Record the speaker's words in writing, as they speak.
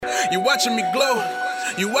You watching me glow,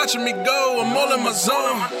 you watching me go. I'm all in my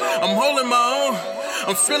zone, I'm holding my own.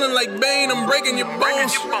 I'm feeling like Bane, I'm breaking your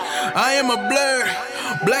bones. I am a blur,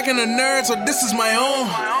 black and a nerd, so this is my own.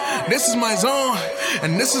 This is my zone,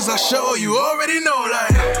 and this is our show. You already know,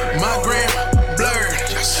 like my gram blurred,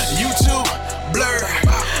 YouTube blurred.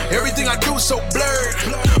 Everything I do so blurred.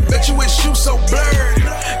 Bet you wish you so blurred.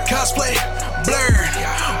 Cosplay blurred,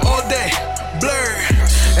 all day blurred.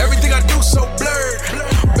 Everything I do so blurred.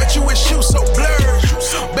 Bet you wish you so blurred.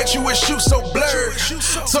 Bet you wish you so blurred.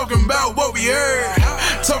 Talking about what we heard,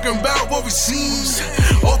 talking about what we seen,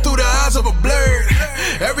 all through the eyes of a blur.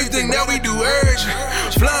 Everything that we do urge,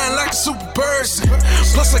 flying like a super person.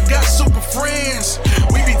 Plus I got super friends,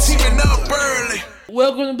 we be teaming up early.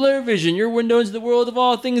 Welcome to Blur Vision, your window into the world of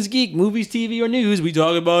all things geek, movies, TV, or news. We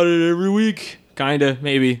talk about it every week. Kinda,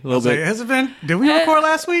 maybe, a little bit. Has it been? Did we record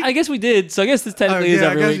last week? I guess we did, so I guess this technically is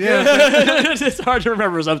every week. Yeah. It's hard to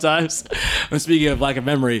remember sometimes. But speaking of lack of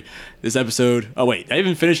memory, this episode... Oh, wait, I didn't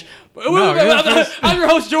even finish. I'm your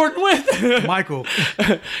host, Jordan with... Michael.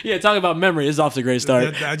 Yeah, talking about memory. This is off to a great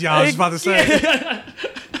start. Yeah, I was about to say.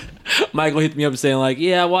 Michael hit me up saying, like,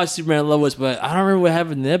 yeah, I watched Superman Lois, but I don't remember what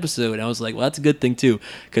happened in the episode. And I was like, well, that's a good thing, too,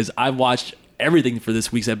 because I watched everything for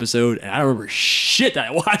this week's episode, and I don't remember shit that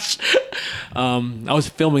I watched. I was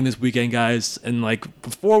filming this weekend, guys, and like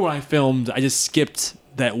before when I filmed, I just skipped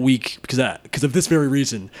that week because of this very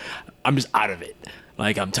reason. I'm just out of it.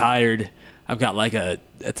 Like, I'm tired. I've got like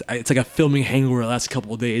it's like a filming hangover the last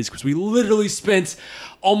couple of days because we literally spent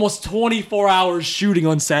almost 24 hours shooting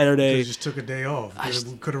on Saturday. You just took a day off.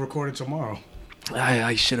 We could have recorded tomorrow.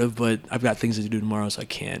 I should have, but I've got things to do tomorrow, so I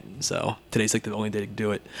can't. So today's like the only day to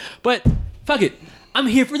do it. But fuck it. I'm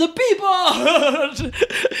here for the people!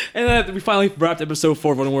 And we finally wrapped episode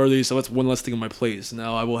 4 of Unworthy, so that's one less thing on my plate. So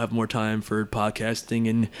now I will have more time for podcasting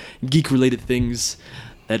and geek-related things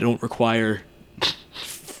that don't require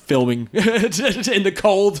filming in the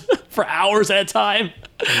cold for hours at a time.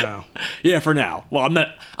 No. Yeah, for now. Well,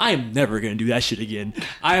 I am never going to do that shit again.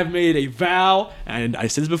 I have made a vow, and I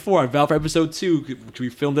said this before, I vowed for episode 2, we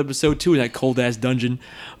filmed episode 2 in that cold-ass dungeon.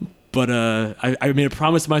 But I made a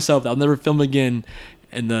promise to myself that I'll never film again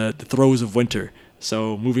in the throes of winter.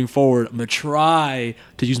 So moving forward, I'm going to try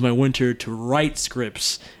to use my winter to write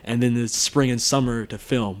scripts and then the spring and summer to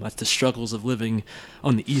film. That's the struggles of living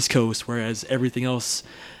on the East Coast, whereas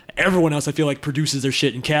everyone else I feel like produces their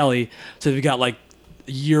shit in Cali. So they've got like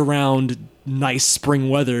year-round nice spring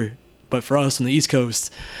weather. But for us on the East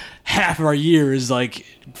Coast, half of our year is like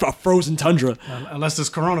a frozen tundra. Unless it's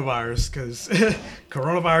coronavirus, because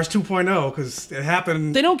coronavirus 2.0, because it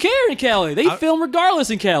happened. They don't care in Cali. They film regardless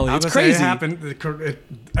in Cali. It's crazy. It happened.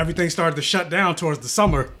 Everything started to shut down towards the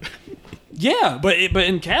summer. Yeah, but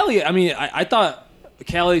in Cali, I mean, I thought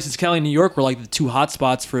since Cali and New York were like the two hot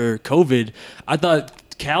spots for COVID, I thought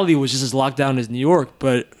Cali was just as locked down as New York,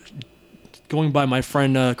 but going by my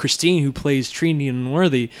friend Christine, who plays Trinity in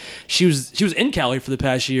Unworthy, she was in Cali for the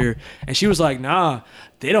past year, and she was like, nah,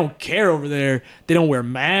 they don't care over there. They don't wear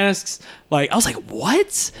masks. Like, I was like,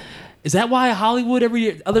 what? Is that why Hollywood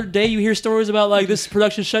every other day you hear stories about like this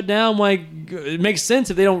production shut down? Like, it makes sense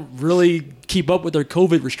if they don't really keep up with their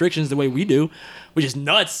COVID restrictions the way we do, which is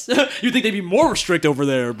nuts. You'd think they'd be more strict over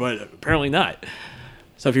there, but apparently not.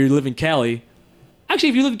 So if you live in Cali, actually,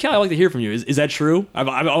 if you live in Cali, I'd like to hear from you. Is that true?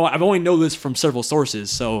 I've only know this from several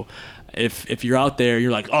sources. So if you're out there,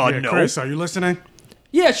 you're like, oh, yeah, no. Chris, are you listening?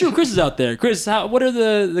 Yeah, sure. Chris is out there. Chris, what are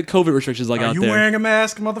the COVID restrictions like out there? Are you wearing a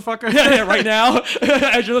mask, motherfucker? Yeah, right now,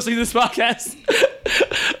 as you're listening to this podcast.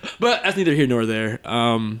 But that's neither here nor there.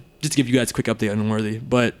 Just to give you guys a quick update on Unworthy.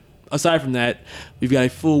 But aside from that, we've got a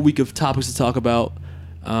full week of topics to talk about.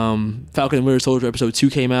 Falcon and Winter Soldier episode 2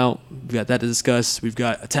 came out. We've got that to discuss. We've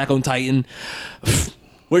got Attack on Titan,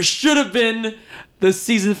 which should have been the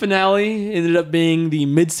season finale, ended up being the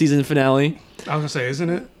mid-season finale. I was gonna say, isn't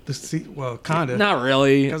it? Well, kinda. Not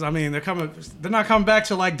really. Because I mean, they're not coming back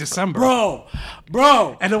till like December.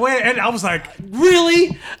 Bro. And I was like,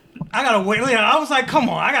 really? I gotta wait. I was like, come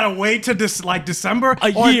on, I gotta wait to December,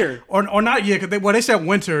 year, or not year, because they said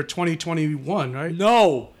winter 2021, right?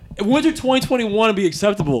 No. Winter 2021 would be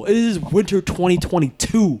acceptable. It is winter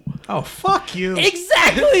 2022. Oh, fuck you.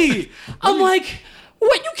 Exactly. I'm like,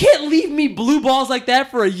 what? You can't leave me blue balls like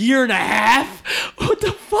that for a year and a half? What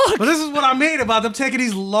the fuck? But this is what I mean about them taking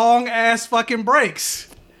these long-ass fucking breaks.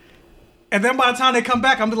 And then by the time they come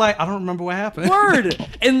back, I'm like, I don't remember what happened. Word.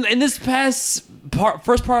 And this first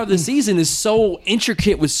part of the season is so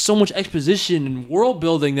intricate with so much exposition and world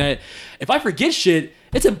building that if I forget shit,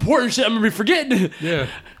 it's important shit I'm going to be forgetting. Yeah.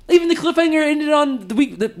 Even the cliffhanger ended on the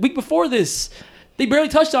week before this. They barely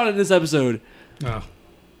touched on it in this episode. Oh.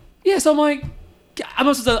 Yeah, so I'm like,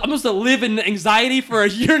 I'm supposed to live in anxiety for a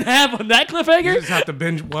year and a half on that You cliffhanger? just have to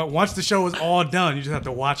binge. Well, once the show is all done, you just have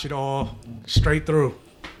to watch it all straight through.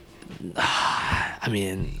 I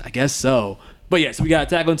mean, I guess so. But yeah, so we got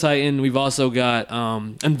Attack on Titan. We've also got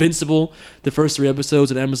Invincible. The first 3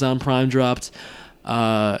 episodes at Amazon Prime dropped.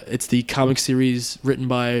 It's the comic series written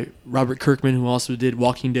by Robert Kirkman, who also did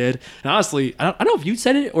Walking Dead. And honestly, I don't know if you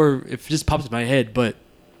said it or if it just popped in my head, but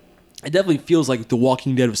it definitely feels like the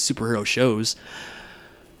Walking Dead of superhero shows.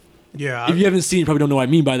 Yeah. If you haven't seen, you probably don't know what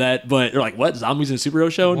I mean by that, but you're like, what? Zombies in a superhero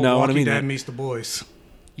show? No, I Walking don't mean Dead that. meets the boys.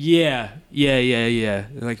 Yeah.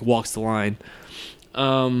 It like walks the line.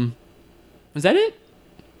 Is that it?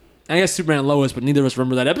 I guess Superman and Lois, but neither of us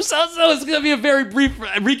remember that episode, so it's gonna be a very brief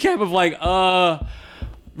recap of like,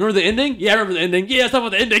 remember the ending? Yeah, I remember the ending. Yeah, let's talk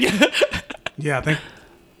about the ending. Yeah, I think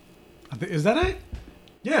is that it?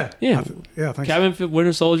 Yeah. Yeah. I think Cabin Fever,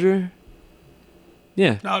 Winter Soldier.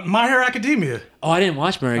 Yeah. so. My Hero Academia. Oh, I didn't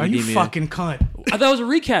watch My Hero Are you Academia. fucking cunt? I thought it was a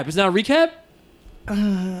recap. Is that a recap?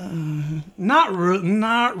 Not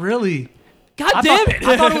really. God damn it!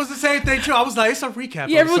 I thought it was the same thing too. I was like, it's a recap.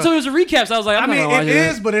 Yeah, everyone told me it was a recap, so I was like, I'm not gonna watch it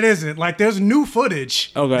is, but it isn't. Like, there's new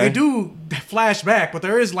footage. Okay. They do flashback, but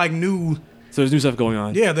there is like new. So there's new stuff going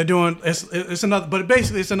on. Yeah, they're doing. It's another, but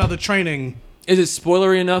basically it's another training. Is it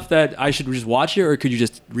spoilery enough that I should just watch it, or could you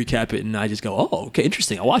just recap it and I just go, oh, okay,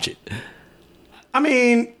 interesting, I'll watch it? I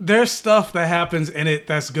mean, there's stuff that happens in it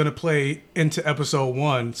that's gonna play into episode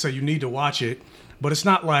 1, so you need to watch it. But it's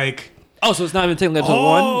not like. Oh, so it's not even technically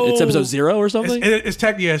episode 1? It's episode 0 or something? It's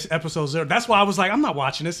technically episode 0. That's why I was like, I'm not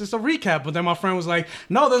watching this. It's a recap. But then my friend was like,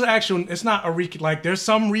 no, there's actual. It's not a recap. Like, there's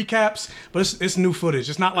some recaps, but it's new footage.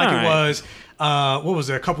 It's not like All it right. was. What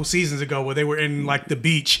was it? A couple seasons ago, where they were in like the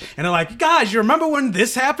beach, and they're like, guys, you remember when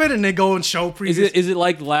this happened? And they go and show previous. Is it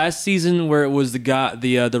like last season where it was the guy,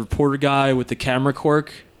 the reporter guy with the camera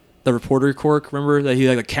cork? The reporter cork, remember? That he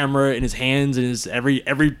had like a camera in his hands and his every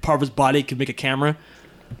part of his body could make a camera.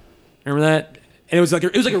 Remember that? And it was like a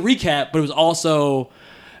recap, but it was also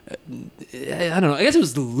I don't know. I guess it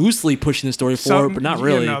was loosely pushing the story forward, but not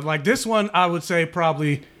really. You know, like this one, I would say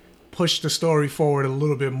probably pushed the story forward a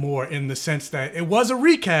little bit more in the sense that it was a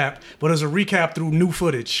recap, but it was a recap through new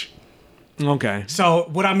footage. Okay. So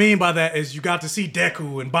what I mean by that is you got to see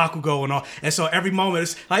Deku and Bakugo and all, and so every moment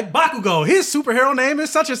it's like Bakugo, his superhero name is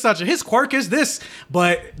such and such, and his quirk is this,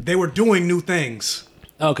 but they were doing new things.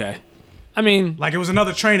 Okay. I mean, Like it was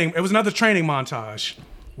another training montage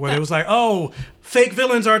where it was like, oh, fake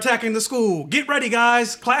villains are attacking the school. Get ready,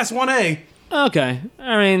 guys. Class 1A. okay.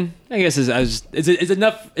 I mean, I guess is it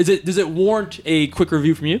enough? Does it warrant a quick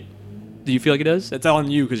review from you? Do you feel like it does? It's all on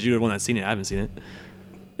you because you're the one that's seen it. I haven't seen it.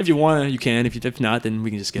 If you want to, you can. If not, then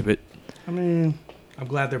we can just skip it. I mean, I'm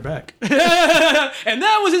glad they're back. And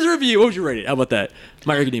that was his review. What would you rate it? How about that?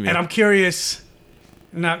 My Hero Academia. And I'm curious,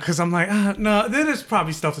 not because I'm like, no, there's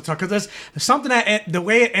probably stuff to talk. Because there's something that the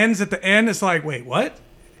way it ends at the end, it's like, wait, what?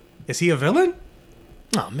 Is he a villain?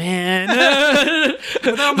 Oh man.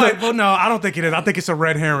 But I'm like, well, no, I don't think it is. I think it's a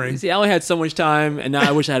red herring. See, I only had so much time, and now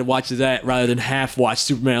I wish I had watched that rather than half watch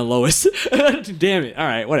Superman and Lois. Damn it! All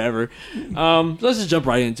right, whatever. So let's just jump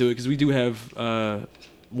right into it because we do have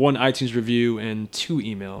one iTunes review and 2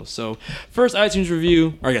 emails. So first iTunes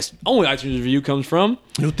review, or I guess only iTunes review, comes from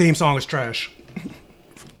New theme song is trash.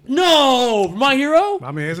 No, My Hero.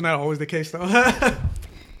 I mean, isn't that always the case though?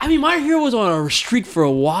 I mean, My Hero was on a streak for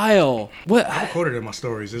a while. What? I quoted it in my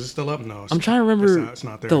stories. Is it still up? No. I'm trying to remember It's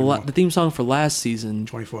not there anymore. the theme song for last season.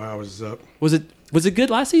 24 hours is up. Was it good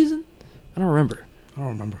last season? I don't remember. I don't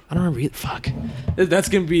remember. I don't remember either. Fuck. That's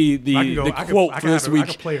going to be the quote for this week. I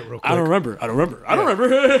can play it real quick. I don't remember. I don't remember.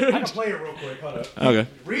 I can play it real quick. Hold up. Okay.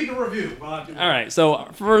 Read the review while I do All right. So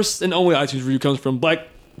first and only iTunes review comes from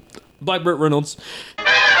Blackbird Reynolds.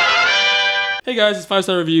 Hey guys, it's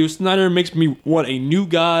 5-star review. Snyder makes me want a New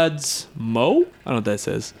Gods Mo? I don't know what that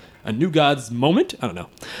says. A New Gods moment? I don't know.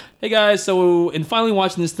 Hey guys, so in finally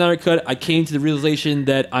watching the Snyder Cut, I came to the realization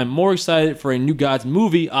that I'm more excited for a New Gods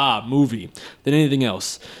movie, than anything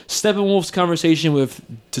else. Steppenwolf's conversation with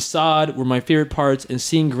Desaad were my favorite parts, and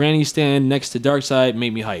seeing Granny stand next to Darkseid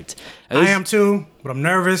made me hyped. I am too, but I'm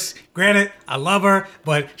nervous. Granted, I love her,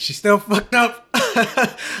 but she's still fucked up.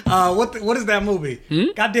 What is that movie?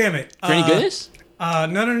 God damn it. Granny Goodness?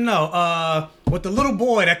 No. With the little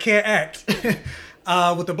boy that can't act.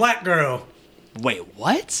 With the black girl. Wait,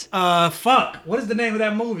 what? Fuck. What is the name of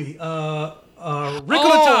that movie? Rick of the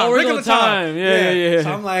Time. Rick of the Time. Yeah.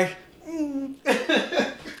 So I'm like,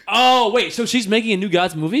 Oh, wait, so she's making a New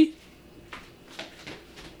Gods movie?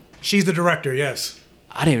 she's the director, yes.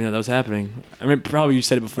 I didn't even know that was happening. I mean, probably you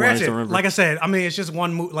said it before. I just Granted, don't remember. like I said, I mean, it's just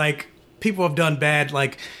one movie. Like, people have done bad,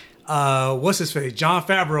 like, what's his face? Jon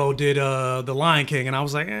Favreau did The Lion King, and I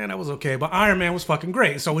was like, that was okay. But Iron Man was fucking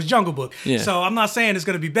great. So was Jungle Book. Yeah. So I'm not saying it's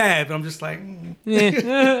gonna be bad, but I'm just like,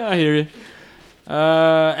 Yeah, I hear you.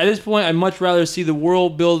 At this point, I'd much rather see the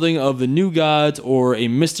world building of the New Gods or a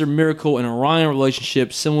Mr. Miracle and Orion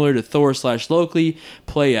relationship similar to Thor/Loki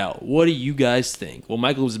play out. What do you guys think? Well,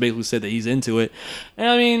 Michael has basically said that he's into it. And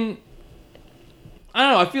I mean, I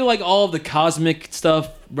don't know. I feel like all of the cosmic stuff,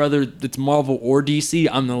 whether it's Marvel or DC,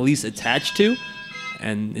 I'm the least attached to.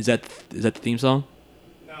 And is that the theme song?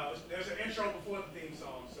 no, there's an intro before the theme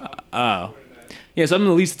song. So Oh. Yeah, so I'm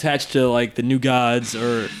the least attached to like the New Gods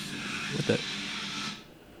or what the.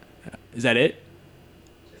 Is that it?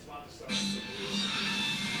 It's about to start.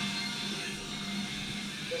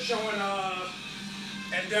 They're showing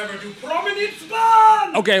Endeavor do Prominence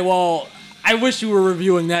Bond! Okay, well, I wish you were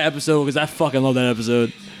reviewing that episode because I fucking love that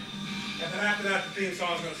episode. And then after that, the theme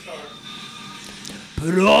song's gonna start.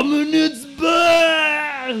 Prominence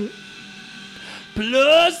Bond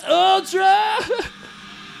plus Ultra. Might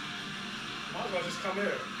as well just come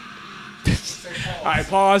here. Say pause. All right,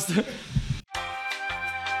 pause.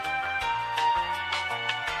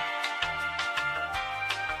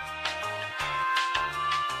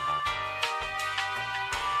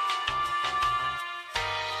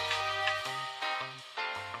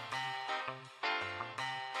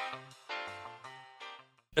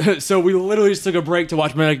 So we literally just took a break to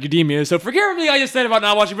watch Man Academia. So forgive everything I just said about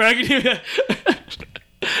not watching Man Academia.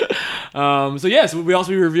 So yes, we'll also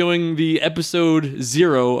be reviewing the episode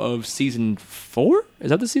 0 of season 4. Is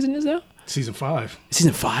that the season is now? Season 5.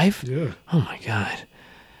 Season 5? Yeah. Oh my god.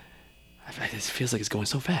 This feels like it's going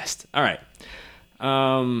so fast. All right.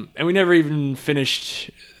 And we never even finished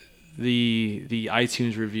the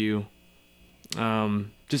iTunes review.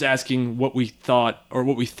 Just asking what we thought or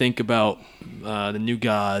what we think about the New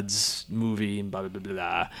Gods movie and blah, blah, blah, blah,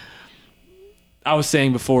 blah. I was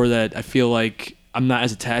saying before that I feel like I'm not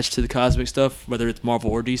as attached to the cosmic stuff, whether it's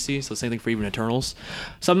Marvel or DC, so same thing for even Eternals.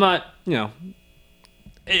 So I'm not,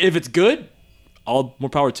 if it's good, all more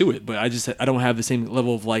power to it, but I don't have the same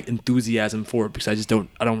level of like enthusiasm for it because I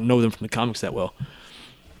don't know them from the comics that well.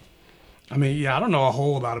 I mean, yeah, I don't know a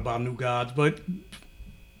whole lot about New Gods, but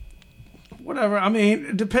whatever. I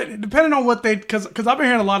mean, depending on what because I've been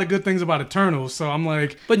hearing a lot of good things about Eternals, so I'm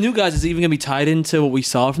like. But New Gods is even gonna be tied into what we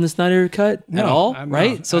saw from the Snyder Cut at all,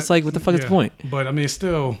 right? So it's like, what the fuck is the point? But I mean, it's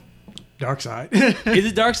still Darkseid. Is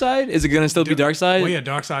it Darkseid? Is it gonna still be Darkseid? Well, yeah,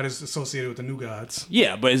 Darkseid is associated with the New Gods.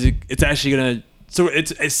 Yeah, but it's actually gonna. So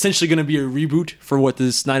it's essentially gonna be a reboot for what the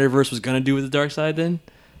Snyderverse was gonna do with the Darkseid then.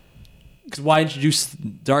 Because why introduce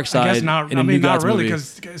Darkseid I guess not. in a I New mean, not Gods really, movie?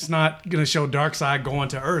 because it's not going to show Darkseid going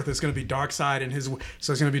to Earth. It's going to be Darkseid and his.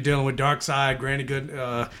 So it's going to be dealing with Darkseid, Granny Good,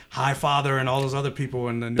 High Father, and all those other people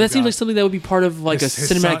in the New But that seems like Gods. something that would be part of like His a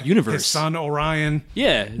cinematic son, universe. His son Orion.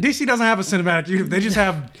 Yeah. DC doesn't have a cinematic universe. They just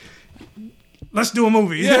have. Let's do a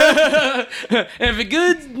movie. And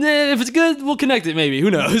if it's good, we'll connect it. Maybe,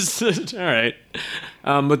 who knows? All right.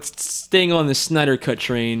 But staying on the Snyder Cut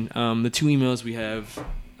train, the two emails we have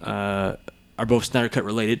are both Snyder Cut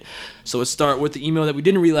related. So let's start with the email that we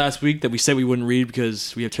didn't read last week that we said we wouldn't read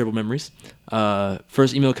because we have terrible memories.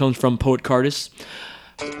 First email comes from Poet Cardis.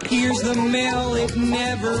 Here's the mail, it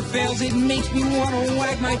never fails. It makes me want to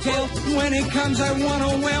wag my tail. When it comes, I want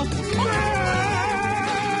to wail.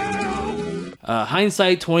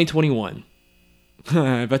 Hindsight 2021.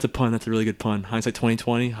 If that's a pun, that's a really good pun. Hindsight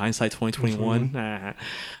 2020, hindsight 2021.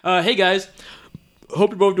 Hey guys,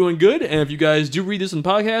 hope you're both doing good. And if you guys do read this on the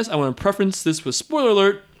podcast, I want to preference this with spoiler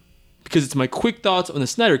alert because it's my quick thoughts on the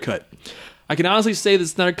Snyder Cut. I can honestly say the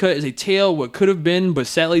Snyder Cut is a tale of what could have been, but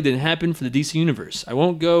sadly didn't happen for the DC Universe. I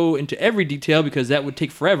won't go into every detail because that would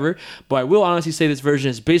take forever, but I will honestly say this version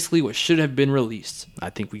is basically what should have been released. I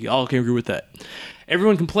think we all can agree with that.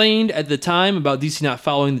 Everyone complained at the time about DC not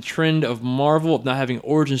following the trend of Marvel of not having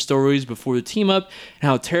origin stories before the team up and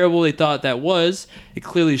how terrible they thought that was. It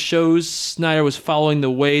clearly shows Snyder was following the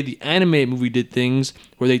way the animated movie did things,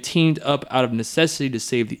 where they teamed up out of necessity to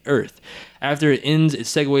save the Earth. After it ends, it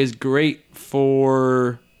segues great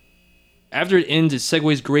for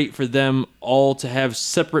them all to have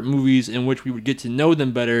separate movies in which we would get to know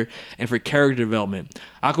them better and for character development.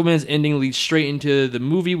 Aquaman's ending leads straight into the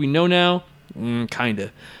movie we know now.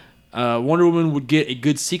 Kinda. Wonder Woman would get a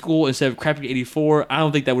good sequel instead of crappy 84. I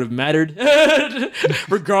don't think that would have mattered.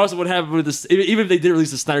 Regardless of what happened with this, even if they did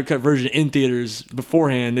release the Snyder Cut version in theaters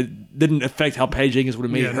beforehand, it didn't affect how Patty Jenkins would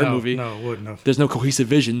have made her movie. No, it wouldn't have. There's no cohesive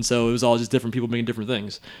vision, so it was all just different people making different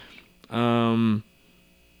things.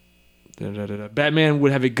 Batman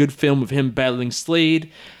would have a good film of him battling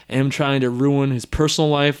Slade and him trying to ruin his personal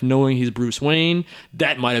life, knowing he's Bruce Wayne.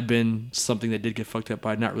 That might have been something that did get fucked up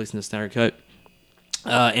by not releasing the Snyder Cut.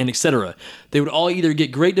 And etc. They would all either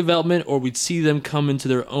get great development or we'd see them come into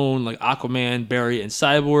their own, like Aquaman, Barry, and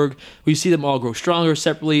Cyborg. We'd see them all grow stronger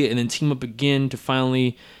separately and then team up again to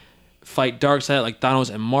finally fight Darkseid like Thanos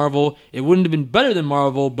and Marvel. It wouldn't have been better than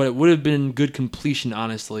Marvel, but it would have been good completion,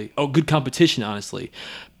 honestly. Oh, good competition, honestly.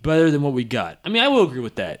 Better than what we got. I mean, I will agree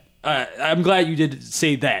with that. I'm glad you did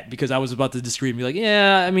say that because I was about to disagree and be like,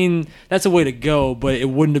 yeah, I mean, that's a way to go, but it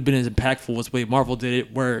wouldn't have been as impactful as the way Marvel did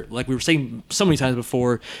it, where, like we were saying so many times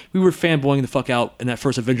before, we were fanboying the fuck out in that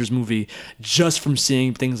first Avengers movie just from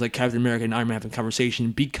seeing things like Captain America and Iron Man having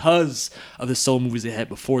conversation because of the solo movies they had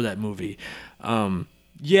before that movie.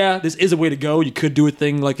 Yeah, this is a way to go. You could do a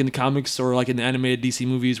thing like in the comics or like in the animated DC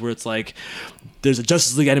movies where it's like there's a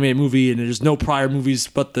Justice League animated movie and there's no prior movies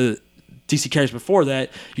but the DC characters before that.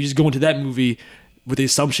 You just go into that movie with the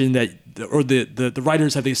assumption that, or the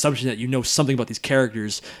writers have the assumption that you know something about these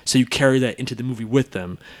characters, so you carry that into the movie with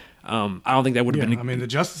them. I don't think that would have been. I mean, the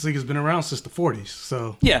Justice League has been around since the 40s,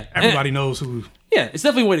 so yeah, everybody knows who. Yeah, it's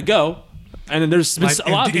definitely a way to go. And then there's been a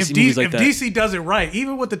lot of DC movies like that. If DC does it right,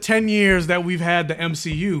 even with the 10 years that we've had the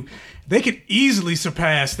MCU, they could easily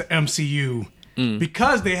surpass the MCU.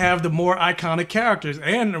 Because they have the more iconic characters.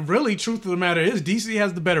 And really, truth of the matter is, DC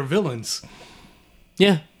has the better villains.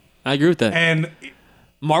 Yeah, I agree with that. And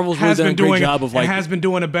Marvel's really done a great job of like... has been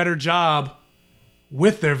doing a better job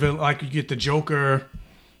with their villain. Like, you get the Joker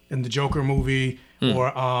in the Joker movie,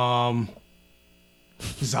 or...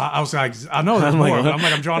 Zod, I was like, I know there's more, but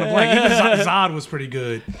I'm drawing a blank. Even Zod was pretty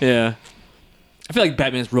good. Yeah. I feel like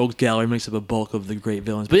Batman's Rogues Gallery makes up a bulk of the great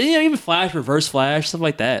villains. But yeah, even Flash, Reverse Flash, stuff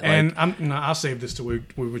like that. And I'll save this till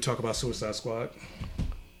we talk about Suicide Squad.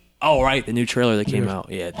 Oh, right. The new trailer that came out.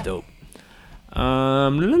 Yeah, dope.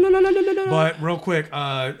 But real quick,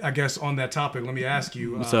 I guess on that topic, let me ask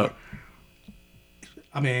you. What's up?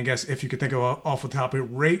 I mean, I guess if you could think of off the topic,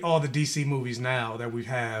 rate all the DC movies now that we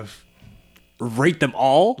have. Rate them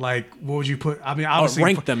all? Like, what would you put? I mean, obviously.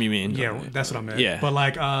 Rank them, you mean? Yeah, that's what I meant. Yeah. But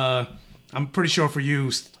like, I'm pretty sure for you,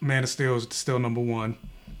 Man of Steel is still number one.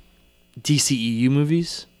 DCEU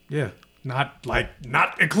movies? Yeah. Not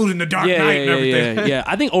including the Dark Knight and everything. Yeah.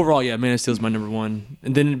 I think overall, Man of Steel is my number one.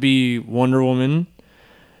 And then it'd be Wonder Woman.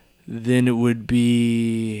 Then it would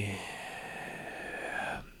be...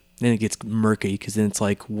 Then it gets murky because then it's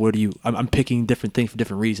like, what do you... I'm picking different things for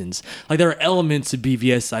different reasons. Like, there are elements of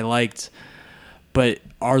BVS I liked, but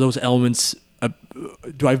are those elements...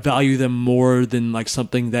 do I value them more than like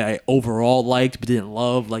something that I overall liked but didn't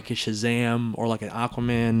love, like a Shazam or like an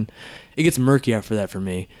Aquaman? It gets murky after that for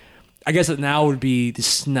me. I guess now would be the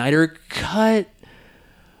Snyder Cut,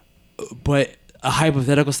 but a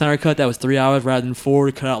hypothetical Snyder Cut that was 3 hours rather than 4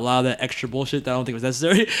 to cut out a lot of that extra bullshit that I don't think was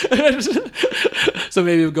necessary. So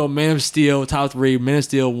maybe we'll go Man of Steel, top 3, Man of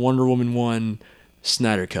Steel, Wonder Woman 1,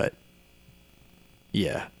 Snyder Cut.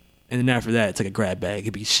 Yeah. And then after that, it's like a grab bag. It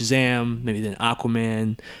could be Shazam, maybe then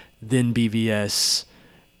Aquaman, then BVS,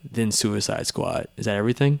 then Suicide Squad. Is that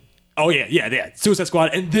everything? Oh, yeah. Suicide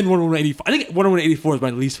Squad, and then Wonder Woman 84. I think Wonder Woman 84 is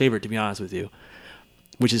my least favorite, to be honest with you,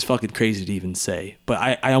 which is fucking crazy to even say. But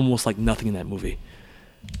I almost like nothing in that movie.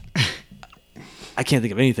 I can't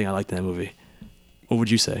think of anything I liked in that movie. What would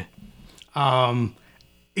you say? Even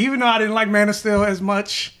though I didn't like Man of Steel as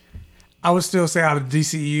much, I would still say out of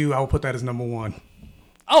DCEU, I would put that as number one.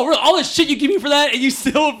 Oh, really? All the shit you give me for that, and you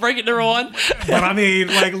still break it number one? But I mean,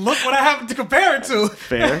 like, look what I have to compare it to.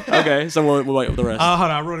 Fair. Okay, so we'll wait with the rest. Hold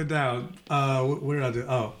on, I wrote it down. What did I do?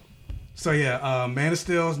 Oh. So, yeah, Man of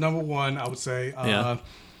Steel is number one, I would say.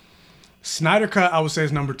 Snyder Cut, I would say,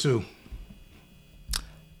 is number 2.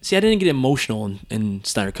 See, I didn't get emotional in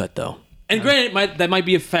Snyder Cut, though. And granted, that might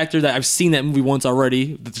be a factor that I've seen that movie once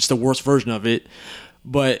already. That's just the worst version of it.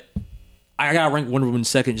 But... I gotta rank Wonder Woman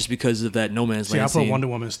second just because of that No Man's Land scene. I put Wonder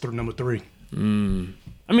Woman as number 3. I mean,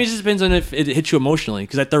 it just depends on if it hits you emotionally,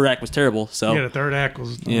 because that third act was terrible. So yeah, the third act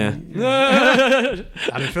was. Yeah.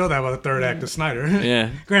 I didn't feel that about the third act of Snyder. Yeah.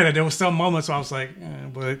 Granted, there was some moments where I was like,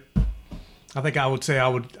 but I think I would say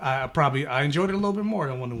I enjoyed it a little bit more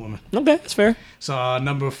than Wonder Woman. Okay, that's fair. So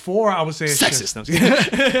number 4, I would say is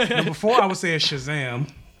sexist. Number 4, I would say is Shazam.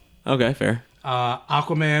 Okay, fair.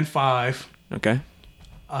 Aquaman 5. Okay.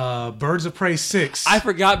 Birds of Prey 6. I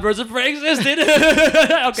forgot Birds of Prey existed.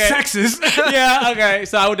 Okay. Sexist. Yeah, okay.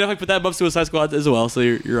 So I would definitely put that above Suicide Squad as well, so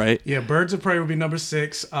you're right. Yeah, Birds of Prey would be number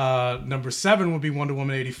 6. Number 7 would be Wonder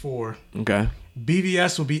Woman 84. Okay.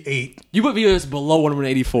 BVS would be 8. You put BVS below Wonder Woman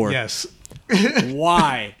 84. Yes.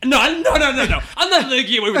 Why? No. I'm not letting you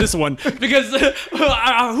get away with this one because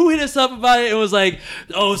who hit us up about it? It was like,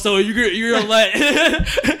 oh, so you're gonna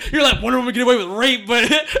let you're like Wonder Woman get away with rape, but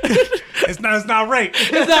It's not rape.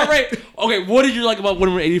 it's not rape. Okay, what did you like about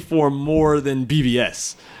Wonder Woman 84 more than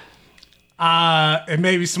BVS? It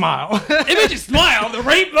made me smile. It made you smile. The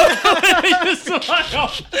rape it made you smile.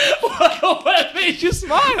 What made you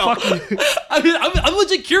smile? I mean, I'm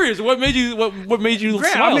legit curious. What made you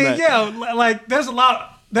Grant, smile? I mean, at? yeah, like there's a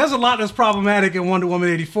lot that's problematic in Wonder Woman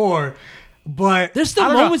 84, but There's still I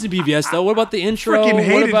don't know. moments in BVS though. What about the intro? Freaking What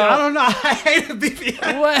hated it. about I don't know. I hated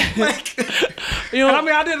BVS. what? Like, You know, and I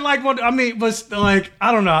mean, I didn't like Wonder. I mean, but like,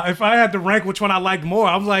 I don't know. If I had to rank which one I liked more,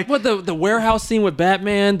 I was like, what the warehouse scene with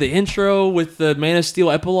Batman, the intro with the Man of Steel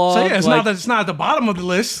epilogue. so yeah, it's like- not at the bottom of the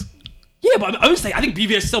list. Yeah, but I'm just saying. I think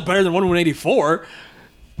BVS is still better than Wonder Woman 84.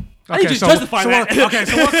 I think you so, justify that. okay,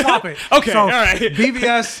 so we'll swap it. Okay, so all right.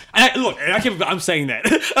 BVS. I'm saying that.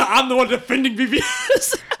 I'm the one defending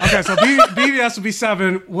BVS. Okay, so BVS would be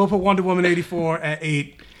 7. We'll put Wonder Woman 84 at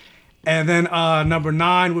 8. And then number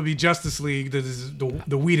 9 would be Justice League. This is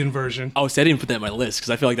the Whedon version. Oh, see, I didn't put that in my list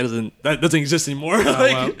because I feel like that doesn't exist anymore.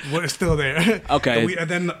 Like, Well, it's still there. Okay. And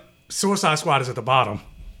then Suicide Squad is at the bottom.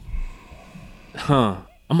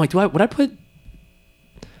 I'm like, would I put?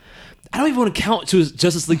 I don't even want to count to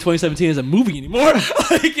Justice League 2017 as a movie anymore.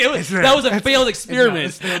 Like, that was a failed experiment.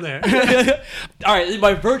 It's still there. All right,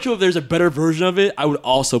 by virtue of there's a better version of it, I would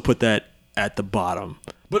also put that at the bottom,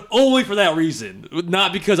 but only for that reason,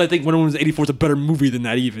 not because I think Wonder Woman 84 is a better movie than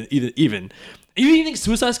that. Even you think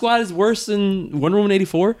Suicide Squad is worse than Wonder Woman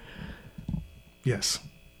 84? Yes.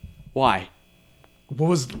 Why? What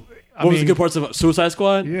was the good parts of Suicide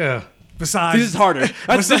Squad? Yeah. Besides, This is harder.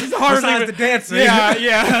 This is harder. Besides the dancing.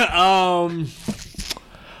 Yeah.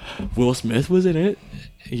 Will Smith was in it.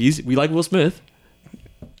 We like Will Smith.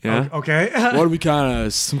 Yeah. Okay. What are we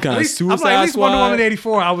some kind of Suicide at least Squad? Wonder Woman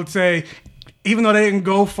 84, I would say, even though they didn't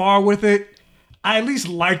go far with it, I at least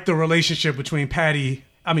liked the relationship between Patty.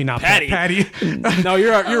 I mean, not Patty. Patty. No,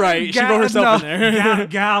 you're right. She wrote herself in there.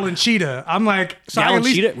 Gal and Cheetah. I'm like, so Gal I at and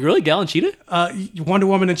least, Cheetah? Really? Gal and Cheetah? Wonder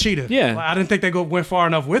Woman and Cheetah. Yeah. Like, I didn't think they went far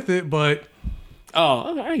enough with it, but.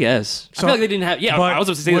 Oh, I guess. I So- feel like they didn't have. Yeah, but I was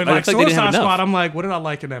about to say with, that. I like, feel like they didn't have Suicide enough. Squad, I'm like, what did I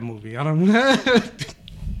like in that movie? I don't know.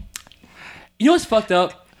 You know what's fucked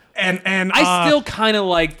up? and I still kind of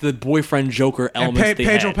like the boyfriend Joker and elements they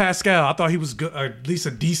Pedro had. Pascal. I thought he was good, at least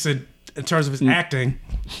a decent in terms of his Mm. acting.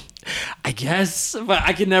 I guess, but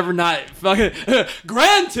I can never not fucking.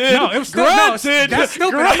 Granted, No, it was still, granted. that's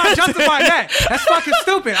stupid. I'm not justifying that. That's fucking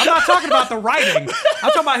stupid. I'm not talking about the writing.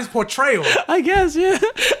 I'm talking about his portrayal. I guess, yeah.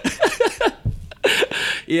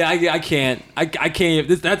 Yeah, I can't. I can't.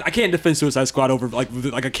 I can't defend Suicide Squad over like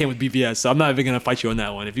I can with BVS. So I'm not even gonna fight you on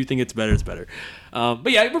that one. If you think it's better, it's better.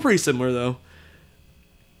 But yeah, we're pretty similar though.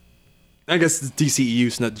 I guess the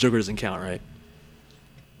DCEU, so that Joker doesn't count, right?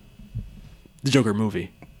 The Joker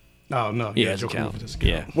movie. Oh no, Yeah, Joker doesn't movie count. doesn't count.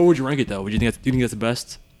 Yeah. What would you rank it though? Do you think that's the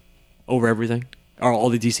best over everything? Or all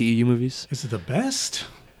the DCEU movies? Is it the best?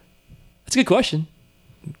 That's a good question.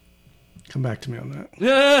 Come back to me on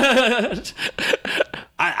that.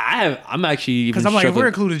 I'm actually even Because I'm like, if we're struggling.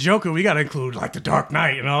 including Joker, we got to include like the Dark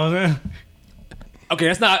Knight, you know? Okay,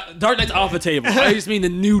 that's not Dark Knight's off the table. I just mean the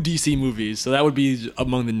new DC movies, so that would be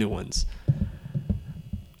among the new ones.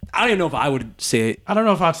 I don't even know if I would say it. I don't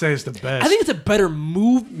know if I'd say it's the best. I think it's a better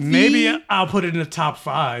movie. maybe I'll put it in the top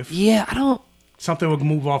 5. Yeah, I don't. Something would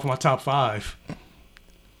move off of my top 5.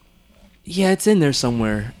 Yeah, it's in there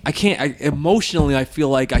somewhere. Emotionally, I feel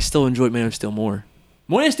like I still enjoyed Man of Steel more.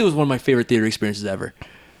 Man of Steel was one of my favorite theater experiences ever.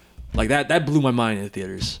 Like that blew my mind in the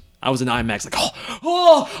theaters. I was in IMAX, like,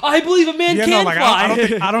 oh, I believe a man can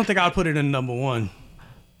fly. I don't think I'd put it in number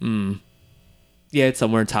 1. Yeah, it's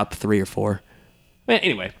somewhere in top 3 or 4.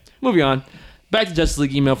 Anyway, moving on. Back to Justice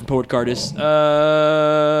League email from Poet Cardis.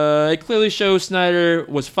 It clearly shows Snyder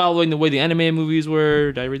was following the way the animated movies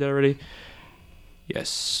were. Did I read that already?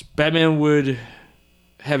 Yes. Batman would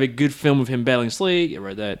have a good film of him battling Slade. I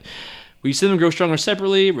read that. We see them grow stronger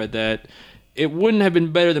separately. Read that. It wouldn't have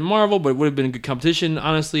been better than Marvel, but it would have been a good competition.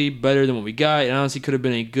 Honestly, better than what we got. It honestly could have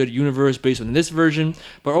been a good universe based on this version.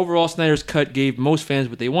 But overall, Snyder's cut gave most fans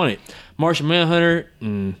what they wanted. Martian Manhunter,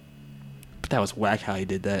 but that was whack how he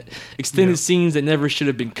did that. Extended scenes that never should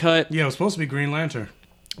have been cut. Yeah, it was supposed to be Green Lantern.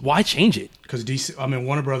 Why change it? Because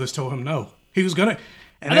Warner Brothers told him no. He was going to.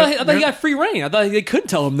 I thought he got free reign. I thought they couldn't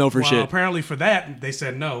tell him no for Well, shit. apparently for that they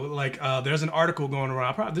said no. Like there's an article going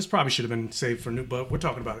around. This probably should have been saved for new, but we're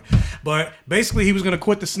talking about it. But basically, he was going to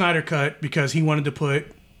quit the Snyder Cut because he wanted to put.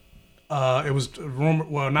 It was rumor,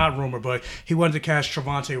 well, not rumor, but he wanted to cast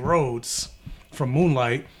Trevante Rhodes from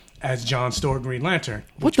Moonlight as John Stewart Green Lantern.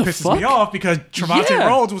 What Which the pisses fuck? me off because Trevante Yeah.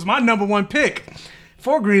 Rhodes was my number one pick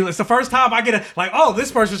for Green Lantern. It's the first time I get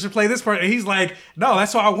this person should play this person. And he's like, no,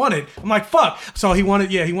 that's what I wanted. I'm like, fuck. So he wanted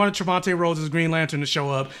Trevante Rhodes as Green Lantern to show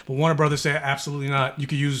up, but Warner Brothers said, absolutely not. You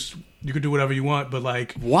could do whatever you want, but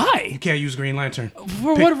like, Why? you can't use Green Lantern.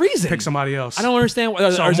 For what reason? Pick somebody else. I don't understand. So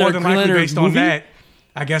Is there more a than Green likely, Lantern based on movie? that,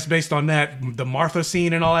 I guess based on that, the Martha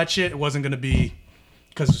scene and all that shit, it wasn't going to be,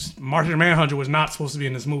 because Martian Manhunter was not supposed to be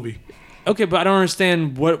in this movie. Okay, but I don't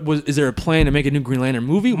understand. Is there a plan to make a new Green Lantern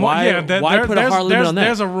movie? Why put a hard limit on that?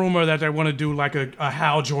 There's a rumor that they want to do like a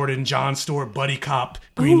Hal Jordan, John Stewart buddy cop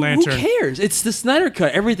Green Lantern. Who cares? It's the Snyder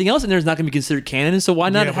Cut. Everything else in there is not going to be considered canon, so why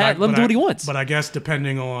not let him do what he wants? But I guess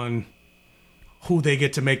depending on who they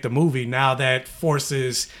get to make the movie, now that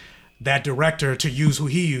forces that director to use who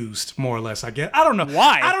he used, more or less. I guess. I don't know.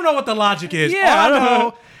 Why? I don't know what the logic is. Yeah, All I don't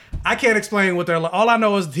know. I can't explain what all I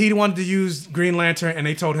know is he wanted to use Green Lantern and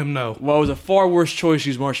they told him no. Well, it was a far worse choice to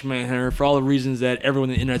use Martian Manhunter for all the reasons that everyone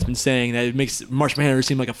on the internet's been saying, that it makes Martian Manhunter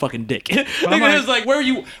seem like a fucking dick. It's like, where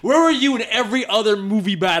were you in every other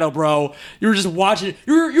movie battle, bro? You were just watching.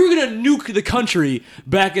 You were gonna nuke the country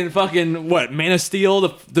back in fucking what, Man of Steel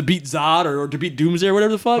to beat Zod or to beat Doomsday or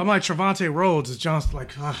whatever the fuck. I'm like, Trevante Rhodes is John's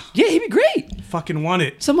like, Yeah, he'd be great. fucking want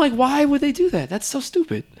it. So I'm like, why would they do that? That's so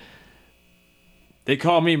stupid. They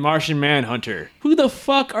call me Martian Manhunter. Who the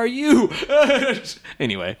fuck are you?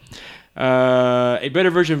 Anyway, a better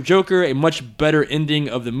version of Joker, a much better ending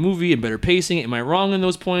of the movie, and better pacing. Am I wrong in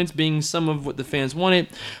those points, being some of what the fans wanted?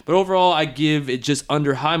 But overall, I give it just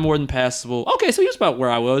under high, more than passable. Okay, so here's about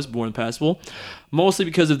where I was, more than passable. Mostly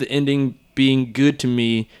because of the ending being good to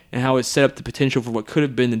me and how it set up the potential for what could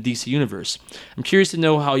have been the DC universe. I'm curious to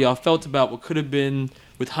know how y'all felt about what could have been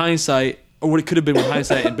with hindsight, or what it could have been with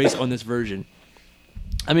hindsight and based on this version.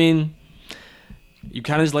 I mean, you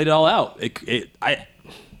kind of just laid it all out.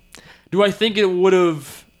 Do I think it would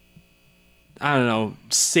have, I don't know,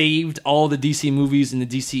 saved all the DC movies in the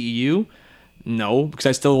DCEU? No, because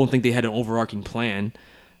I still don't think they had an overarching plan.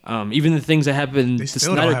 Even the things that happened, They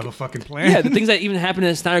still don't have a fucking plan. Yeah, the things that even happened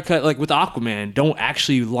in the Snyder Cut, like with Aquaman, don't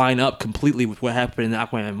actually line up completely with what happened in the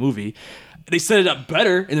Aquaman movie. They set it up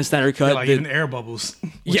better in the Snyder Cut. Like even air bubbles.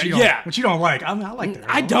 Yeah. Which you don't like. I like that.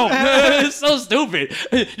 I don't. It's so stupid.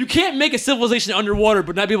 You can't make a civilization underwater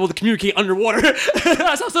but not be able to communicate underwater.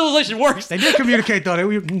 That's how civilization works. They did communicate though.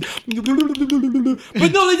 But no,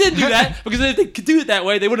 they didn't do that, because if they could do it that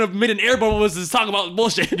way, they wouldn't have made an air bubble to talk about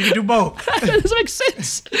bullshit. You can do both. That doesn't make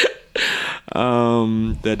sense.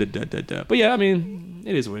 But yeah, I mean,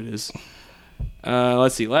 it is what it is.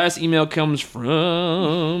 Let's see. Last email comes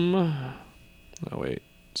from... Oh, wait.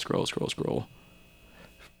 Scroll.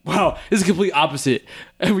 Wow, this is the complete opposite.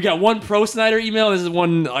 We got one pro-Snyder email, this is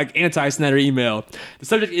one like anti-Snyder email. The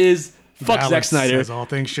subject is, fuck Alex Zack Snyder. says all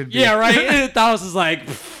things should be. Yeah, right? And Thanos is like,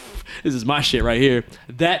 this is my shit right here.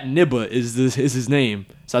 That Nibba is his name.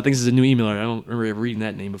 So I think this is a new emailer. I don't remember ever reading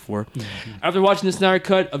that name before. Mm-hmm. After watching the Snyder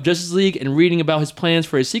Cut of Justice League and reading about his plans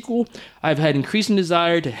for a sequel, I've had increasing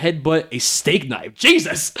desire to headbutt a steak knife.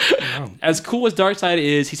 Jesus! Wow. As cool as Darkseid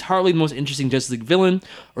is, he's hardly the most interesting Justice League villain,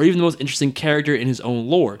 or even the most interesting character in his own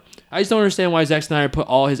lore. I just don't understand why Zack Snyder put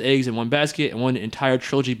all his eggs in one basket and one entire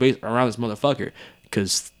trilogy based around this motherfucker.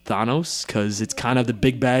 Because Thanos? Because it's kind of the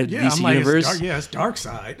big bad DC universe? It's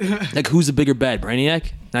Darkseid. Like, who's the bigger bad?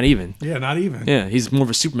 Brainiac? Not even. Yeah, not even. Yeah, he's more of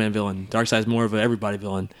a Superman villain. Darkseid's more of a everybody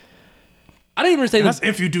villain. I don't even understand. That's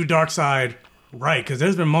if you do Darkseid right, because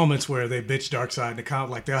there's been moments where they bitch Darkseid in the comic,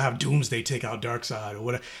 like they'll have Doomsday take out Darkseid or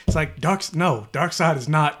whatever. It's like Darkseid is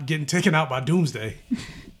not getting taken out by Doomsday.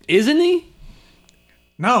 Isn't he?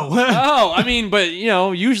 No. Oh, I mean, but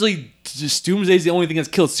usually just Doomsday's the only thing that's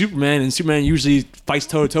killed Superman, and Superman usually fights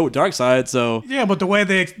toe to toe with Darkseid. So yeah, but the way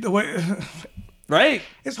right,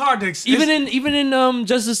 it's hard to even in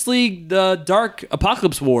Justice League, the Dark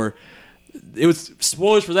Apocalypse War. It was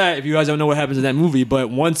spoilers for that if you guys don't know what happens in that movie.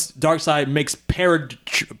 But once Darkseid makes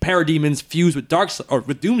parademons fuse with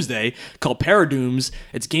with Doomsday, called Paradooms,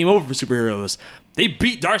 it's game over for superheroes. They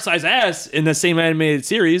beat Darkseid's ass in the same animated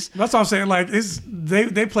series. That's what I'm saying. Like,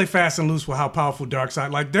 they play fast and loose with how powerful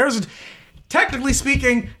Darkseid. Like, technically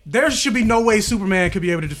speaking, there should be no way Superman could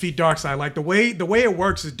be able to defeat Darkseid. Like, the way it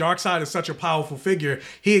works is Darkseid is such a powerful figure.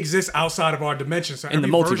 He exists outside of our dimension. So in the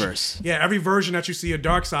multiverse. Every version that you see of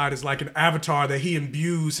Darkseid is like an avatar that he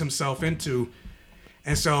imbues himself into.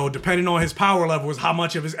 And so depending on his power level is how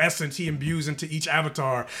much of his essence he imbues into each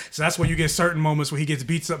avatar. So that's when you get certain moments where he gets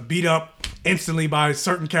beat up instantly by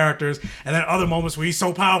certain characters, and then other moments where he's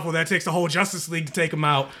so powerful that it takes the whole Justice League to take him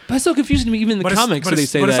out. But it's so confusing to me, even in the comics, so they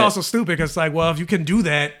say that. But it's also stupid because it's like, well, if you can do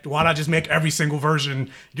that, why not just make every single version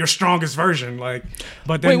your strongest version? Like,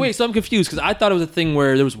 but then, wait, so I'm confused because I thought it was a thing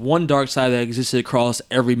where there was one dark side that existed across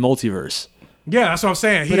every multiverse. Yeah, that's what I'm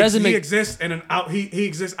saying. He exists he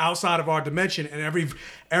exists outside of our dimension, and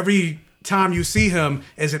every time you see him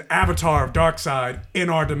is an avatar of Darkseid in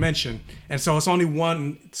our dimension. And so it's only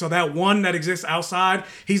one. So that one that exists outside,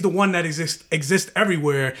 he's the one that exists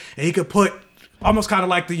everywhere, and he could put almost kind of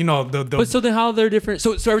like the. But so then how they're different?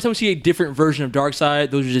 So every time we see a different version of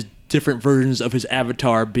Darkseid, those are just different versions of his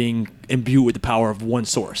avatar being imbued with the power of one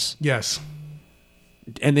source. Yes.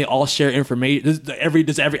 And they all share information.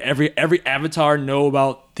 Does every avatar know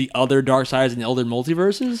about the other Darkseids and the other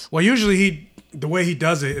multiverses? Well, usually the way he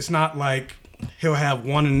does it, it's not like he'll have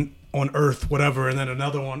one on Earth, whatever, and then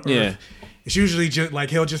another on Earth. Yeah. It's usually just like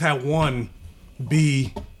he'll just have one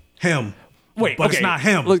be him. Wait, but okay. It's not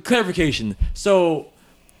him. Look, clarification. So,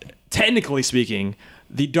 technically speaking,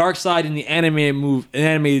 the Darkseid in the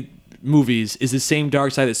animated movies is the same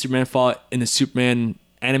Darkseid that Superman fought in the Superman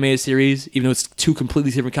animated series, even though it's two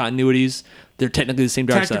completely different continuities. They're technically the same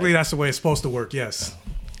Darkseid. Technically, that's the way it's supposed to work. Yes.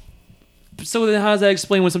 So then, how does that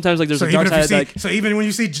explain when sometimes like there's a Darkseid? So even when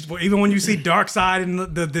you see Darkseid in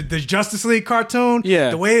the Justice League cartoon,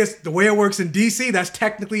 yeah, the way it works in DC, that's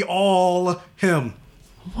technically all him.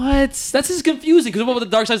 What? That's just confusing. Because what about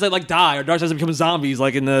the Darkseids that like die or Darkseids that become zombies,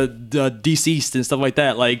 like in the Deceased and stuff like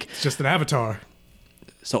that? Like it's just an avatar.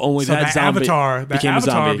 So only that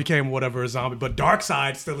zombie became whatever a zombie, but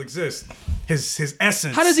Darkseid still exists. His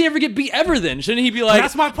essence. How does he ever get beat ever then? Shouldn't he be like,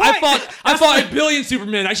 that's my point. I fought a billion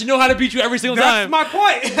Supermen. I should know how to beat you every single time. That's my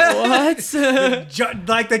point. What?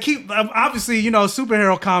 Like they keep obviously,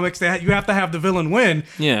 superhero comics you have to have the villain win.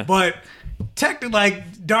 Yeah. But technically,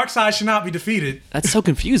 like Darkseid should not be defeated. That's so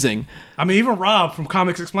confusing. I mean, even Rob from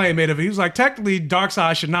Comics Explained made of it. He was like, technically,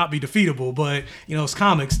 Darkseid should not be defeatable, but it's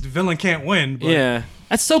comics. The villain can't win. But. Yeah.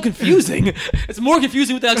 That's so confusing. It's more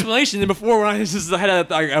confusing with the explanation than before when I just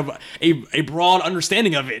had a broad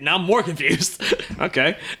understanding of it. Now I'm more confused.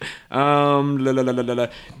 Okay.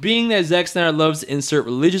 Being that Zack Snyder loves to insert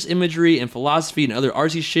religious imagery and philosophy and other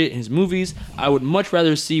artsy shit in his movies, I would much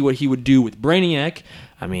rather see what he would do with Brainiac.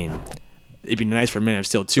 I mean, it'd be nice for Man of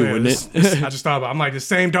Steel too, wouldn't it? I just thought about it. I'm like, the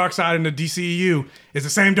same Darkseid in the DCEU is the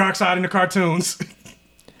same Darkseid in the cartoons.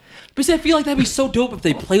 But see, I feel like that'd be so dope if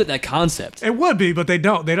they played with that concept. It would be, but they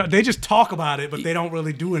don't. They just talk about it, but they don't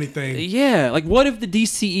really do anything. Yeah, like what if the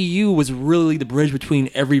DCEU was really the bridge between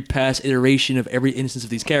every past iteration of every instance of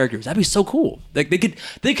these characters? That'd be so cool. Like they could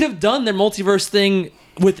have done their multiverse thing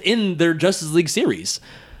within their Justice League series.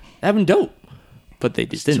 That'd been dope. But they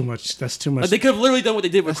just didn't. That's too much. Like they could have literally done what they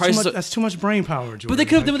did with Crisis. That's too much brain power, Jordan. But they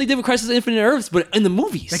could have done what they did with Crisis on Infinite Earths, but in the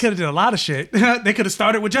movies. They could have did a lot of shit. They could have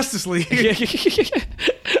started with Justice League.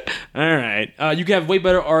 All right. You could have way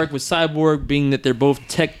better arc with Cyborg, being that they're both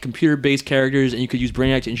tech computer-based characters, and you could use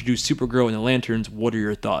Brainiac to introduce Supergirl and the Lanterns. What are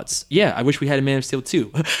your thoughts? Yeah, I wish we had a Man of Steel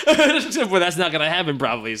too. But that's not going to happen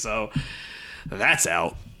probably, so that's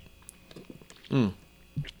out.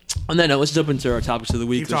 On that note, let's jump into our topics of the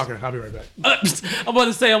week. Keep talking. I'll be right back. I'm about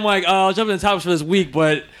to say, I'll jump into the topics for this week,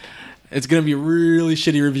 but it's going to be really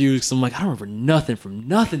shitty reviews because I'm like, I don't remember nothing from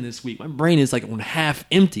nothing this week. My brain is like on half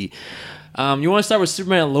empty. You want to start with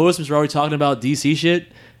Superman and Lois, since we're already talking about DC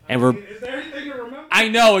shit? And Is there anything to remember? I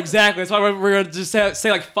know, exactly. That's why we're going to just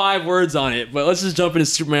say like 5 words on it. But let's just jump into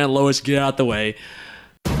Superman and Lois, get it out the way.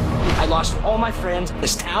 I lost all my friends.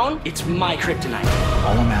 This town, it's my kryptonite.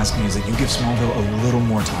 All I'm asking is that you give Smallville a little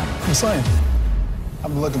more time. Miss Lane, I've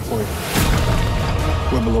been looking for you.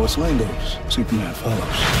 Wherever Lois Lane goes, Superman follows.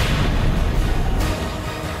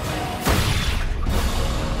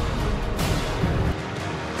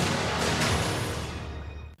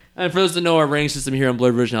 And for those that know our rating system here on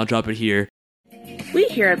Blurred Vision, I'll drop it here. We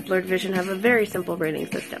here at Blurred Vision have a very simple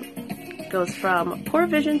rating system. It goes from poor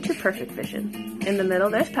vision to perfect vision. In the middle,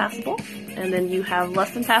 there's passable, and then you have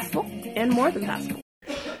less than passable and more than passable.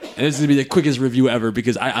 And this is going to be the quickest review ever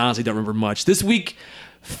because I honestly don't remember much. This week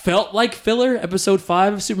felt like filler, episode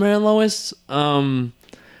 5 of Superman and Lois.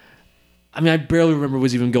 I barely remember what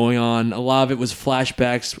was even going on. A lot of it was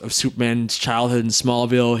flashbacks of Superman's childhood in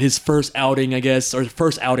Smallville, his first outing, I guess, or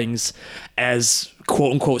first outings as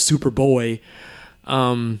quote-unquote Superboy.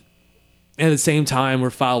 And at the same time, we're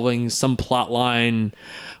following some plot line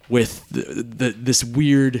with this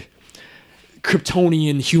weird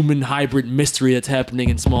Kryptonian human hybrid mystery that's happening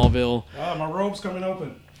in Smallville. Oh, my robe's coming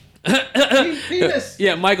open. Penis.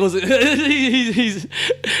 Yeah, Michael's he's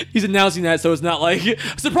announcing that, so it's not like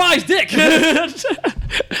surprise, Dick. Are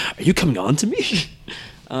you coming on to me?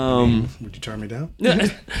 Would you turn me down?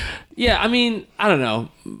 Yeah, I mean, I don't know.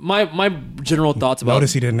 My general thoughts about.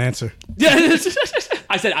 Notice he didn't answer. Yeah,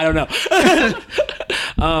 I said I don't know.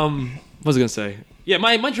 What was I gonna say? Yeah,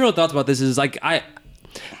 my general thoughts about this is like I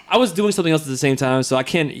was doing something else at the same time, so I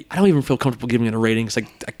don't even feel comfortable giving it a rating because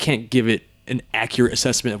I can't give it an accurate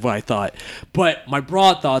assessment of what I thought. But my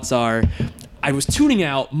broad thoughts are, I was tuning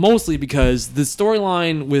out mostly because the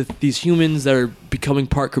storyline with these humans that are becoming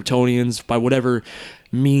part Kryptonians by whatever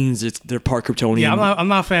means they're part Kryptonian. Yeah, I'm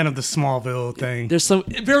not a fan of the Smallville thing. There's some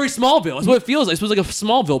very Smallville. It's what it feels like. It feels like a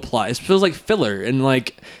Smallville plot. It feels like filler. And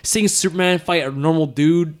like seeing Superman fight a normal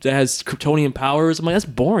dude that has Kryptonian powers, I'm like, that's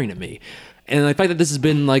boring to me. And the fact that this has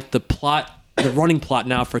been like the running plot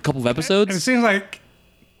now for a couple of episodes. And it seems like,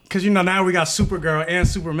 because now we got Supergirl and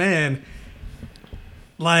Superman.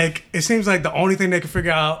 Like it seems like the only thing they can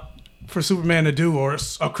figure out for Superman to do or a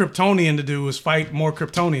Kryptonian to do is fight more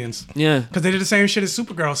Kryptonians. Yeah. Because they did the same shit as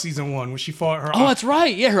Supergirl season 1 when she fought her. Oh, that's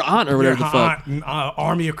right. Yeah, her aunt or whatever the fuck. Aunt and,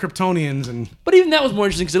 army of Kryptonians and. But even that was more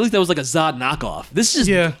interesting because at least that was like a Zod knockoff. This is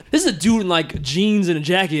this is a dude in like jeans and a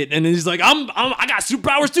jacket, and he's like, I got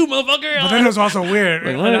superpowers too, motherfucker. But then it was also weird.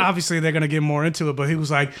 Like, and obviously they're gonna get more into it, but he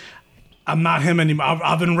was like, I'm not him anymore.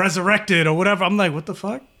 I've been resurrected or whatever. I'm like, what the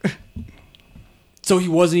fuck? So he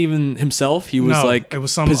wasn't even himself. He was it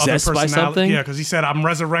was some possessed other by something. Yeah, because he said I'm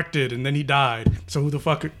resurrected, and then he died. So who the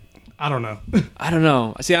fuck? I don't know. I don't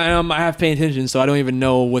know. See, I have paying attention, so I don't even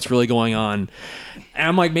know what's really going on. And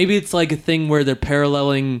I'm like, maybe it's like a thing where they're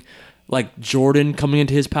paralleling like Jordan coming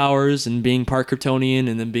into his powers and being part Kryptonian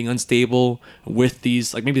and then being unstable with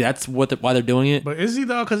these. Like maybe that's why they're doing it. But is he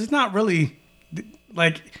though? Because he's not really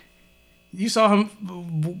like. You saw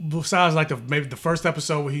him besides like maybe the first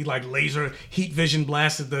episode where he like laser heat vision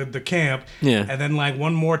blasted the camp. Yeah. And then like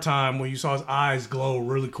one more time where you saw his eyes glow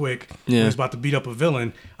really quick when Yeah. he was about to beat up a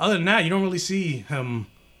villain. Other than that, you don't really see him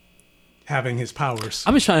having his powers.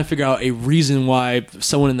 I'm just trying to figure out a reason why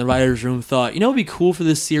someone in the writer's room thought, it'd be cool for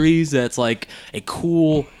this series that's like a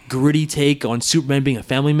cool, gritty take on Superman being a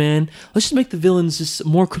family man. Let's just make the villains just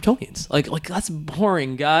more Kryptonians. Like that's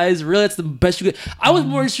boring, guys. Really, that's the best you could. I was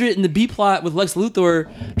more interested in the B plot with Lex Luthor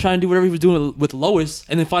trying to do whatever he was doing with Lois,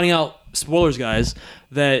 and then finding out, spoilers, guys,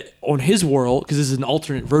 that on his world, because this is an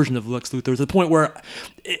alternate version of Lex Luthor, to the point where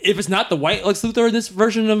if it's not the white Lex Luthor in this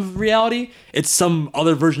version of reality, it's some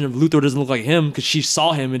other version of Luthor doesn't look like him because she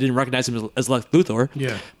saw him and didn't recognize him as Lex Luthor.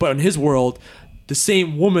 Yeah. But in his world, the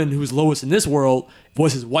same woman who's Lois in this world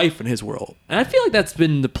was his wife in his world. And I feel like that's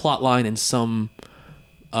been the plot line in some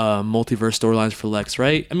multiverse storylines for Lex,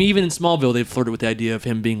 right? I mean, even in Smallville, they've flirted with the idea of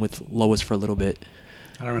him being with Lois for a little bit.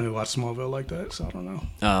 I don't really watch Smallville like that, so I don't know.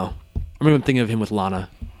 Oh. I remember thinking of him with Lana.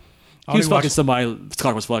 He was fucking somebody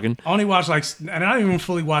Scott was fucking. I only watched and I didn't even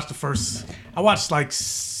fully watch the first. I watched like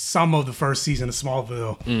some of the first season of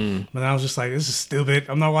Smallville, but I was just like, this is stupid.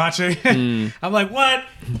 I'm not watching. I'm like, what?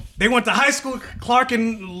 They went to high school. Clark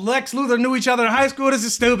and Lex Luthor knew each other in high school. This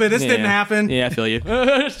is stupid. This didn't happen. Yeah, I feel you.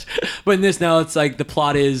 But in this now, it's like the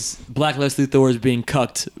plot is Black Lex Luthor is being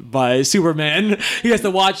cucked by Superman. He has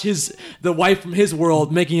to watch the wife from his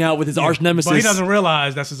world making out with his arch nemesis. But he doesn't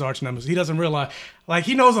realize that's his arch nemesis. He doesn't realize. Like,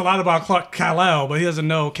 he knows a lot about Clark Kal-El, but he doesn't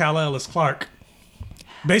know Kal-El is Clark.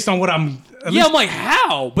 Based on what I'm like,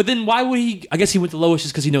 how? But then why would he? I guess he went to Lois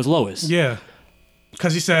just because he knows Lois. Yeah.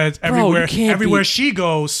 Because he says everywhere she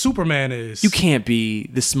goes, Superman is. You can't be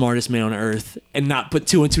the smartest man on earth and not put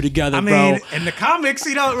two and two together, I mean, bro. in the comics,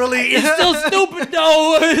 he don't really. It's still stupid,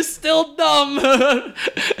 though. It's still dumb.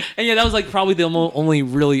 And yeah, that was like probably the only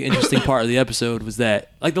really interesting part of the episode was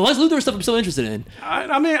that. Like the Lex Luthor stuff I'm still interested in.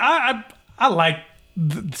 I mean, I like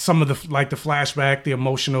some of the flashback, the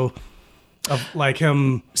emotional of like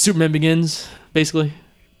him. Superman Begins, basically.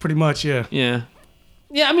 Pretty much, yeah. Yeah.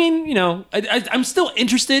 Yeah, I mean, I'm still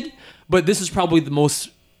interested, but this is probably the most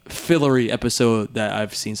fillery episode that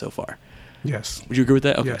I've seen so far. Yes. Would you agree with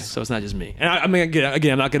that? Okay, yes. So it's not just me. And I mean,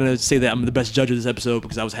 again, I'm not going to say that I'm the best judge of this episode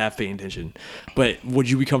because I was half paying attention. But would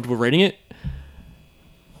you be comfortable rating it?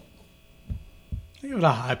 I give it a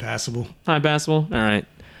high passable. High passable? All right.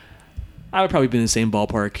 I would probably be in the same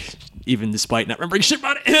ballpark, even despite not remembering shit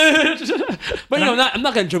about it. But I'm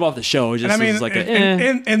not going to jump off the show. It just was like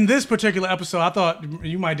in this particular episode, I thought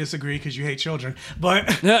you might disagree because you hate children, but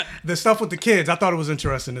the stuff with the kids, I thought it was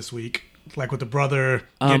interesting this week. Like with the brother.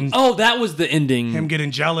 That was the ending. Him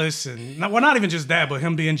getting jealous and not even just that, but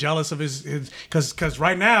him being jealous of his because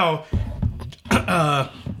right now,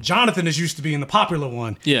 Jonathan is used to being the popular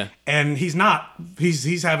one. Yeah, and he's not.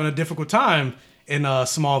 He's having a difficult time in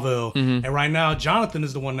Smallville. Mm-hmm. And right now, Jonathan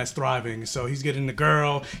is the one that's thriving. So he's getting the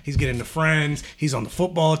girl, he's getting the friends, he's on the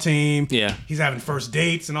football team. Yeah. He's having first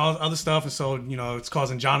dates and all other stuff. And so, it's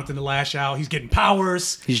causing Jonathan to lash out. He's getting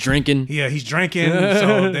powers. He's drinking. Yeah, he's drinking.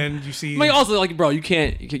 So then you see. I mean, also, like, bro, you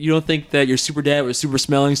don't think that your super dad was super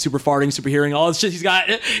smelling, super farting, super hearing, all this shit he's not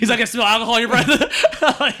gonna smell alcohol in your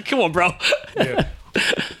breath. Like, come on, bro. Yeah.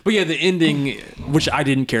 But yeah, the ending, which I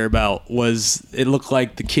didn't care about, was it looked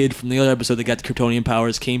like the kid from the other episode that got the Kryptonian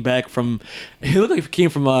powers came back from. It looked like he came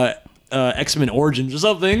from X-Men Origins or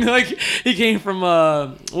something. Like he came from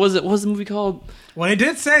what was the movie called? Well, they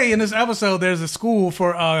did say in this episode there's a school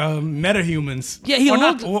for metahumans. Yeah, he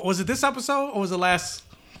looked. Was it this episode or was it last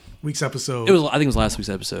week's episode? I think it was last week's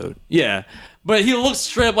episode. Yeah. But he looks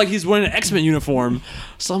straight up like he's wearing an X-Men uniform.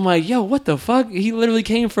 So I'm like, yo, what the fuck? He literally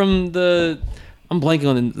came from the... I'm blanking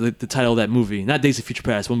on the title of that movie. Not Days of Future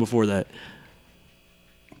Past, one before that.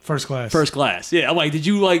 First Class. First Class. Yeah, I'm like, did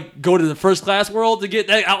you like go to the First Class world to get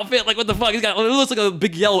that outfit? Like, what the fuck? It looks like a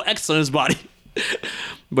big yellow X on his body.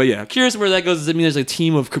 But yeah, curious where that goes. Does it mean there's a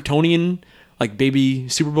team of Kryptonian, like baby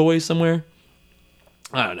Superboys somewhere?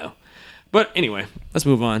 I don't know. But anyway, let's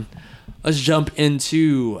move on. Let's jump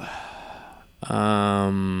into...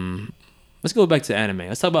 let's go back to anime.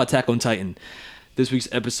 Let's talk about Attack on Titan. This week's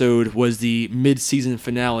episode was the mid-season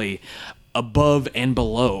finale, Above and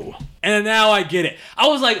Below. And now I get it. I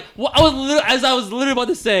was like, I was literally about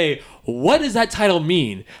to say, what does that title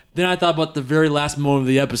mean? Then I thought about the very last moment of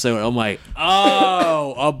the episode. I'm like,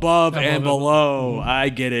 oh, Above and Below. I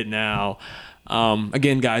get it now.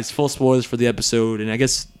 Again, guys, full spoilers for the episode, and I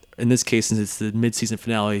guess in this case, since it's the mid-season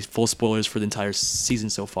finale, full spoilers for the entire season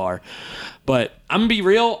so far. But I'm going to be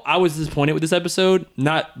real, I was disappointed with this episode,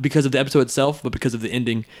 not because of the episode itself, but because of the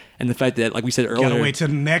ending and the fact that, like we said earlier... Gotta wait till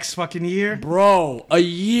the next fucking year? Bro, a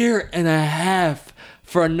year and a half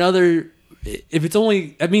for another... If it's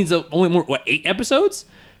only... That means only more, 8 episodes?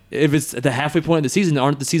 If it's at the halfway point of the season,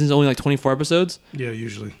 aren't the seasons only like 24 episodes? Yeah,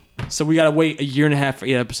 usually. So we gotta wait a year and a half for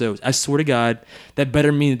 8 episodes. I swear to God, that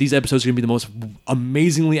better mean that these episodes are gonna be the most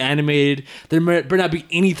amazingly animated. There better not be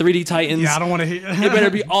any 3D Titans. Yeah, I don't want to hear. It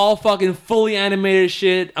better be all fucking fully animated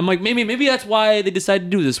shit. I'm like, maybe that's why they decided to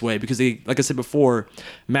do it this way, because they, like I said before,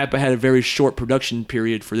 Mappa had a very short production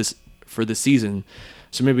period for this season.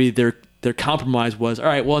 So maybe their compromise was, all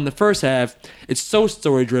right, well, in the first half, it's so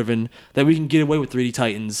story driven that we can get away with 3D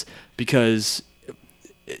Titans because.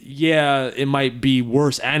 Yeah, it might be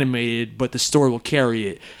worse animated, but the story will carry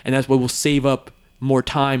it. And that's why we'll save up more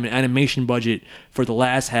time and animation budget for the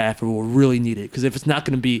last half where we'll really need it. Because if it's not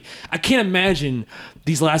going to be... I can't imagine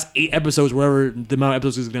these last 8 episodes, whatever the amount of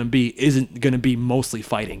episodes is going to be, isn't going to be mostly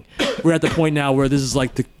fighting. We're at the point now where this is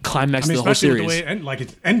like the climax of the whole series. Especially with the way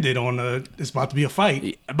it ended on it's about to be a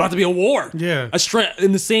fight. About to be a war. Yeah.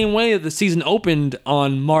 In the same way that the season opened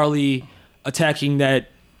on Marley attacking that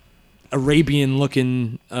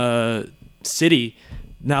Arabian-looking city.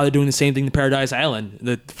 Now they're doing the same thing to Paradise Island.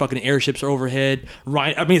 The fucking airships are overhead.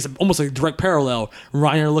 It's almost like a direct parallel.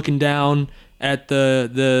 Reiner looking down at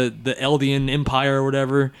the Eldian Empire or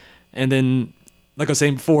whatever, and then, like I was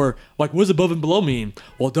saying before, like, what does above and below mean?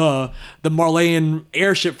 Well, duh, the Marleyan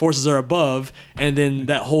airship forces are above, and then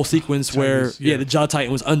that whole sequence where the Jaw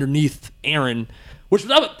Titan was underneath Eren, which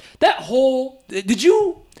that whole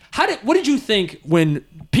what did you think when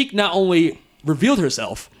Peak not only revealed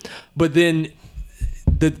herself, but then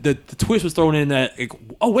the twist was thrown in that, like,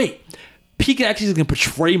 oh wait, Peak actually is going to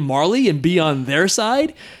portray Marley and be on their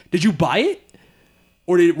side? Did you buy it?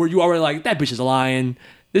 Or were you already like, that bitch is lying,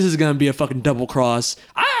 this is going to be a fucking double cross?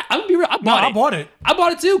 I'm going to be real, I bought it. I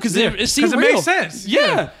bought it too, because it seemed real. It made sense.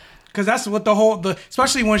 Yeah. Because that's what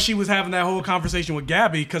especially when she was having that whole conversation with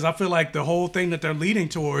Gabby, because I feel like the whole thing that they're leading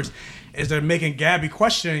towards is they're making Gabby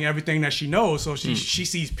questioning everything that she knows. So she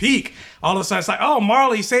sees Peak. All of a sudden, it's like, oh,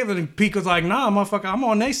 Marley saved it. And Peak was like, nah, motherfucker, I'm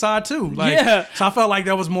on their side too. Like, yeah. So I felt like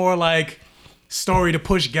that was more like story to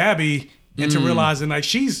push Gabby into realizing like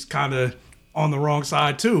she's kind of on the wrong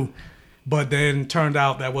side too. But then turned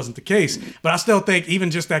out that wasn't the case. But I still think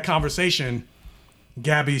even just that conversation,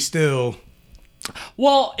 Gabby still...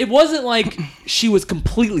 Well, it wasn't like she was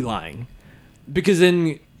completely lying, because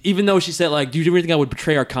then even though she said, like, do you really think I would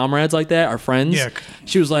betray our comrades like that, our friends? Yeah.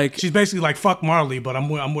 She was like... She's basically like, fuck Marley, but I'm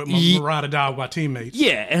with my ride or die with my teammates.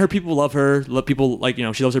 Yeah, and her people love her. Love people, like,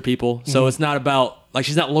 she loves her people. So it's not about, like,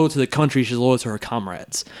 she's not loyal to the country, she's loyal to her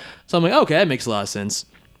comrades. So I'm like, okay, that makes a lot of sense.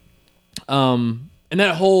 And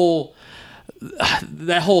that whole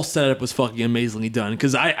setup was fucking amazingly done,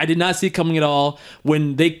 because I did not see it coming at all.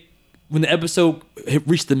 When the episode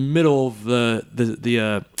reached the middle of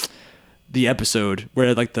the episode,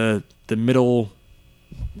 where like the middle,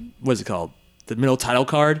 what's it called? the middle title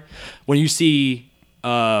card, when you see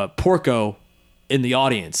Porco in the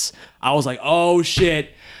audience, I was like, oh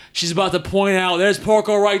shit, she's about to point out, there's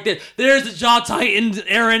Porco right there. There's the Jaw Titan,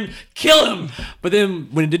 Aaron, kill him. But then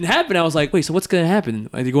when it didn't happen, I was like, wait, so what's going to happen?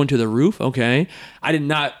 Are they going to the roof? Okay. I did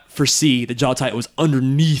not foresee the Jaw Titan was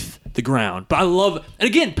underneath the ground. But I love, and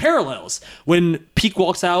again, parallels. When Peak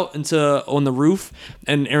walks out on the roof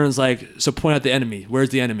and Aaron's like, so point out the enemy. Where's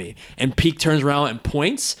the enemy? And Peak turns around and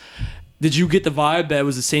points. Did you get the vibe that it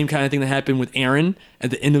was the same kind of thing that happened with Aaron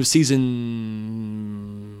at the end of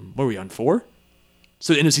season, what were we on, 4?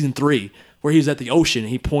 So the end of season 3, where he was at the ocean,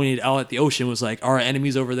 he pointed out at the ocean, was like, our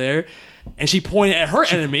enemy's over there. And she pointed at her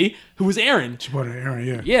enemy, who was Aaron. She pointed at Aaron,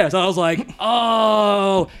 yeah. Yeah, so I was like,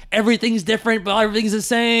 oh, everything's different, but everything's the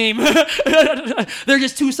same. They're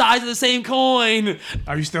just two sides of the same coin.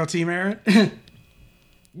 Are you still Team Aaron?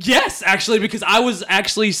 Yes, actually, because I was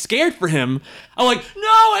actually scared for him. I'm like,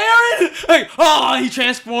 no, Aaron! Like, oh, he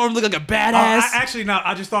transformed, looked like a badass. No,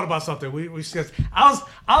 I just thought about something. We I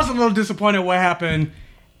was a little disappointed what happened.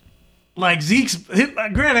 Like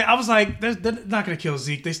granted, I was like, they're not gonna kill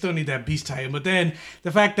Zeke. They still need that Beast Titan. But then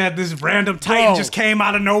the fact that this random Titan just came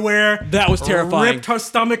out of nowhere, that was terrifying. Ripped her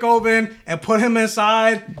stomach open and put him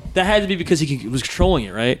inside. That had to be because he was controlling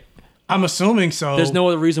it, right? I'm assuming so. There's no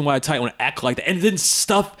other reason why a Titan would act like that. And then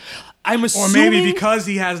stuff, I'm assuming... Or maybe because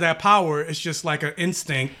he has that power, it's just like an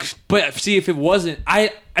instinct. But see, if it wasn't...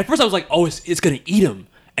 At first I was like, oh, it's going to eat him.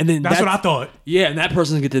 And then that's what I thought. Yeah, and that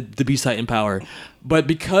person's going to get the Beast Titan power. But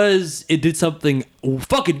because it did something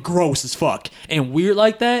fucking gross as fuck and weird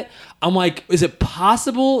like that, I'm like, is it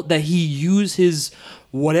possible that he used his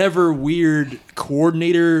whatever weird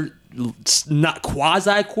coordinator... not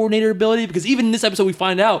quasi-coordinator ability, because even in this episode we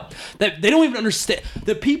find out that they don't even understand,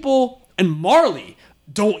 the people and Marley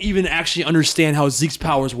don't even actually understand how Zeke's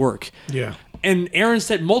powers work. Yeah. And Aaron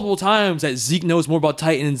said multiple times that Zeke knows more about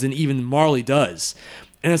Titans than even Marley does.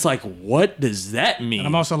 And it's like, what does that mean? And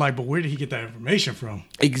I'm also like, but where did he get that information from?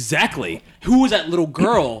 Exactly. Who was that little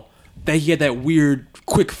girl that he had that weird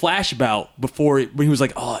quick flash about before, when he was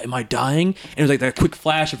like, oh, am I dying? And it was like that quick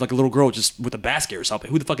flash of like a little girl just with a basket or something.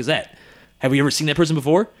 Who the fuck is that? Have we ever seen that person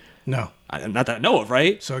before? No. Not that I know of,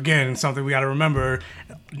 right? So again, something we got to remember.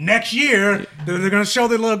 Next year, they're going to show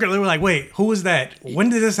the little girl. They were like, wait, who is that? When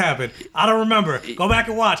did this happen? I don't remember. Go back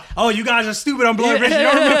and watch. Oh, you guys are stupid on Blood Vision. You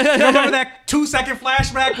don't remember that 2-second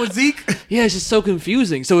flashback with Zeke? Yeah, it's just so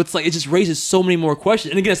confusing. So it's like, it just raises so many more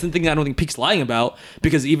questions. And again, that's the thing that I don't think Peak's lying about,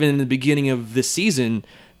 because even in the beginning of this season,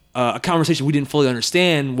 a conversation we didn't fully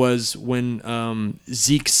understand was when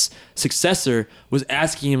Zeke's successor was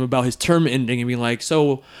asking him about his term ending and being like,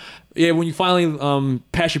 so... yeah, when you finally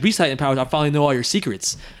pass your Beast Titan powers, I finally know all your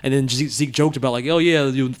secrets. And then Zeke joked about like, oh yeah,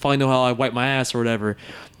 you finally know how I wipe my ass or whatever.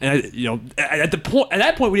 And at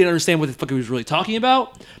that point, we didn't understand what the fuck he was really talking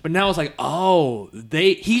about. But now it's like, oh,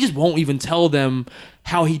 he just won't even tell them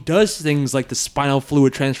how he does things like the spinal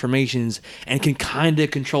fluid transformations and can kind of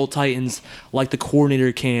control Titans like the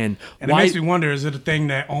coordinator can. And it makes me wonder, is it a thing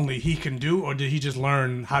that only he can do, or did he just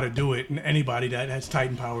learn how to do it and anybody that has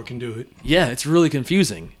Titan power can do it? Yeah, it's really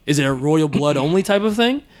confusing. Is it a royal blood only type of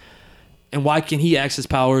thing? And why can he access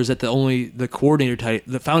powers that the coordinator Titan,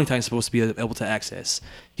 the founding Titan, is supposed to be able to access?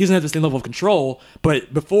 He doesn't have the same level of control.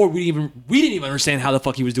 But before we didn't even understand how the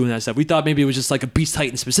fuck he was doing that stuff. We thought maybe it was just like a Beast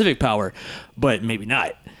Titan specific power, but maybe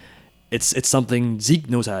not. It's something Zeke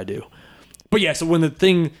knows how to do. But yeah, so when the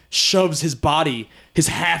thing shoves his body, his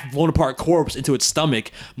half blown apart corpse into its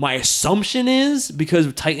stomach, my assumption is because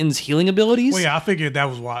of Titan's healing abilities. Well, yeah, I figured that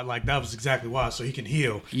was why. Like, that was exactly why, so he can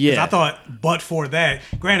heal. Yeah. I thought, but for that,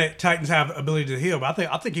 granted, Titans have ability to heal, but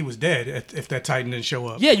I think he was dead if that Titan didn't show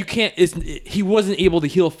up. Yeah, you can't. He wasn't able to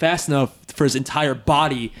heal fast enough for his entire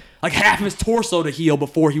body, like half of his torso, to heal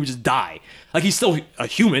before he would just die. Like, he's still a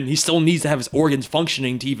human. He still needs to have his organs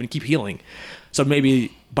functioning to even keep healing. So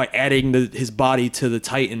maybe by adding his body to the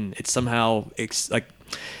Titan, it somehow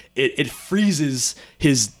it freezes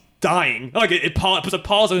his dying. Like it puts a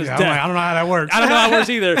pause on his death. I don't know how that works. I don't know how it works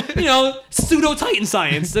either. Pseudo Titan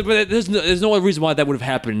science. But there's no other reason why that would have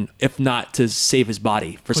happened if not to save his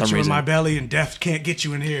body for some reason. Put you in my belly and death can't get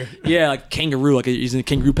you in here. Yeah, like kangaroo, like he's in a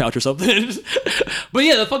kangaroo pouch or something. But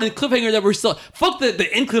yeah, the fucking cliffhanger that we're still the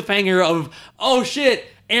end cliffhanger of, oh shit,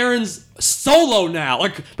 Aaron's solo now.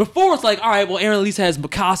 Like, before it's like, all right, well, Aaron at least has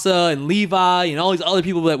Mikasa and Levi and all these other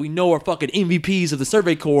people that we know are fucking MVPs of the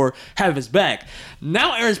Survey Corps have his back.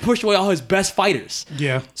 Now Aaron's pushed away all his best fighters.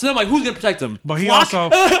 Yeah. So then I'm like, who's going to protect him? But he Flock? also...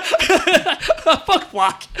 Fuck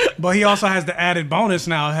Flock. But he also has the added bonus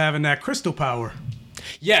now of having that crystal power.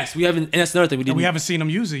 Yes, we haven't, and that's another thing we didn't. We haven't seen him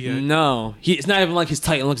use it yet. No, it's not even like his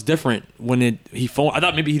Titan looks different when he phone. I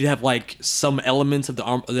thought maybe he'd have like some elements of the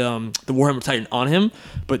Warhammer Titan on him,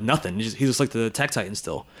 but nothing. He looks like the Attack Titan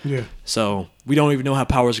still. Yeah. So we don't even know how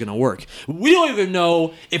power is gonna work. We don't even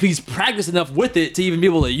know if he's practiced enough with it to even be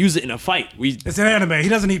able to use it in a fight. It's an anime. He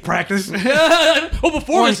doesn't need practice. Well,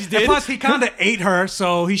 before this he did. And plus, he kind of ate her,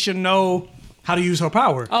 so he should know how to use her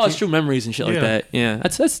power. Oh, it's true, memories and shit like that. Yeah,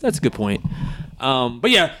 that's a good point.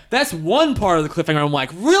 But yeah, that's one part of the cliffhanger. I'm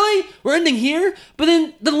like, really? We're ending here? But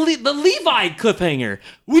then the Levi cliffhanger.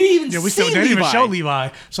 We didn't even see Levi. They didn't even show Levi.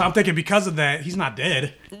 So I'm thinking because of that, he's not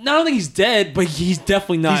dead. No, I don't think he's dead, but he's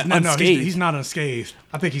definitely not unscathed. He's not unscathed.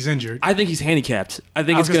 I think he's injured. I think he's handicapped. I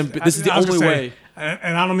think this is the only way.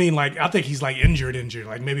 And I don't mean like, I think he's like injured,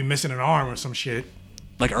 like maybe missing an arm or some shit.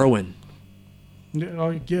 Like Erwin.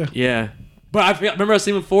 Oh, yeah. Yeah. But I remember I was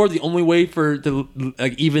saying before, the only way for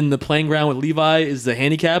even the playing ground with Levi is to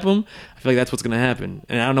handicap him. I feel like that's what's going to happen.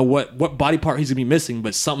 And I don't know what body part he's going to be missing,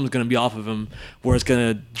 but something's going to be off of him where it's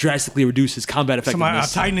going to drastically reduce his combat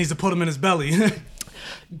effectiveness. A Titan needs to put him in his belly.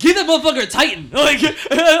 Give that motherfucker a Titan. Like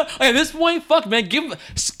at this point, fuck, man. You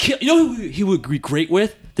know who he would be great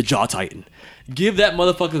with? The Jaw Titan. Give that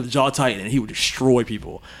motherfucker the Jaw Titan and he would destroy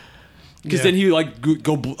people. Because then he would like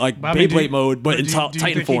go like Beyblade mode, but in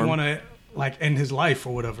Titan form. Want to like end his life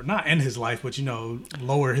or whatever? Not end his life, but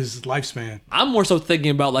lower his lifespan. I'm more so thinking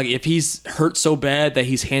about like if he's hurt so bad that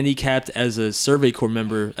he's handicapped as a Survey Corps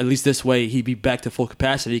member. At least this way he'd be back to full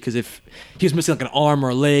capacity. Because if he was missing like an arm or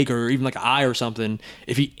a leg or even like an eye or something,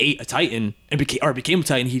 if he ate a Titan and became a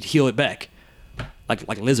Titan, he'd heal it back,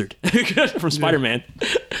 like Lizard from Spider-Man.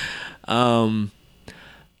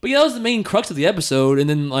 But yeah, that was the main crux of the episode, and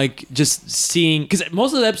then like just seeing, because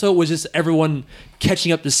most of the episode was just everyone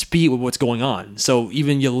catching up to speed with what's going on. So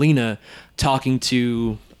even Yelena talking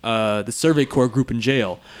to the Survey Corps group in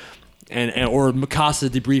jail, or Mikasa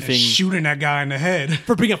debriefing, and shooting that guy in the head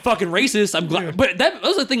for being a fucking racist. I'm glad, but that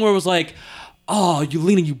was the thing where it was like, oh,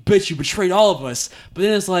 Yelena, you bitch, you betrayed all of us. But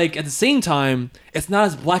then it's like at the same time, it's not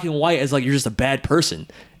as black and white as like you're just a bad person.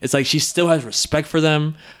 It's like she still has respect for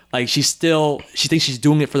them. Like she thinks she's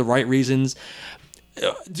doing it for the right reasons.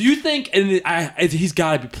 Do you think? And he's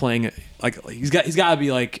got to be playing like he's got to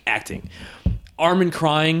be like acting. Armin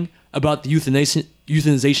crying about the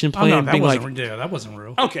euthanization plan. Oh, no, that wasn't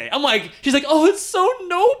real. Okay, I'm like, she's like, oh, it's so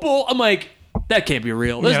noble. I'm like, that can't be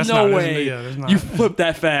real. There's no way you flip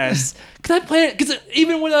that fast. Cause I planned. Because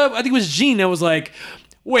even when I think it was Gene that was like,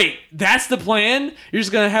 wait, that's the plan? You're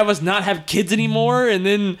just going to have us not have kids anymore and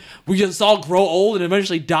then we just all grow old and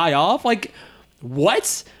eventually die off? Like,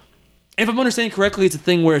 what? If I'm understanding correctly, it's a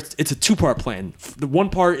thing where it's a two-part plan. The one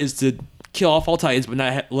part is to kill off all Titans but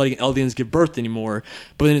not letting Eldians give birth anymore.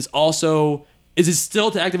 But then it's also, is it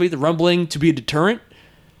still to activate the rumbling to be a deterrent?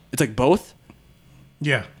 It's like both?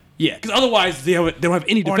 Yeah. Yeah, because otherwise they don't have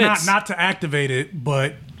any defense. Or not to activate it,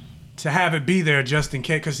 but to have it be there just in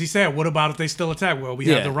case. Because he said, what about if they still attack? Well, we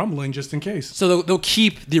have the rumbling just in case. So they'll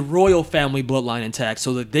keep the royal family bloodline intact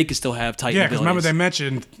so that they can still have Titan abilities. Yeah, because remember they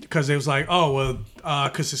mentioned, because it was like, oh, well,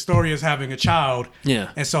 because Historia's having a child.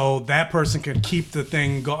 Yeah. And so that person can keep the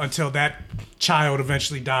thing until that child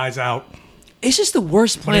eventually dies out. It's just the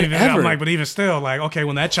worst plan ever. I'm like, but even still, like, okay,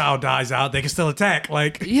 when that child dies out, they can still attack.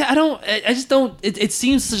 Like, yeah, I just don't. It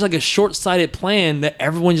seems such like a short-sighted plan that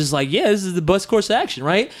everyone's just like, yeah, this is the best course of action,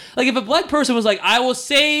 right? Like, if a black person was like, I will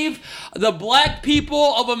save the black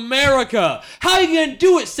people of America. How are you gonna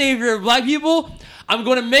do it, savior of black people? I'm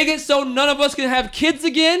going to make it so none of us can have kids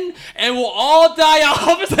again, and we'll all die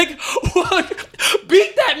off. It's like, what?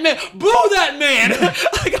 Beat that man, boo that man.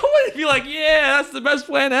 Like, I want to be like, yeah, that's the best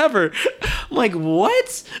plan ever. I'm like,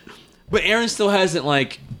 what? But Eren still hasn't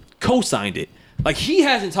like co-signed it. Like, he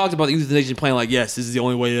hasn't talked about the euthanization plan. Like, yes, this is the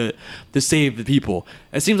only way to save the people.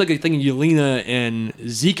 It seems like a thing Yelena and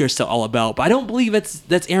Zeke are still all about, but I don't believe that's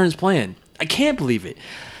Eren's plan. I can't believe it.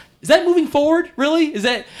 Is that moving forward, really? Is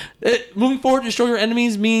that moving forward, destroy your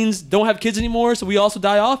enemies means don't have kids anymore, so we also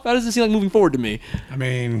die off? How does it seem like moving forward to me? I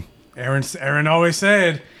mean, Eren always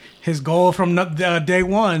said his goal from day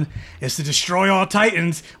one is to destroy all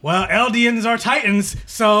Titans. Well, Eldians are Titans,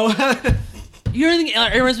 so... You really think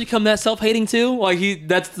Eren's become that self-hating too? Like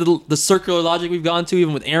that's the circular logic we've gone to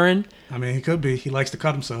even with Eren? I mean, he could be. He likes to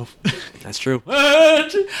cut himself. That's true. I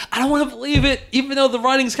don't want to believe it. Even though the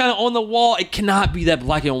writing's kind of on the wall, it cannot be that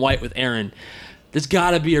black and white with Eren. There's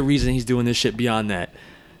got to be a reason he's doing this shit beyond that.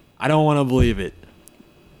 I don't want to believe it.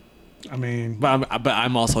 I mean... But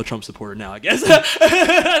I'm also a Trump supporter now, I guess.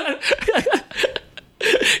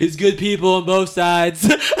 It's good people on both sides.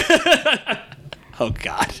 Oh,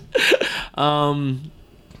 God.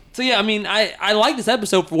 So yeah, I mean, I like this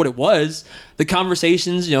episode for what it was. The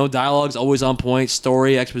conversations, dialogue's always on point.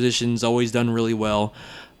 Story, exposition's always done really well.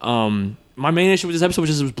 My main issue with this episode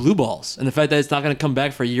was blue balls and the fact that it's not going to come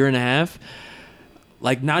back for a year and a half.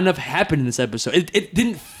 Like, not enough happened in this episode. It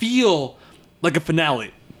didn't feel like a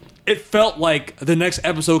finale. It felt like the next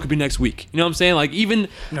episode could be next week. You know what I'm saying? Like, I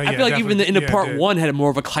feel like even the end of part one had a more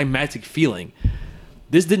of a climactic feeling.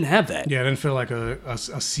 This didn't have that. Yeah, it didn't feel like a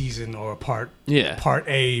season or a part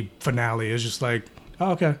A finale. It's just like,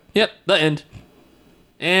 oh, okay. Yep, the end.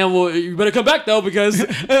 And well, you better come back though, because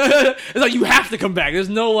it's like you have to come back. There's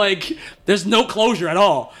no closure at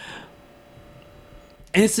all.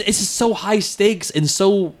 And it's just so high stakes and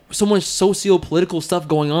so much socio-political stuff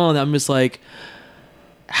going on that I'm just like,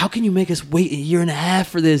 how can you make us wait a year and a half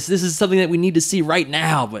for this? This is something that we need to see right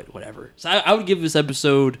now, but whatever. So I would give this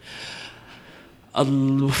episode a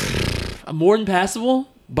more than passable,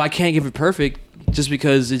 but I can't give it perfect just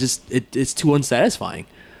because it's too unsatisfying.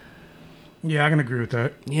 Yeah, I can agree with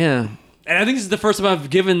that. Yeah. And I think this is the first time I've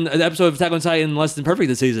given an episode of Attack on Titan less than perfect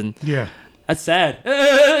this season. Yeah. That's sad.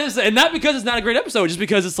 And not because it's not a great episode, just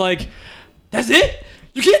because it's like, that's it?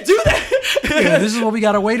 You can't do that. Yeah, this is what we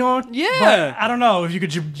got to wait on? Yeah. But I don't know if you could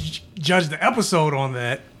judge the episode on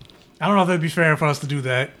that. I don't know if it'd be fair for us to do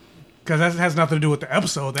that, because that has nothing to do with the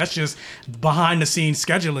episode. That's just behind-the-scenes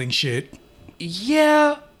scheduling shit.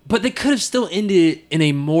 Yeah, but they could have still ended it in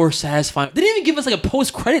a more satisfying... They didn't even give us like a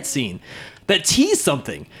post-credit scene that teased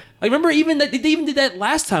something. Like, remember even that they even did that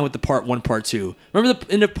last time with the part 1, part 2. Remember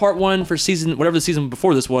the end of part 1 for season, whatever the season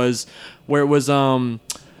before this was, where it was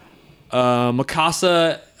Mikasa,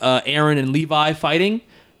 Eren, and Levi fighting,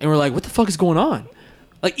 and we're like, what the fuck is going on?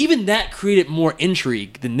 Like, even that created more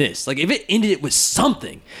intrigue than this. Like, if it ended it with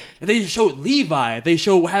something, if they showed Levi, if they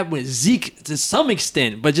showed what happened with Zeke to some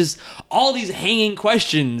extent, but just all these hanging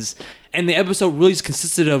questions, and the episode really just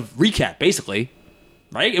consisted of recap, basically.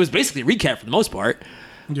 Right? It was basically a recap for the most part.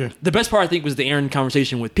 Yeah. The best part, I think, was the Eren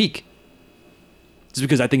conversation with Peak. Just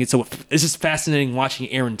because I think it's just fascinating watching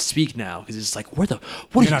Eren speak now, because it's just like, what are you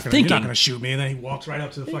thinking? You're not gonna shoot me, and then he walks right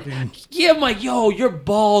up to the fucking... Yeah, I'm like, yo, your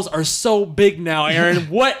balls are so big now, Eren.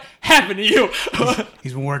 What happened to you?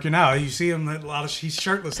 He's been working out. You see him he's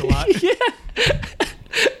shirtless a lot. Yeah.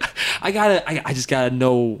 I just gotta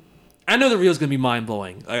know. I know the reel's gonna be mind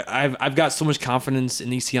blowing. I've got so much confidence in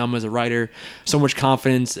Isayama as a writer, so much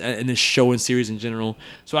confidence in this show and series in general.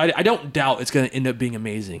 So I don't doubt it's gonna end up being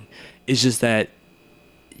amazing. It's just that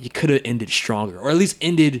you could have ended stronger, or at least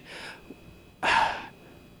ended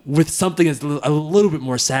with something that's a little bit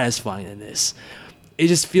more satisfying than this. It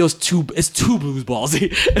just feels too blues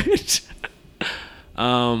ballsy.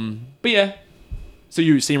 But yeah. So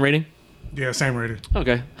you same rating? Yeah, same rating.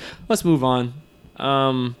 Okay, let's move on.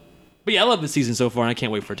 But yeah, I love this season so far, and I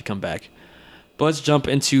can't wait for it to come back. But let's jump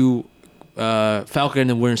into Falcon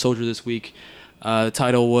and Winter Soldier this week. The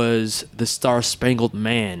title was The Star-Spangled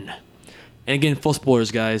Man. And again, full spoilers,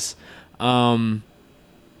 guys. I'm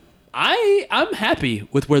happy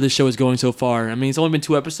with where this show is going so far. I mean, it's only been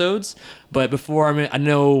 2 episodes, but before, I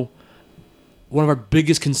know one of our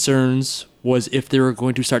biggest concerns was if they were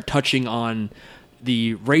going to start touching on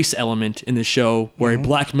the race element in the show, where a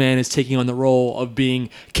black man is taking on the role of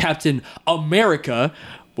being Captain America,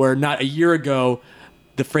 where not a year ago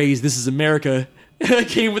the phrase "This is America"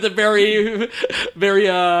 came with a very, very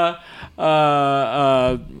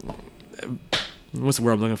what's the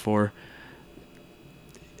word I'm looking for?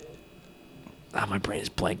 My brain is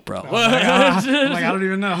blank, bro. I don't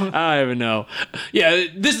even know. I don't even know. Yeah,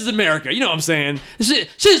 this is America. You know what I'm saying? This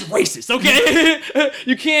shit is racist, okay?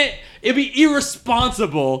 You can't... It'd be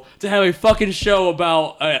irresponsible to have a fucking show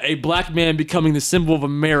about a black man becoming the symbol of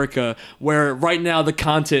America, where right now the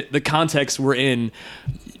context we're in,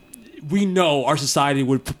 we know our society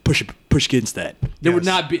would push against that. There would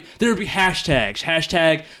be hashtags.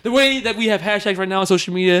 Hashtag, the way that we have hashtags right now on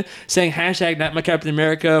social media, saying hashtag not my Captain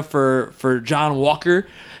America for John Walker,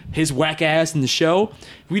 his whack ass in the show.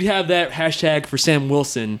 We'd have that hashtag for Sam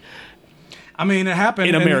Wilson. I mean, it happened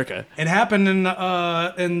in America. It happened in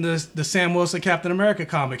the Sam Wilson Captain America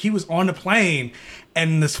comic. He was on the plane,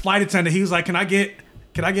 and this flight attendant, he was like, Can I get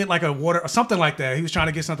like a water or something like that? He was trying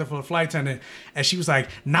to get something for the flight attendant, and she was like,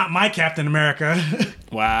 "Not my Captain America."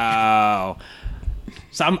 Wow.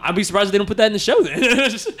 So I'd be surprised if they don't put that in the show then,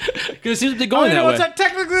 because it seems like they're going that way.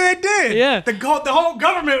 Technically, they did. Yeah. The whole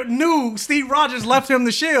government knew Steve Rogers left him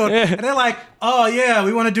the shield, and they're like, "Oh yeah,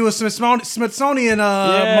 we want to do a Smithsonian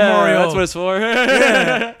memorial." That's what it's for.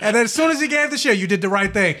 Yeah. And then as soon as he gave the shield, you did the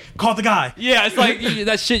right thing. Called the guy. Yeah, it's like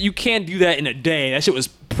that shit. You can't do that in a day. That shit was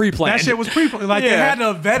pre-planned. That shit was pre-planned. Like, they had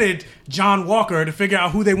to have vetted John Walker to figure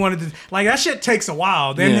out who they wanted to. Like, that shit takes a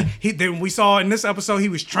while. Then then we saw in this episode he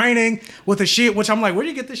was training with a shield, which I'm like, where do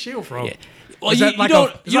you get this shield from? Yeah. Well, Is that like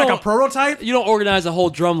a prototype? You don't organize a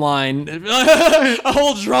whole drum line,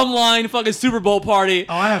 fucking Super Bowl party.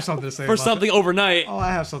 Oh, I have something to say for about something that. overnight. Oh,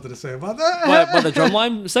 I have something to say about that. About the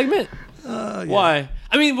drumline segment? Yeah. Why?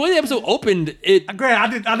 I mean, when the episode opened, it.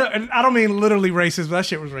 Grant, I don't mean literally racist, but that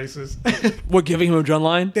shit was racist. What, giving him a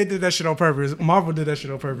drumline? They did that shit on purpose. Marvel did that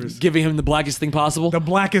shit on purpose. Giving him the blackest thing possible? The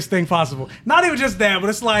blackest thing possible. Not even just that, but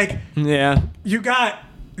it's like, yeah, you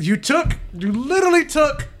literally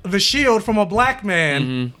took the shield from a black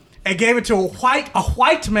man and gave it to a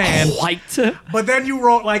white man. White. But then you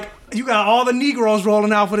wrote you got all the Negroes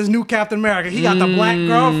rolling out for this new Captain America. He got the black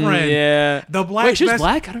girlfriend. Yeah. The black. Wait, she was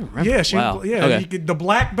black? I don't remember. Yeah, she. Wow. Yeah, okay. the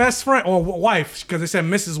black best friend or wife, because they said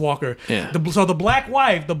Mrs. Walker. Yeah. So the black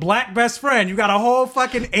wife, the black best friend. You got a whole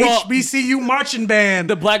fucking HBCU marching band.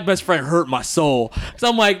 The black best friend hurt my soul. So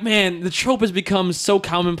I'm like, man, the trope has become so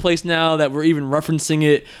commonplace now that we're even referencing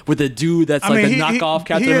it with a dude that's the knockoff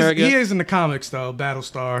Captain America. He is in the comics though,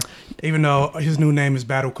 Battlestar, even though his new name is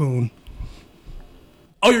Battle Coon.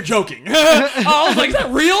 Oh, you're joking. I was like, is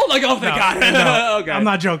that real? Like, oh, thank God. No, okay. I'm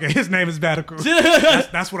not joking. His name is Battle Coon.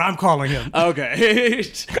 That's what I'm calling him. Okay.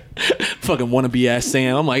 Fucking wannabe ass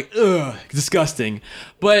Sam. I'm like, ugh, disgusting.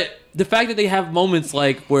 But the fact that they have moments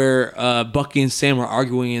like where Bucky and Sam are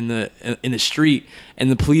arguing in the street, and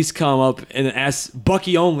the police come up and ask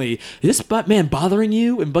Bucky only, "Is this man bothering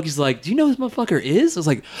you?" And Bucky's like, "Do you know who this motherfucker is?" I was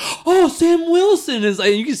like, "Oh, Sam Wilson." Is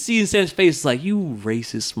like, you can see in Sam's face, it's like, "You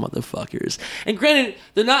racist motherfuckers." And granted,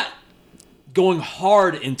 they're not going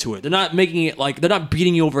hard into it. They're not making it like, they're not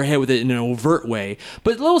beating you over the head with it in an overt way,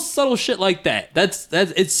 but little subtle shit like that. That's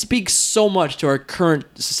it speaks so much to our current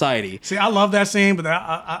society. See, I love that scene, but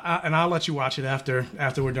I'll let you watch it after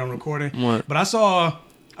we're done recording. What? But I saw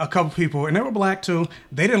a couple people, and they were black too.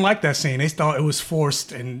 They didn't like that scene. They thought it was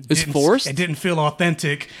forced and it didn't feel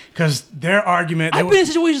authentic because their argument. I've been in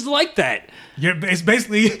situations like that. It's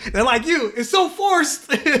basically, they're like, you. It's so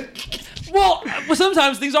forced. Well,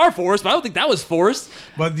 sometimes things are forced, but I don't think that was forced.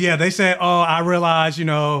 But yeah, they said, "Oh, I realize,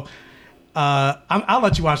 I'll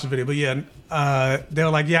let you watch the video." But yeah, they were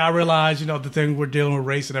like, "Yeah, I realize, the thing we're dealing with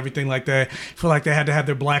race and everything like that." I feel like they had to have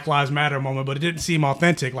their Black Lives Matter moment, but it didn't seem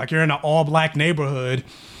authentic. Like, you're in an all-black neighborhood.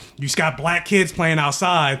 You just got black kids playing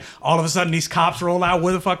outside. All of a sudden, these cops roll out.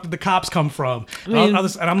 Where the fuck did the cops come from? And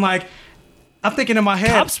I'm like, I'm thinking in my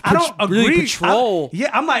head, cops I don't agree. Really patrol.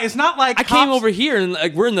 I'm like, it's not like I came over here and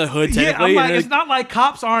like we're in the hood technically. Yeah, I'm like, it's not like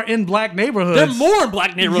cops aren't in black neighborhoods. They're more in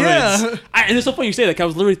black neighborhoods. Yeah. And it's so funny you say that, 'cause I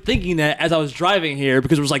was literally thinking that as I was driving here,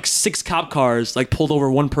 because there was like 6 cop cars like pulled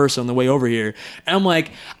over one person on the way over here. And I'm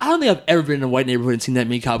like, I don't think I've ever been in a white neighborhood and seen that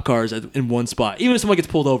many cop cars in one spot. Even if someone gets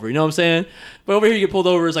pulled over, you know what I'm saying? But over here you get pulled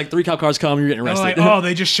over, it's like 3 cop cars come, you're getting arrested. Like, oh,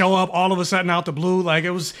 they just show up all of a sudden out the blue. Like,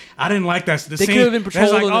 it was, I didn't like that. The they scene, could have been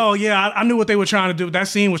patrolling. Like, oh yeah, I knew what they were trying to do. That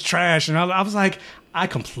scene was trash, and I was like, I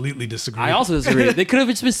completely disagree. I also disagree. They could have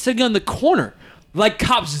just been sitting on the corner, like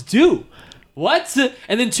cops do. What?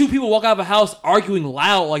 And then 2 people walk out of a house arguing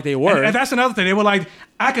loud like they were. And that's another thing. They were like,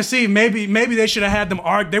 I could see maybe they should have had them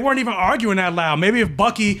argue. They weren't even arguing that loud. Maybe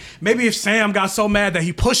if Sam got so mad that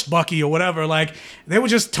he pushed Bucky or whatever, like, they were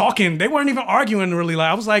just talking. They weren't even arguing really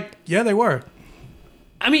loud. I was like, yeah, they were.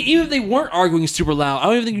 I mean, even if they weren't arguing super loud, I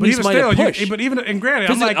don't even think you need somebody to push. But even, and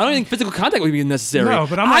granted, I'm like, I don't think physical contact would be necessary. No,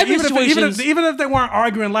 but I'm like, even if they weren't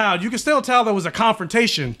arguing loud, you can still tell there was a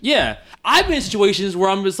confrontation. Yeah. I've been in situations where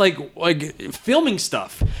I'm just like filming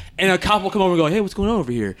stuff, and a cop will come over and go, "Hey, what's going on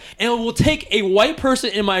over here?" And it will take a white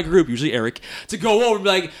person in my group, usually Eric, to go over and be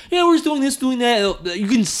like, "Yeah, we're just doing this, doing that." You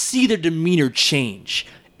can see their demeanor change.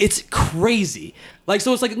 It's crazy. Like,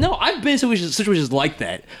 so it's like, no, I've been in situations like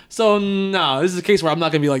that. So, no, this is a case where I'm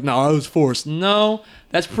not going to be like, no, I was forced. No,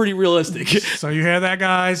 that's pretty realistic. So you hear that,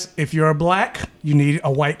 guys? If you're black, you need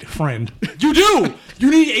a white friend. You do.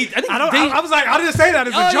 You need a... I was like, I didn't say that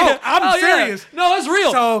as a joke. Yeah. I'm serious. Yeah. No, that's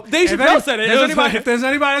real. So Dave Chappelle said it. If there's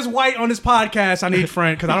anybody that's white on this podcast, I need a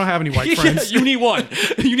friend, because I don't have any white friends. You need one.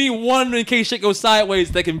 You need one in case shit goes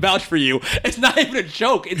sideways that can vouch for you. It's not even a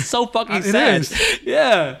joke. It's so fucking sad. It is.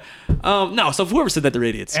 Yeah. No, so whoever said that, they're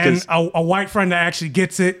idiots. And a white friend that actually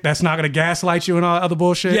gets it, that's not going to gaslight you and all that other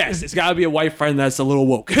bullshit. Yes, it's got to be a white friend that's a little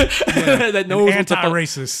woke. That knows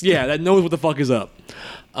anti-racist. Yeah, that knows what the fuck is up.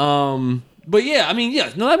 But yeah, I mean,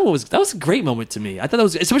 yeah, no, that was a great moment to me. I thought that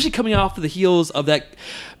was, especially coming off of the heels of that,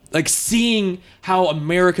 like seeing how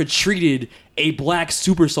America treated a black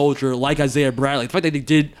super soldier like Isaiah Bradley. The fact that they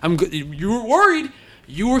did, you were worried,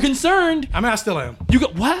 you were concerned. I mean, I still am. You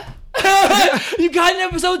got what? You got in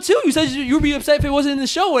episode 2. You said you would be upset if it wasn't in the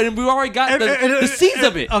show, and we already got the seeds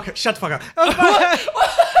of it. Okay, shut the fuck up.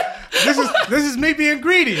 This is me being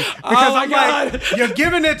greedy because I'm like, you're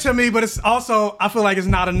giving it to me, but it's also I feel like it's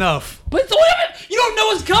not enough. But it's whatever. You don't know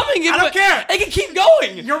what's coming. I don't care. It can keep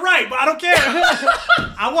going. You're right, but I don't care.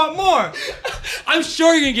 I want more. I'm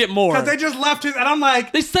sure you're gonna get more. Because they just left it, and I'm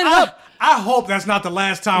like, they set it up. I hope that's not the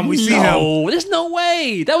last time we see him. No, there's no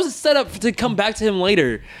way. That was a setup to come back to him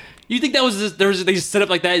later. You think that was just, they just set up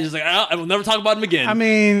like that and just like, I will never talk about him again. I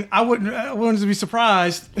mean, I wouldn't be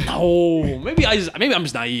surprised. No, maybe I'm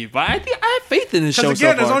just naive, but I think I have faith in this show. Because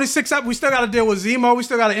again, so far. there's only 6 up. We still got to deal with Zemo. We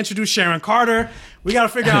still got to introduce Sharon Carter. We got to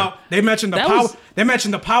figure out. They mentioned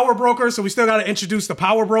the power broker, so we still got to introduce the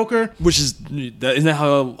power broker, which isn't that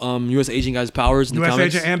how U.S. agent guy's powers in the U.S.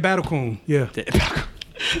 comics? agent and Battlecoon, yeah.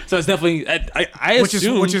 So it's definitely I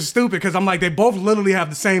assume which is stupid because I'm like they both literally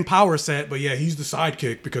have the same power set, but yeah, he's the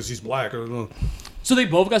sidekick because he's black. So they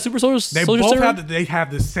both got super soldiers. They both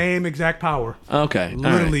have the same exact power. Okay,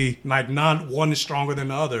 literally like one is stronger than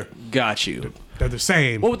the other. Got you. They're the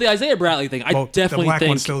same. Well, with the Isaiah Bradley thing, I definitely the black think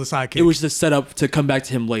one's still the sidekick. It was the setup to come back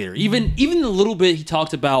to him later. Even the little bit he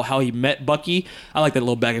talked about how he met Bucky, I like that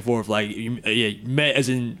little back and forth. Like, you met as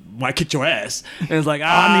in when I kicked your ass, and it's like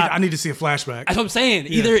I need to see a flashback. That's what I'm saying.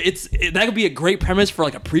 Either that could be a great premise for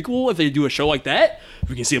like a prequel if they do a show like that.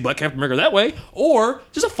 We can see a Black Captain America that way, or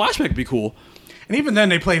just a flashback would be cool. And even then,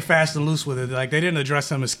 they play fast and loose with it. Like they didn't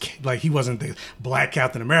address him as like he wasn't the Black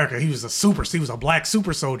Captain America. He was a black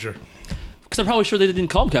super soldier. Because I'm probably sure they didn't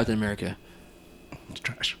call him Captain America. It's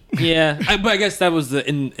trash. Yeah, but I guess that was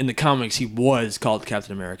in the comics he was called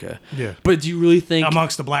Captain America. Yeah. But do you really think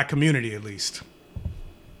amongst the black community at least?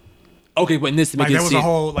 Okay, but in this, like there was a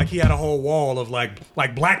whole he had a whole wall of like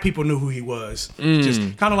black people knew who he was. Just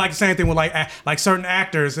kind of like the same thing with like certain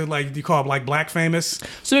actors that like you call like black famous.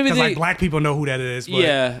 So maybe like black people know who that is. But,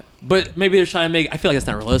 yeah, but maybe they're trying to make. I feel like it's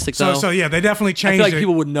not realistic though. So yeah, they definitely changed. I feel like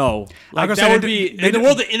people would know. Like that would be in the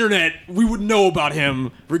world of the internet. We would know about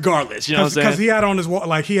him regardless. You know what I'm saying? Because he had on his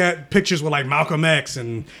wall he had pictures with like Malcolm X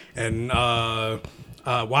and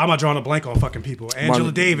why am I drawing a blank on fucking people?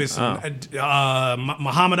 Angela Davis, and,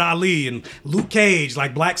 Muhammad Ali, and Luke Cage.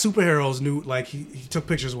 Like black superheroes knew. Like he took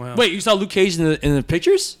pictures with him. Wait, you saw Luke Cage in the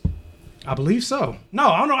pictures? I believe so. No,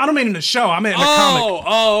 I don't mean in the show. I meant in the comic.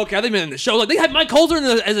 Oh, okay. I think meant in the show. Like they had Mike Coulter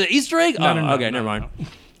as an Easter egg. No, okay, never mind.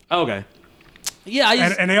 Okay.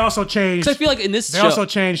 Yeah, and they also changed. I feel like in this they also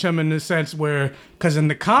changed him in the sense where, because in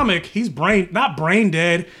the comic he's not brain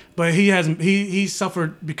dead, but he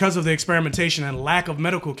suffered because of the experimentation and lack of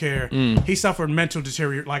medical care. He suffered mental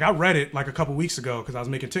deterioration. Like I read it like a couple weeks ago because I was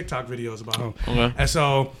making TikTok videos about him. Okay. And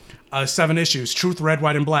so 7 issues: Truth, Red,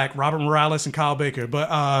 White, and Black. Robert Morales and Kyle Baker.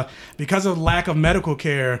 But because of lack of medical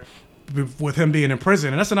care, with him being in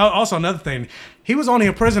prison, and that's also another thing. He was only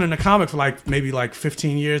in prison in the comic for maybe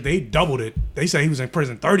 15 years. They doubled it. They say he was in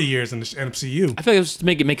prison 30 years in the MCU. I feel like it was to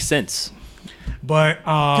make it make sense. But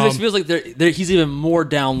because it feels like he's even more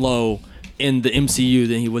down low in the MCU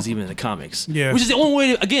than he was even in the comics. Yeah, which is the only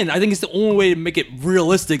way. I think it's the only way to make it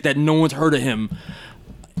realistic that no one's heard of him.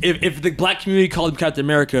 If the black community called him Captain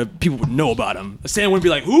America, people would know about him. Sam wouldn't be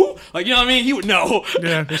like, who? Like, you know what I mean? He would know.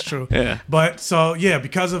 Yeah, that's true. Yeah. But so, yeah,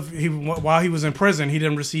 because of while he was in prison, he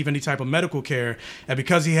didn't receive any type of medical care. And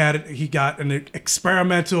because he got an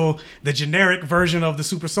experimental, the generic version of the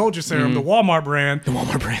super soldier serum, the Walmart brand.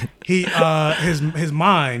 He, his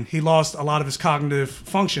mind, he lost a lot of his cognitive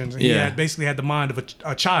functions. And he basically had the mind of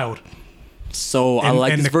a child. So I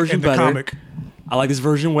like this version better. Comic. I like this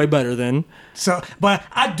version way better than. So, but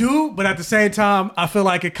I do, but at the same time, I feel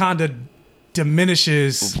like it kind of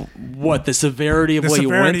diminishes what the severity of what you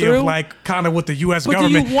went through, of like kind of what the U.S.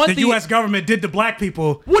 government, U.S. government did to black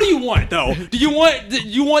people. What do you want though? Do you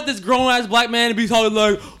want this grown ass black man to be talking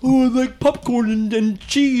like, oh, like popcorn and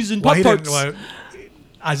cheese and Pop-Tarts?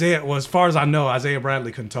 Isaiah, as far as I know, Isaiah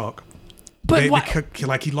Bradley couldn't talk. But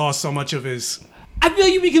like he lost so much of his. I feel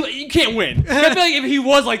like you can't win. I feel like if he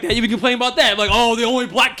was like that, you'd be complaining about that. Like, oh, the only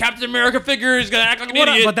black Captain America figure is gonna act like an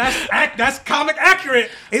idiot. But that's comic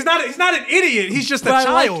accurate. He's not an idiot. He's just a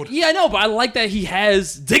child. I know, but I like that he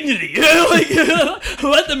has dignity.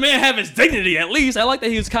 Let the man have his dignity at least. I like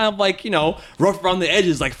that he was kind of like, rough around the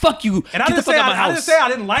edges. Like, fuck you. And I didn't say I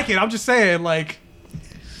didn't like it. I'm just saying like.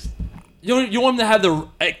 You want him to have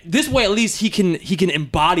this way. At least he can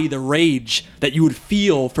embody the rage that you would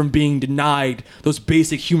feel from being denied those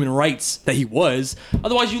basic human rights that he was.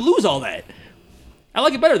 Otherwise, you lose all that. I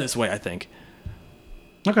like it better this way, I think.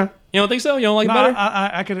 Okay. You don't think so? You don't like No, it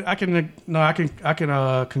better? I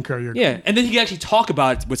can concur. Your Yeah, and then he can actually talk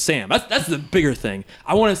about it with Sam. That's the bigger thing.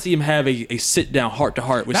 I want to see him have a sit down, heart to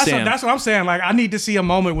heart with Sam. That's what I'm saying. Like, I need to see a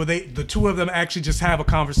moment where the two of them actually just have a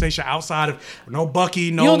conversation outside of no Bucky.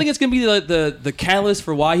 No, You don't think it's gonna be the catalyst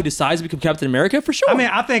for why he decides to become Captain America? For sure. I mean,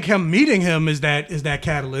 I think him meeting him is that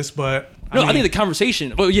catalyst, but I think the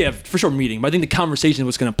conversation. Well, yeah, for sure, meeting. But I think the conversation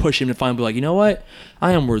was going to push him to finally be like, you know what?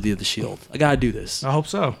 I am worthy of the shield. I got to do this. I hope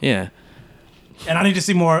so. Yeah. And I need to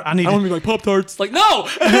see more. I want to be like Pop-Tarts. Like, no!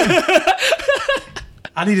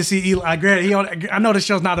 I need to see Eli. Granted, I know the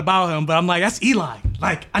show's not about him, but I'm like, that's Eli.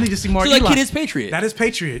 Like, I need to see more So Eli. that kid is Patriot. That is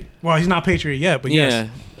Patriot. Well, he's not Patriot yet, but yeah. yes.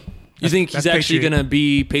 You think he's actually going to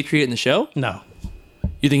be Patriot in the show? No.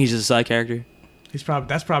 You think he's just a side character? That's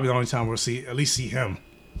probably the only time we'll at least see him.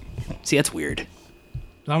 See, that's weird.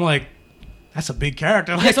 And I'm like, that's a big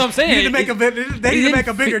character. Like, That's what I'm saying. They need to make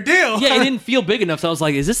a bigger deal. Yeah, it didn't feel big enough. So I was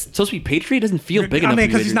like, is this supposed to be Patriot? It doesn't feel big enough. I mean,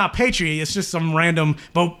 because to be he's not Patriot. It's just some random,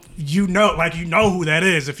 but you know who that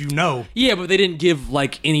is if you know. Yeah, but they didn't give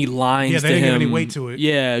like any lines. Yeah, to they didn't him. give any weight to it.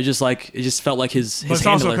 Yeah, it just felt like his. But it's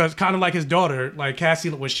handler. also because kind of like his daughter, like Cassie,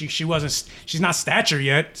 was she's not stature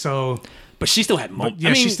yet, so. But she still had moments. Yeah,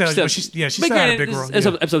 I mean, she still had a big role. It's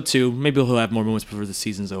episode 2. Maybe he'll have more moments before the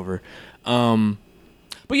season's over.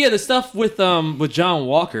 But yeah, the stuff with John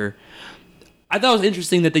Walker, I thought it was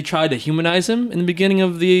interesting that they tried to humanize him in the beginning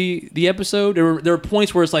of the episode. There were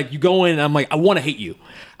points where it's like you go in and I'm like, I want to hate you.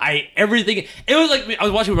 Everything. It was like I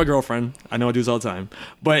was watching with my girlfriend. I know I do this all the time,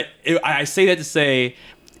 but I say that to say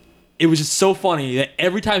it was just so funny that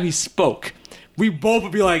every time he spoke, we both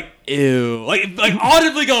would be like, ew. Like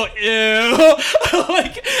audibly go, ew.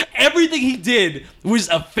 Like, everything he did was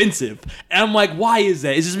offensive. And I'm like, why is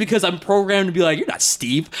that? Is this because I'm programmed to be like, you're not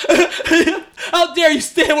Steve? How dare you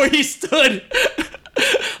stand where he stood?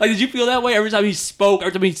 Like, did you feel that way every time he spoke,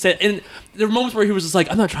 every time he said, and there were moments where he was just like,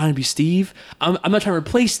 I'm not trying to be Steve. I'm not trying to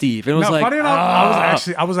replace Steve. And it was like, funny enough,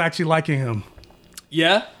 I was actually liking him.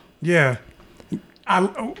 Yeah? Yeah.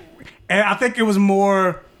 And I think it was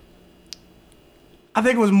more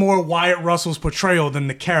Wyatt Russell's portrayal than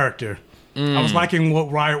the character. I was liking what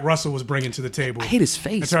Wyatt Russell was bringing to the table. I hate his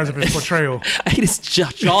face. In terms of his portrayal. I hate his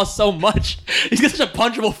jaw so much. He's got such a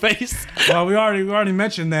punchable face. Well, we already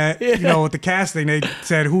mentioned that. Yeah. You know, with the casting, they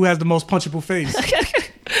said who has the most punchable face.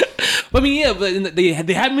 I mean, yeah, but they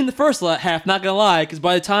had him in the first half, not gonna lie, because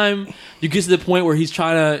by the time you get to the point where he's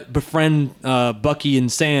trying to befriend Bucky and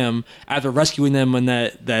Sam after rescuing them in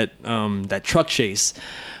that truck chase,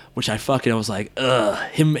 which I was like, ugh,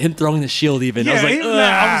 him throwing the shield even. Yeah, I was like,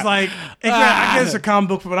 I was like, I guess it's a comic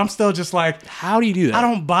book, but I'm still just like, how do you do that? I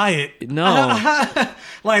don't buy it. No.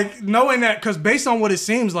 Like, knowing that, because based on what it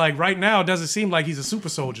seems like right now, it doesn't seem like he's a super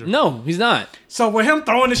soldier. No, he's not. So with him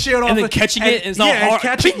throwing the shield off and then catching it, and it's all hard.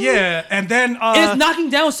 And then and it's knocking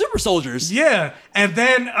down super soldiers. Yeah, and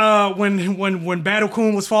then when Battle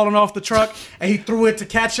Coon was falling off the truck and he threw it to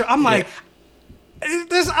catch her, I'm like,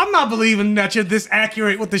 I'm not believing that you're this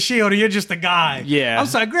accurate with the shield and you're just a guy. Yeah. I'm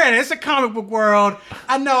sorry, granted, it's a comic book world.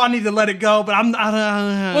 I know I need to let it go, but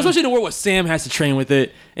well, especially in the world where Sam has to train with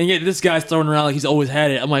it, and yet this guy's throwing around like he's always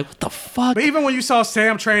had it. I'm like, what the fuck? But even when you saw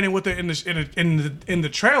Sam training with it in the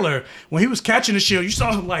trailer, when he was catching the shield, you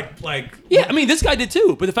saw him like. Yeah, I mean, this guy did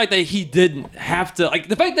too. But the fact that he didn't have to, like,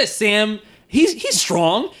 the fact that Sam. He's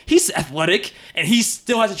strong, he's athletic, and he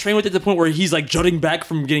still has to train with it to the point where he's like jutting back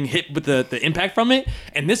from getting hit with the impact from it.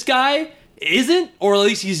 And this guy isn't, or at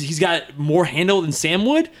least he's got more handle than Sam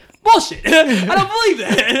would. Bullshit. I don't believe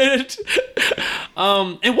that.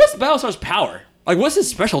 And what's Battlestar's power? Like, what's his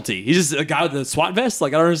specialty? He's just a guy with a SWAT vest?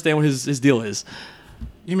 Like, I don't understand what his deal is.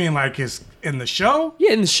 You mean like his in the show?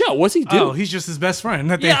 Yeah, in the show. What's he do? Oh, he's just his best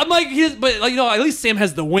friend. Yeah, I'm like, but like, you know, at least Sam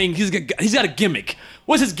has the wing. He's got a gimmick.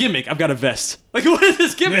 What's his gimmick? I've got a vest. Like, what is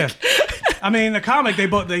his gimmick? Yeah. I mean, in the comic, they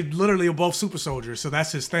literally are both super soldiers, so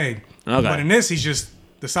that's his thing. Okay. But in this, he's just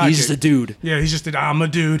the sidekick. He's just a dude. Yeah, I'm a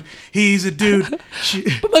dude. He's a dude.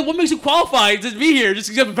 But like, what makes you qualified to be here? Just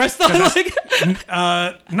because you have a vest on?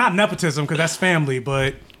 Like, not nepotism, because that's family.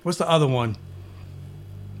 But what's the other one?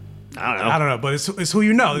 I don't know, but it's who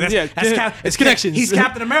you know. It's connections. He's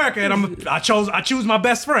Captain America, and I choose my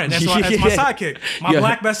best friend. That's my sidekick, my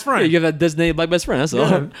black best friend. Yeah, you have that designated black best friend. That's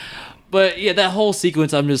all. But yeah, that whole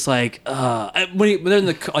sequence, I'm just like, when they're in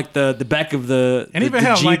the back of the And even the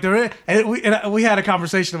him, Jeep. like we had a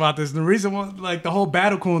conversation about this. And the reason why, like, the whole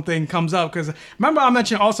Battle Coon thing comes up because remember I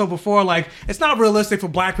mentioned also before, like, it's not realistic for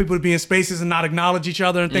black people to be in spaces and not acknowledge each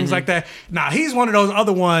other and things like that. Nah, he's one of those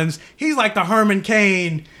other ones. He's like the Herman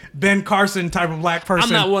Cain, Ben Carson type of black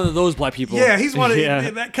person. I'm not one of those black people. Yeah, he's one of yeah.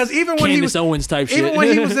 because even when he Candace was Owens type shit. even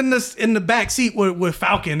when he was in the back seat with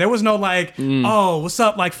Falcon, there was no like, oh, what's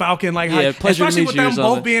up, like Falcon, like, Yeah, pleasure to especially meet with you or them both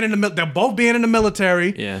something. being in they're both being in the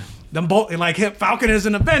military. Yeah. Them both like Falcon is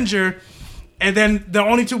an Avenger, and then the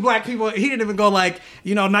only two black people, he didn't even go like,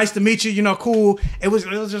 nice to meet you, cool. It was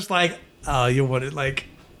just like, oh, you wanted like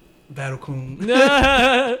Battle Coon.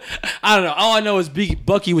 I don't know. All I know is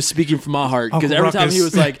Bucky was speaking from my heart because Uncle every time he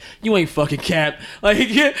Ruckus. was like, "You ain't fucking Cap," like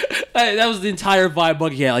that was the entire vibe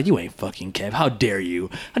Bucky had. Like, "You ain't fucking Cap. How dare you?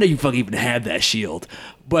 How dare you fucking even have that shield?"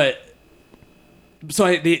 But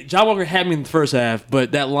so John Walker had me in the first half,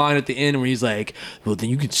 but that line at the end where he's like, "Well,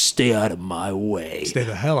 then you can stay out of my way." Stay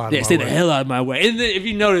the hell out of Yeah, my stay way. the hell out of my way. And then if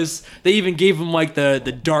you notice, they even gave him like the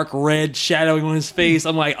dark red shadowing on his face.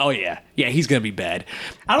 I'm like, oh yeah, he's gonna be bad.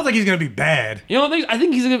 I don't think he's gonna be bad. You know, I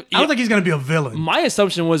think he's gonna. I don't think he's gonna be a villain. My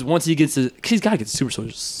assumption was once he gets cause he's got to get the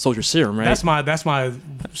super soldier serum, right? That's my. As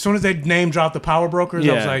soon as they name dropped the power brokers,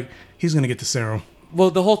 I was Yeah. like, he's gonna get the serum. Well,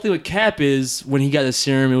 the whole thing with Cap is when he got the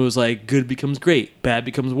serum, it was like good becomes great, bad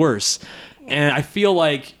becomes worse. And I feel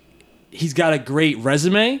like he's got a great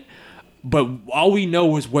resume, but all we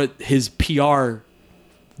know is what his PR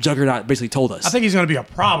juggernaut basically told us. I think he's gonna be a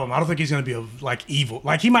problem. I don't think he's gonna be like evil.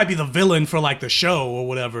 Like he might be the villain for like the show or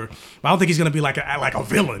whatever. But I don't think he's gonna be like a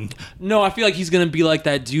villain. No, I feel like he's gonna be like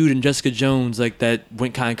that dude in Jessica Jones, like that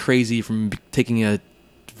went kind of crazy from taking a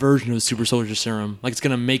version of the super soldier serum. Like it's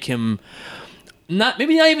gonna make him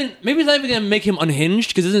maybe it's not even gonna make him unhinged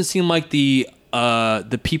because it doesn't seem like the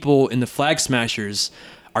people in the Flag Smashers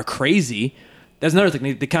are crazy. That's another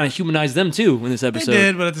thing. They kind of humanized them too in this They episode.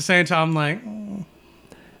 did, but at the same time, like,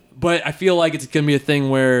 But I feel like it's gonna be a thing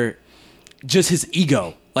where just his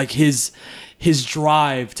ego, like his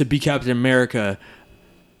drive to be Captain America,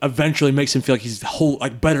 eventually makes him feel like he's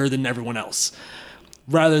better than everyone else,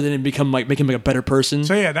 rather than make him like a better person.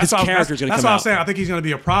 so yeah, that's his all. character's gonna That's come what I'm out. saying. I think he's gonna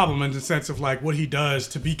be a problem in the sense of like what he does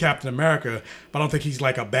to be Captain America. But I don't think he's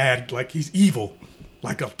like a bad, like he's evil,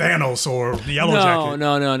 like a Thanos or the Yellow Jacket.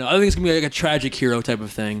 No. I think it's gonna be like a tragic hero type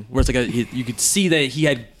of thing, where it's like you could see that he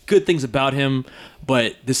had good things about him,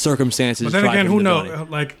 but the circumstances. But then drive again, him who to knows? villainy.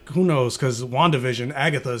 Like who knows? Because WandaVision,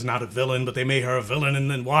 Agatha is not a villain, but they made her a villain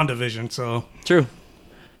in WandaVision. So True.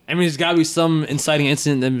 I mean, there's got to be some inciting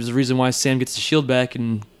incident that was the reason why Sam gets his shield back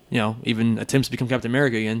and, even attempts to become Captain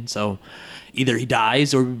America again. So either he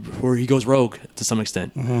dies or he goes rogue to some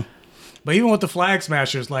extent. Mm-hmm. But even with the Flag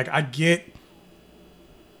Smashers, like, I get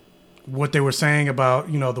what they were saying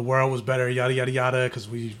about, the world was better, yada, yada, yada, because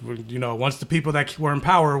once the people that were in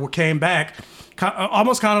power came back,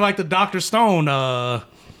 almost kind of like the Dr. Stone.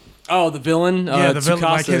 Oh, the villain? The villain,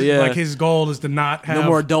 Tsukasa, like his goal is to not have... no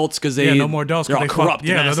more adults because no more adults. they're all corrupt.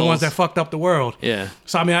 They're the ones assholes. that fucked up the world. Yeah.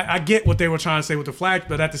 So, I mean, I get what they were trying to say with the Flag,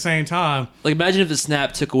 but at the same time... Like, imagine if the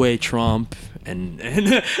snap took away Trump and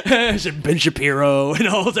Ben Shapiro and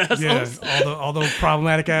all those assholes. Yeah, all those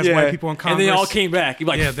problematic ass white people in Congress. And they all came back. You're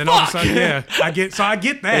like, yeah, then all of a fuck! sudden, I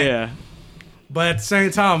get that. Yeah. But at the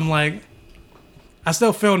same time, like, I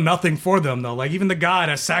still feel nothing for them though. Like even the guy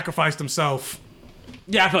that sacrificed himself.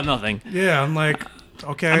 Yeah, I felt nothing. Yeah, I'm like,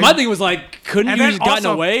 okay. My thing was like, couldn't And you then just gotten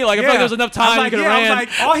also- away? Like I feel like there was enough I was time like, you could have I was ran.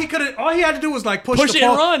 like, all he had to do was like push Push the it and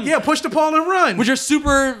ball. run. Yeah, push the ball and run. With your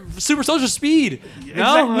super soldier speed.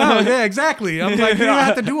 Yeah, exactly. I'm like, you don't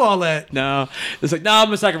have to do all that. No. It's like, no, I'm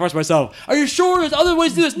gonna sacrifice myself. Are you sure there's other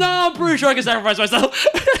ways to do this? No, I'm pretty sure I can sacrifice myself.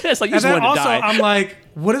 It's like you And just then wanted also, to die. I'm like,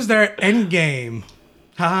 what is their end game?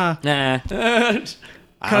 Haha. Nah. I don't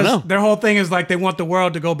Because know. their whole thing is like they want the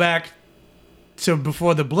world to go back to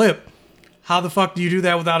before the blip. How the fuck do you do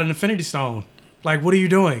that without an Infinity Stone? Like, what are you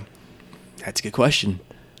doing? That's a good question.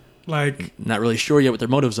 Like, Not really sure yet what their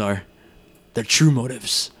motives are. Their true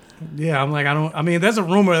motives. yeah, I'm like, I mean, there's a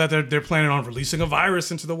rumor that they're planning on releasing a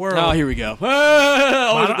virus into the world. Oh, here we go.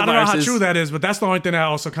 I don't know how true that is, but that's the only thing that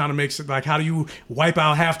also kind of makes it like, how do you wipe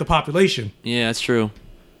out half the population? Yeah, that's true.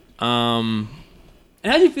 And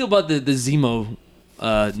how do you feel about the Zemo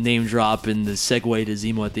name drop and the segue to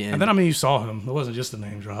Zemo at the end? And then I mean, you saw him. It wasn't just a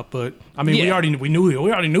name drop, but I mean, Yeah. we already knew he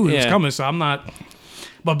was Yeah. coming. So I'm not.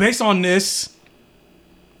 But based on this,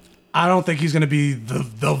 I don't think he's gonna be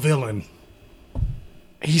the villain.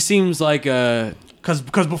 He seems like Because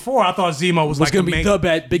before I thought Zemo was like gonna be main- the big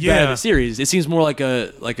bad of Yeah. the series. It seems more like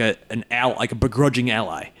a begrudging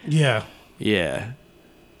ally. Yeah. Yeah.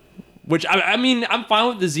 Which, I mean, I'm fine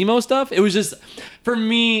with the Zemo stuff. It was just, for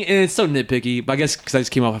me, and it's so nitpicky, but I guess because I just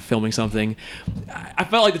came off of filming something, I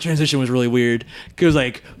felt like the transition was really weird. Because,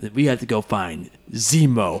 like, we had to go find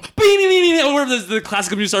Zemo. Or the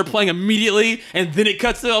classical music started playing immediately, and then it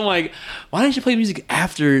cuts to, I'm like, why didn't you play music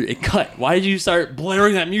after it cut? Why did you start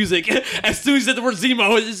blaring that music as soon as you said the word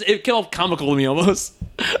Zemo? It came off comical to me almost.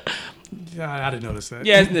 Yeah, I didn't notice that.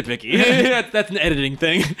 Yeah, it's nitpicky. That's an editing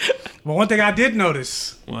thing. Well, one thing I did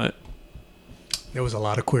notice. What? There was a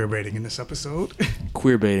lot of queer baiting in this episode.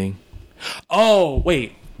 Queer baiting. Oh,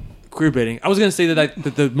 wait. Queer baiting. I was going to say that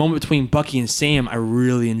the moment between Bucky and Sam, I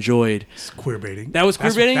really enjoyed. It's queer baiting. That was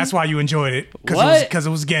queer baiting? That's why you enjoyed it. What? Because it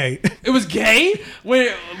was gay. It was gay?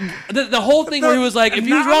 Where the whole thing where he was like, if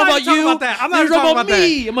he was wrong about you, I'm not talking about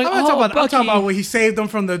me. that. I'm like, I'm talking Bucky. about when he saved them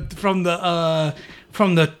from the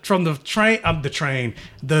train,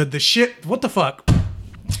 the shit. What the fuck?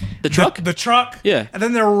 The truck? The truck. Yeah. And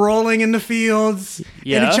then they're rolling in the fields in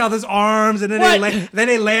Yeah. each other's arms, and then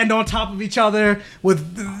they land on top of each other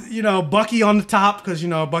with Bucky on the top because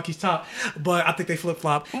Bucky's top, but I think they flip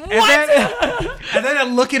flop. And then they're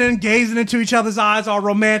looking and gazing into each other's eyes, all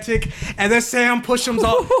romantic. And then Sam pushes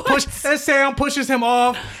him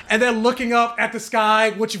off, and they're looking up at the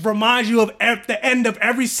sky, which reminds you of the end of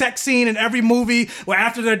every sex scene in every movie, where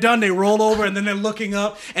after they're done they roll over and then they're looking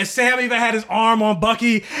up. And Sam even had his arm on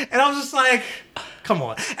Bucky. And I was just like, come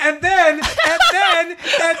on. And then,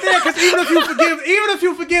 because even if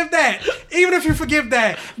you forgive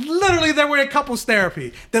that, literally they were in couples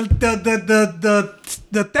therapy. The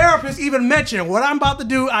therapist even mentioned, what I'm about to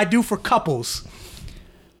do, I do for couples.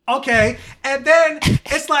 Okay, and then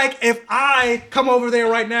it's like if I come over there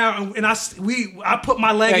right now and I put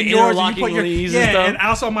my leg in yours, and you put your and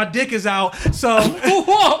also my dick is out. So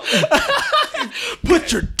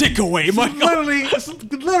put your dick away, Michael. It's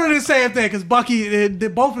literally the same thing because Bucky,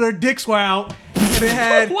 both of their dicks were out. And they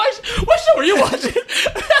had what show were you watching?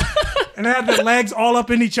 And they had their legs all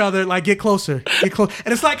up in each other, like get closer. And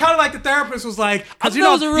it's like kind of like the therapist was like, because that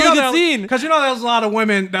was a really good scene. Because there's a lot of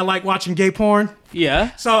women that like watching gay porn.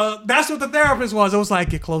 Yeah. So that's what the therapist was. It was like,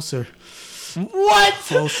 get closer. What?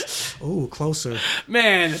 Close. Ooh, closer.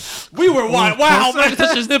 Man, we were watching. Wow, man,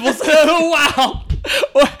 touch his nipples. Wow.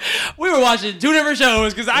 We were watching two different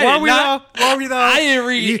shows because I didn't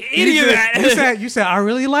read any of that. You said I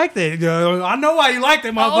really liked it. I know why you liked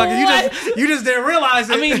it, motherfucker. You just didn't realize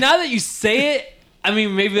it. I mean, now that you say it, I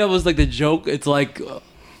mean, maybe that was like the joke. It's like,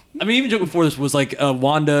 I mean, even the joke before this was like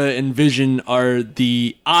Wanda and Vision are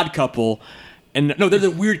the odd couple, and no, they're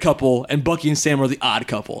the weird couple, and Bucky and Sam are the odd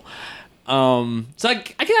couple. So I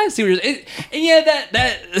kind of see what you're saying. And yeah,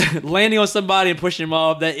 that landing on somebody and pushing them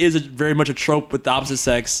off, that is very much a trope with the opposite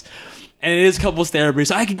sex. And it is couples therapy,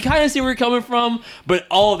 so I can kind of see where you're coming from, but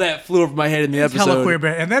all of that flew over my head in the episode. Hella queer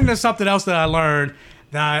bait. And then there's something else that I learned.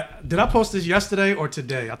 Did I post this yesterday or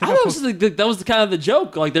today? I think that was kind of the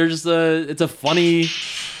joke. Like they're just it's a funny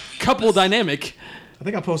couple dynamic. I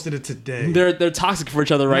think I posted it today. They're toxic for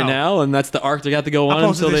each other right now, and that's the arc they got to go on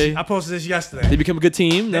until I posted this yesterday. They become a good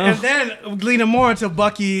team. No? And then leaning more into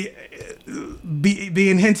Bucky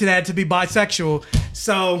being hinted at to be bisexual.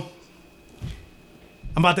 So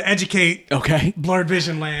I'm about to educate Blurred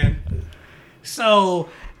Vision land. So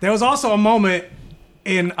there was also a moment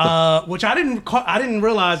in which I didn't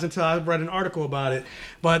realize until I read an article about it,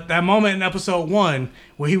 but that moment in episode 1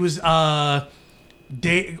 where he was on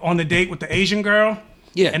the date with the Asian girl.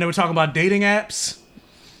 Yeah. And they were talking about dating apps.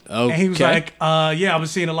 Okay. And he was like, yeah, I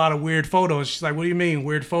was seeing a lot of weird photos. She's like, what do you mean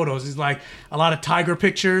weird photos? He's like, a lot of tiger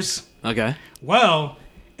pictures. Okay. Well,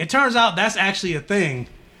 it turns out that's actually a thing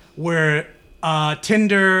where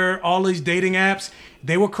Tinder, all these dating apps,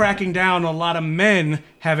 they were cracking down on a lot of men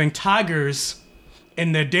having tigers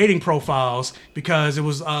in their dating profiles because it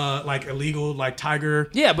was like illegal, like tiger.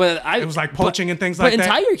 Yeah, but it was like poaching and things like that. But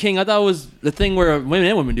in Tiger King, I thought it was the thing where women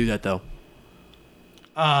and women do that though.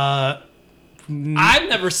 I've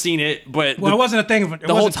never seen it, but it wasn't a thing.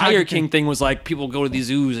 The whole Tiger King thing was like people go to these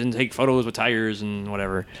zoos and take photos with tigers and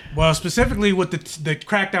whatever. Well, specifically with the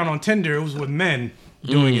crackdown on Tinder, it was with men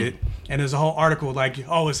doing it, and there's a whole article like,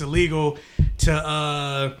 oh, it's illegal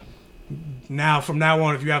to from now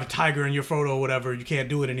on, if you have a tiger in your photo or whatever, you can't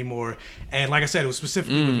do it anymore. And like I said, it was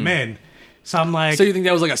specifically with men. So I'm like, so you think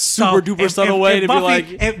that was like a super duper subtle way to Buffy,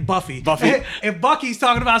 be like Buffy. If Bucky's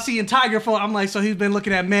talking about seeing tiger photo, I'm like, so he's been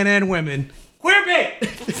looking at men and women. Queer bait.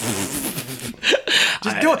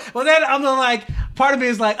 Just do it. Well, then I'm like, part of me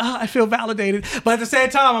is like, oh, I feel validated, but at the same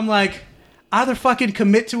time, I'm like, either fucking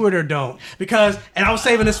commit to it or don't. Because, and I was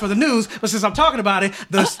saving this for the news, but since I'm talking about it,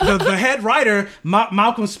 the head writer,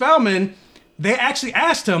 Malcolm Spellman, they actually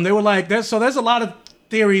asked him. They were like, there's a lot of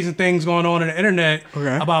theories and things going on the internet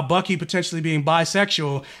Okay. about Bucky potentially being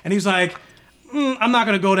bisexual, and he's like, I'm not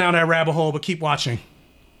gonna go down that rabbit hole, but keep watching.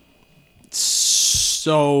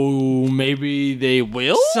 So maybe they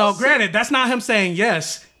will. So granted, that's not him saying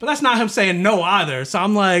yes, but that's not him saying no either. So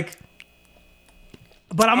I'm like,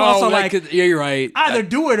 but I'm also like, yeah, you're right. either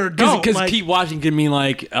do it or don't. Because Like, keep watching could mean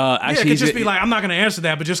like yeah, actually it could just be like, I'm not gonna answer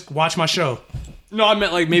that, but just watch my show. no, I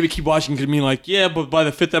meant like maybe keep watching could mean like yeah, but by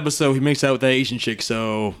the 5th episode he makes out with that Asian chick,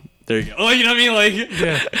 so there you go. Like, you know what I mean? Like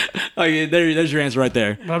Yeah. like there's your answer right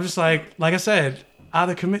there. But I'm just like I said,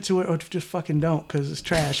 either commit to it or just fucking don't, because it's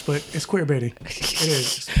trash. But it's queer baiting. It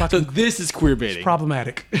is. It's So fucking this is queer baiting.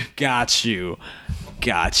 problematic. Got you.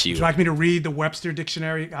 Would you like me to read the Webster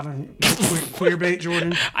dictionary? I don't queer bait,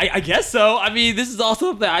 Jordan. I guess so. I mean, this is also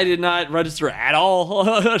something I did not register at all.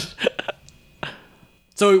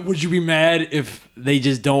 So would you be mad if they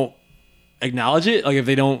just don't acknowledge it? Like if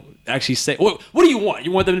they don't actually say, what do you want?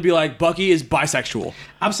 You want them to be like, Bucky is bisexual.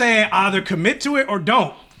 I'm saying either commit to it or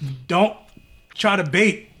don't. Don't try to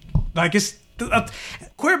bait. Like it's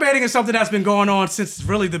queer baiting is something that's been going on since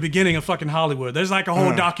really the beginning of fucking Hollywood. There's like a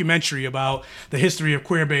whole documentary about the history of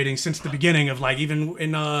queer baiting since the beginning of like even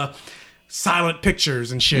in silent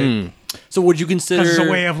pictures and shit. So would you consider It's a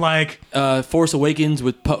way of like Force Awakens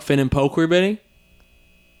with Finn and Poe queer baiting?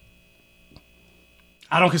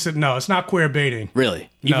 I don't consider it's not queer baiting. Really?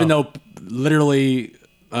 No. Even though literally,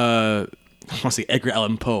 I want to say Edgar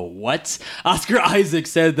Allan Poe. What? Oscar Isaac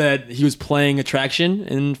said that he was playing Attraction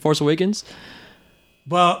in Force Awakens,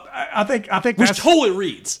 Well, I think which that's totally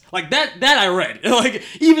reads like that. That I read. Like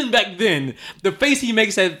even back then, the face he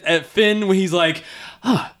makes at Finn when he's like,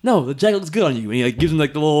 no, the jacket looks good on you," and he like gives him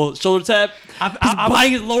like the little shoulder tap. He's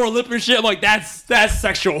biting his lower lip and shit. I'm like, that's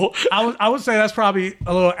sexual. I would say that's probably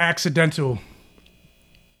a little accidental.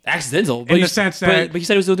 Accidental, In the sense that- but he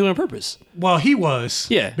said he was still doing it on purpose. Well, he was.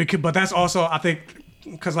 Yeah. But that's also, I think,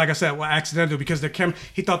 because like I said, accidental, because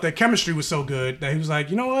he thought their chemistry was so good that he was like,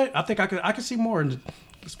 you know what? I think I could see more.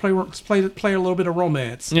 Let's play a little bit of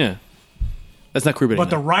romance. Yeah, that's not queer baiting. But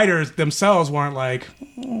the writers themselves weren't like,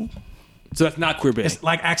 so that's not queer baiting. it's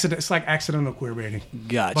like accidental queer baiting.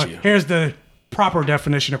 Got But you. here's the proper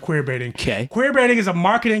definition of queer baiting. Okay. Queer baiting is a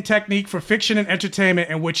marketing technique for fiction and entertainment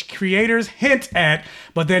in which creators hint at,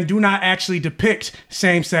 but then do not actually depict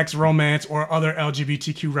same-sex romance or other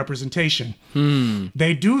LGBTQ representation.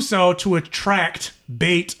 They do so to attract,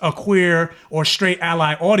 bait a queer or straight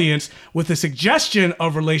ally audience with a suggestion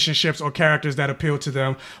of relationships or characters that appeal to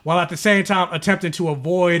them, while at the same time attempting to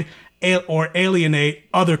avoid or alienate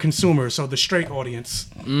other consumers, so the straight audience.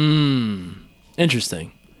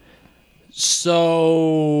 Interesting.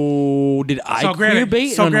 So did I queer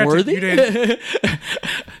bait Unworthy? you didn't-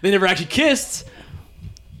 They never actually kissed.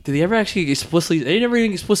 Did they ever actually explicitly? They never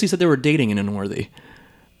even explicitly said they were dating in Unworthy.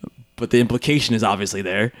 But the implication is obviously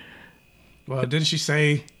there. Well, didn't she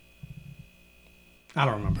say? I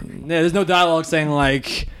don't remember. Yeah, there's no dialogue saying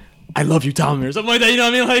like, "I love you, Tommy" or something like that. You know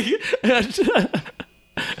what I mean? Like,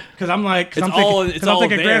 Because I'm like, It's all there,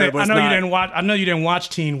 granted, but I it's know not- you didn't watch. I know you didn't watch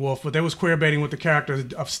Teen Wolf, but there was queer baiting with the character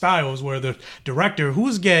of Styles, where the director, who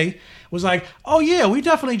was gay, was like, "Oh yeah, we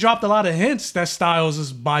definitely dropped a lot of hints that Styles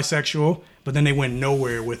is bisexual," but then they went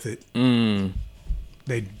nowhere with it.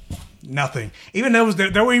 They nothing. Even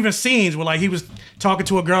there were even scenes where like he was talking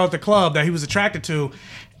to a girl at the club that he was attracted to,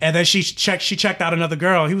 and then she checked out another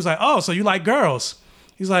girl. He was like, "Oh, so you like girls?"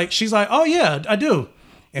 She's like, "Oh yeah, I do."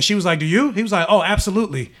 And she was like, "Do you?" He was like, "Oh,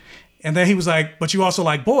 absolutely." And then he was like, "But you also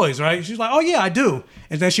like boys, right?" She was like, "Oh yeah, I do."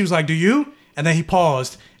 And then she was like, "Do you?" And then he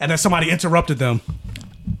paused, and then somebody interrupted them.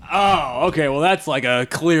 oh, okay. Well, that's like a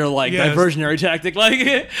clear like Yes. diversionary tactic. Like,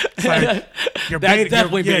 It's like, you're that's baiting.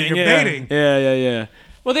 definitely baiting. You're yeah. baiting. Yeah.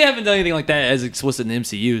 Well, they haven't done anything like that as explicit in the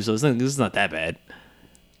MCU, so this is not that bad.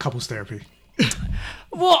 Couples therapy.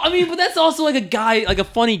 Well, I mean, but that's also like a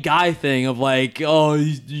funny guy thing of like, oh,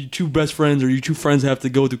 you two best friends or you two friends have to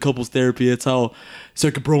go through couples therapy. That's how it's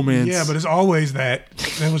like a bromance. Yeah, but it's always that.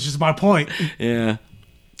 That was just my point. yeah,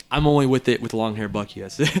 I'm only with it with long hair Bucky.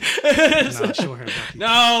 That's it. No, short hair Bucky.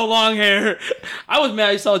 No, long hair. I was mad.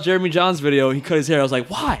 I saw Jeremy John's video. He cut his hair. I was like,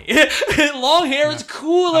 why? Long hair is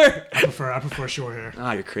cooler. I prefer short hair.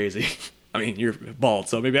 Ah, you're crazy. I mean, you're bald,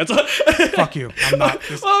 so maybe that's what. Fuck you. I'm not.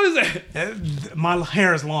 What was it? My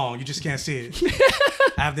hair is long. You just can't see it.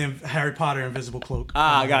 I have the Harry Potter invisible cloak.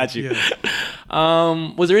 Ah, got you.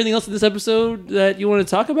 Yeah. Was there anything else in this episode that you want to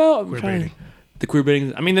talk about? Queer baiting. The queer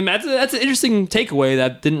baiting. I mean, that's an interesting takeaway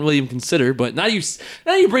that I didn't really even consider. But now you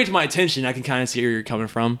bring it to my attention, I can kind of see where you're coming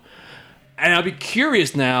from. And I'll be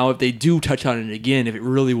curious now if they do touch on it again, if it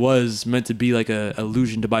really was meant to be like a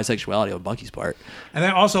allusion to bisexuality on Bucky's part. And then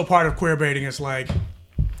also part of queer baiting is like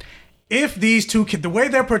if these two, the way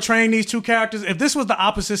they're portraying these two characters, if this was the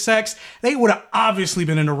opposite sex, they would have obviously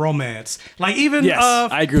been in a romance. Like even Yes,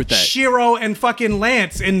 I agree with that. Shiro and fucking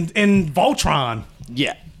Lance in Voltron.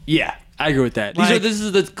 Yeah, I agree with that. Like- This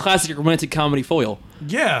is the classic romantic comedy foil.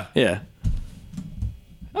 Yeah. Yeah.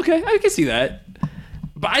 Okay, I can see that.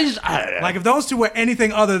 But I don't know. Like if those two were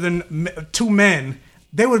anything other than two men,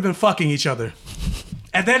 they would have been fucking each other.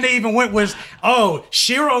 And then they even went with, oh,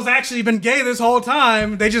 Shiro's actually been gay this whole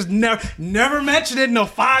time. They just never mentioned it in the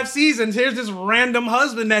 5 seasons. Here's this random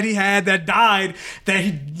husband that he had that died that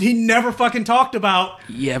he never fucking talked about.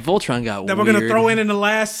 Yeah, Voltron got That weird. we're going to throw in the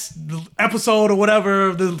last episode or whatever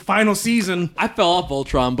of the final season. I fell off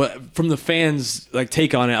Voltron, but from the fans'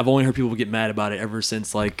 take on it, I've only heard people get mad about it ever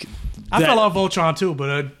since I fell off Voltron too,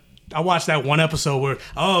 but I watched that one episode where,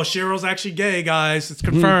 oh, Shiro's actually gay, guys. It's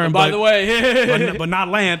confirmed. By the way, but not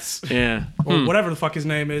Lance. yeah, Or whatever the fuck his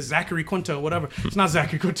name is, Zachary Quinto, whatever. It's not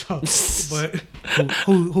Zachary Quinto, but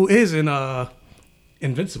who is in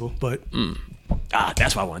Invincible. But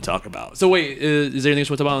that's what I want to talk about. So wait, is there anything else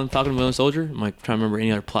we want to talk about in Falcon and Winter Soldier? I'm trying to remember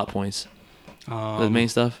any other plot points. The main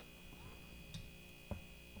stuff.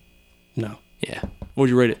 no, Yeah, what would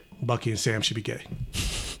you rate it? Bucky and Sam should be gay.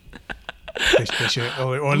 They should,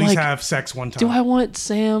 or at least have sex one time. Do I want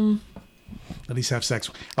Sam? At least have sex.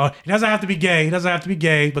 It doesn't have to be gay. It doesn't have to be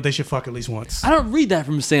gay, but they should fuck at least once. I don't read that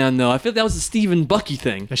from Sam though. I feel that was a Steve and Bucky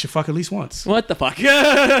thing. They should fuck at least once. What the fuck?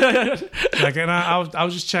 And I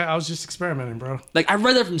was just experimenting, bro. I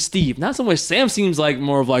read that from Steve. Not so much. Sam seems like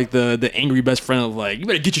more of the angry best friend of you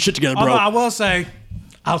better get your shit together, bro. Although I will say,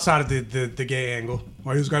 outside of the gay angle,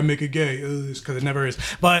 or he's gonna make it gay, because it never is.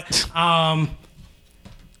 But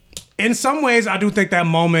in some ways, I do think that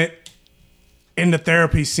moment in the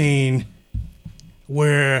therapy scene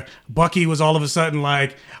where Bucky was all of a sudden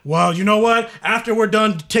like, well, you know what? After we're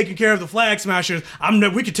done taking care of the Flag Smashers,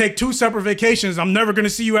 we could take 2 separate vacations. I'm never going to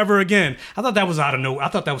see you ever again. I thought that was out of nowhere. I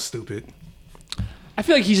thought that was stupid. I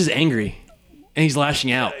feel like he's just angry and he's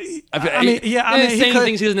lashing out. He's saying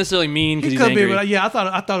things he doesn't necessarily mean because He he's could be, angry. but I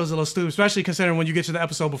thought it was a little stupid, especially considering when you get to the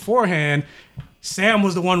episode beforehand, Sam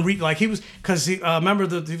was the one remember he was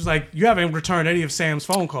like, you haven't returned any of Sam's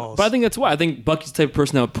phone calls. But I think that's why. I think Bucky's the type of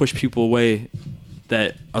person that would push people away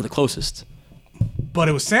that are the closest. But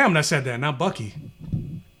it was Sam that said that, not Bucky.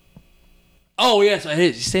 Oh yes,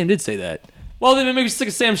 Sam did say that. Well, then maybe sick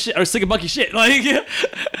of Sam shit or sick of Bucky shit.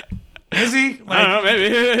 Is he? I don't know,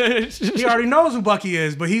 maybe. He already knows who Bucky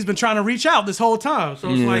is, but he's been trying to reach out this whole time. So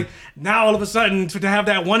it's like now all of a sudden to have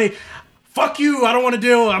that one, fuck you, I don't want to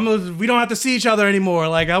deal. We don't have to see each other anymore.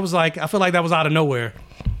 I feel like that was out of nowhere.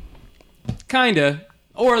 Kinda.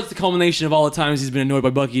 Or it's the culmination of all the times he's been annoyed by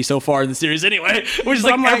Bucky so far in the series anyway. Which is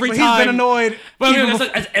every but time. He's been annoyed. But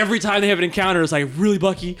that's every time they have an encounter, it's like, really,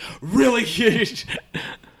 Bucky? Really?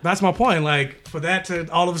 That's my point. For that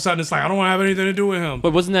to all of a sudden, it's like, I don't want to have anything to do with him.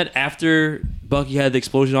 But wasn't that after Bucky had the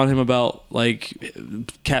explosion on him about,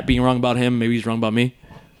 Cap being wrong about him, maybe he's wrong about me?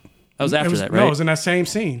 That was after that, right? No, it was in that same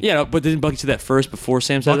scene. Yeah, but didn't Bucky say that first before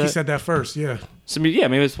Sam said that? Bucky said that first, yeah. So, maybe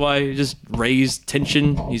that's why he just raised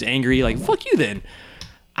tension. He's angry. Fuck you then.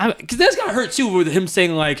 Because that's gotta hurt too with him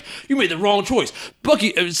saying you made the wrong choice.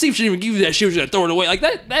 Bucky, Steve shouldn't even give you that shit. He was gonna throw it away.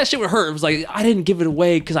 That shit would hurt. It was I didn't give it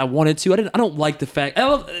away because I wanted to. I don't like the fact. I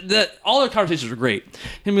love that all their conversations were great.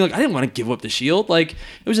 Him being I didn't want to give up the shield. It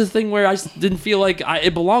was a thing where I just didn't feel like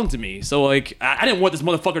it belonged to me. So I didn't want this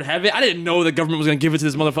motherfucker to have it. I didn't know the government was gonna give it to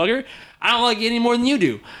this motherfucker. I don't like it any more than you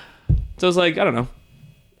do. So it's I don't know.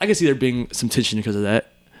 I can see there being some tension because of that.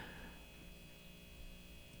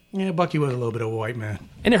 Yeah, Bucky was a little bit of a white man.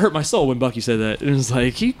 And it hurt my soul when Bucky said that. It was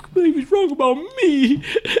he was wrong about me.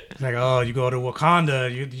 Oh, you go to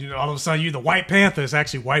Wakanda, you all of a sudden you're the White Panther. It's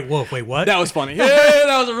actually White Wolf. Wait, what? That was funny. Yeah,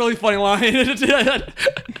 that was a really funny line.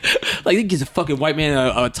 He gives a fucking white man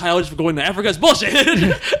a title just for going to Africa. It's bullshit.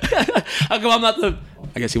 How come I'm not the...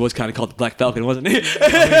 I guess he was kind of called the Black Falcon, wasn't he? He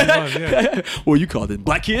was, yeah. Well, you called it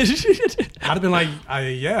Black Kid. I'd have been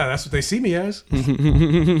yeah, that's what they see me as.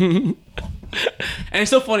 And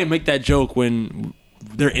it's so funny to make that joke when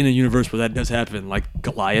they're in a universe where that does happen, like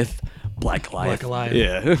Goliath, Black Goliath. Black Goliath.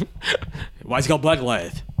 Yeah. Why is he called Black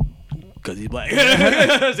Goliath? Because he's black.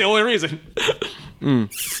 That's the only reason.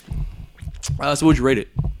 So would you rate it?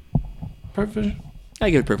 Perfect. I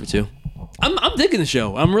give it perfect too. I'm digging the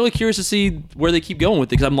show. I'm really curious to see where they keep going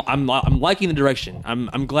with it because I'm liking the direction.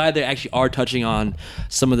 I'm glad they actually are touching on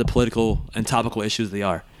some of the political and topical issues they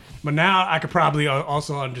are. But now I could probably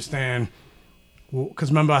also understand, because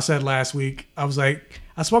remember I said last week, I was like,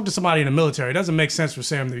 I spoke to somebody in the military. It doesn't make sense for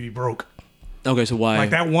Sam to be broke. Okay, so why?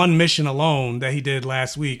 That one mission alone that he did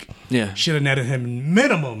last week Yeah. should have netted him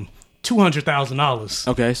minimum $200,000.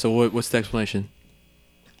 Okay, so what's the explanation?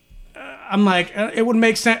 I'm like, it would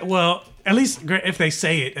make sense. Well, at least if they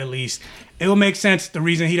say it, at least it will make sense. The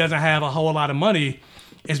reason he doesn't have a whole lot of money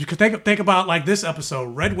is because think about like this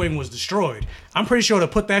episode. Red Wing was destroyed. I'm pretty sure to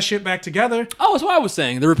put that shit back together. Oh, that's what I was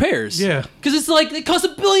saying. The repairs. Yeah. Because it's like, it costs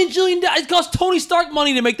 $1 billion. It costs Tony Stark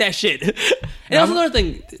money to make that shit. And that's another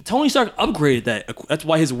thing. Tony Stark upgraded that. That's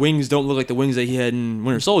why his wings don't look like the wings that he had in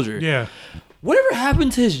Winter Soldier. Yeah. Whatever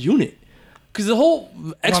happened to his unit? Because the whole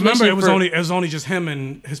explanation it was only just him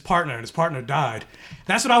and his partner died.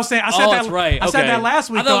 That's what I was saying. I said that's right. I said that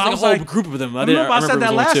last week. I thought it was like a whole group of them. I said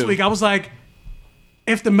that last week. I was like,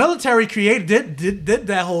 if the military did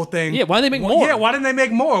that whole thing, yeah, why didn't they make more? Yeah, why didn't they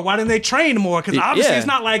make more? Why didn't they train more? Because obviously it's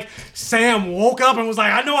not like Sam woke up and was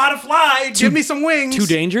like, I know how to fly. Give me some wings. Too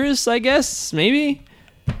dangerous, I guess, maybe.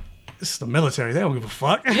 This is the military. They don't give a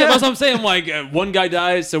fuck. Yeah, that's what I'm saying. Like, one guy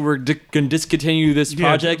dies, so we're going to discontinue this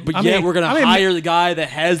project, but we're going to hire the guy that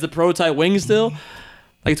has the prototype wings still.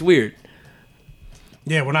 Like, it's weird.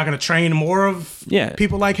 Yeah, we're not going to train more of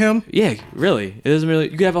people like him? Yeah, really. It doesn't really...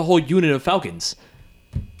 You could have a whole unit of Falcons.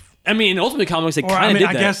 I mean, in Ultimate Comics, they kind of did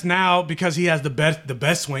that. I guess now, because he has the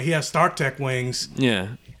best wing, he has Stark Tech wings.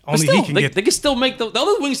 Yeah. Only he can get... They can still make... The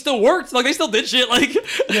other wings still worked. Like, they still did shit. Like...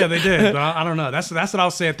 Yeah, they did. But I don't know. That's what I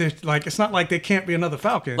was saying. Like, it's not like there can't be another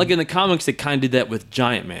Falcon. Like, in the comics, they kind of did that with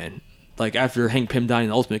Giant Man. Like, after Hank Pym died in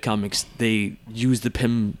the Ultimate Comics, they used the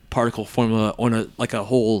Pym particle formula on a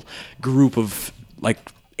whole group of, like,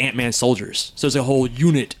 Ant-Man soldiers. So it's a whole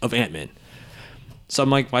unit of Ant-Man. So I'm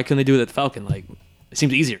like, why couldn't they do it at the Falcon? Like, it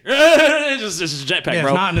seems easier. it's just a jetpack,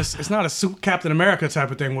 bro. It's not a Captain America type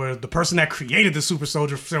of thing where the person that created the super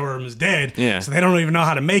soldier serum is dead. Yeah. So they don't even know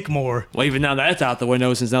how to make more. Well, even now that's out the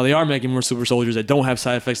window, since now they are making more super soldiers that don't have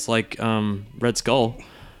side effects like Red Skull.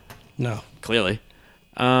 No. Clearly.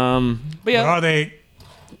 But yeah. But are they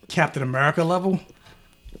Captain America level?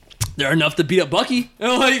 They're enough to beat up Bucky.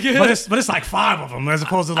 But it's like 5 of them as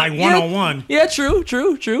opposed to like one-on-one. Yeah, true.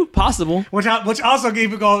 Possible. Which also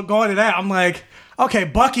keep going to that. I'm like, okay,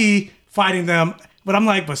 Bucky fighting them, but I'm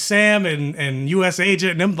like, but Sam and U.S.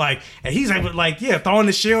 Agent and them like, and he's like, throwing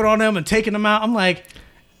the shield on them and taking them out. I'm like,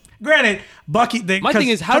 granted, Bucky. My thing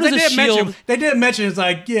is, how does the shield? They did mention it's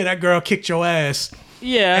like, yeah, that girl kicked your ass.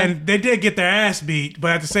 Yeah, and they did get their ass beat, but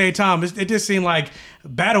at the same time, it just seemed like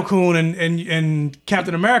Battlecoon and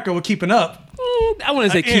Captain America were keeping up. I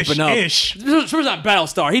wouldn't say keeping up. First not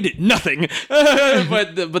Battlestar, he did nothing.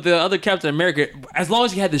 but the other Captain America, as long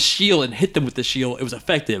as he had the shield and hit them with the shield, it was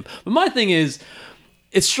effective. But my thing is,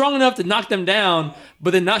 it's strong enough to knock them down,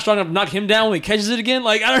 but then not strong enough to knock him down when he catches it again.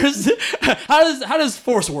 Like, I don't understand. How does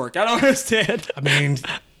force work? I don't understand. I mean,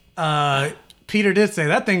 Peter did say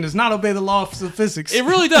that thing does not obey the laws of physics. It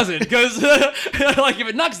really doesn't, because like if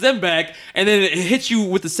it knocks them back and then it hits you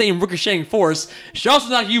with the same ricocheting force, it should also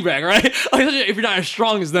knock you back, right? Like if you're not as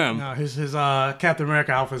strong as them. No, his Captain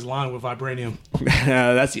America outfit is lined with vibranium.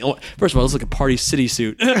 That's the only. First of all, it looks like a Party City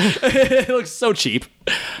suit. It looks so cheap.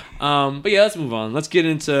 But yeah, let's move on. Let's get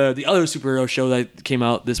into the other superhero show that came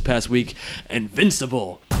out this past week,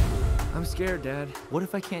 Invincible. I'm scared, Dad. What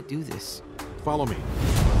if I can't do this? Follow me.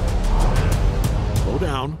 Slow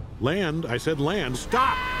down. Land. I said land.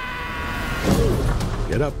 Stop!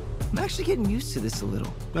 Get up. I'm actually getting used to this a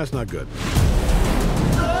little. That's not good.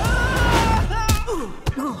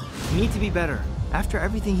 You need to be better. After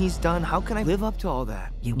everything he's done, how can I live up to all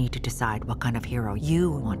that? You need to decide what kind of hero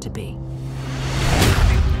you want to be.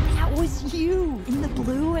 That was you! In the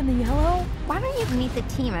blue and the yellow? Why don't you meet the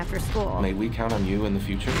team after school? May we count on you in the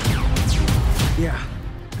future? Yeah,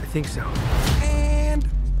 I think so. And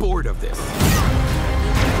bored of this.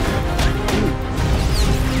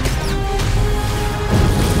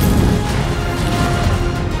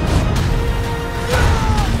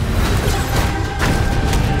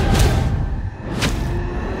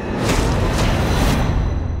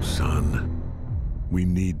 Son, we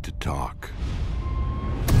need to talk.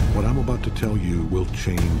 What I'm about to tell you will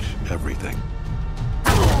change everything.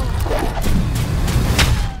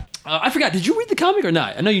 I forgot. Did you read the comic or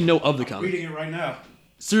not? I know you know of the comic. I'm reading it right now.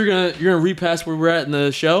 So you're gonna read past where we're at in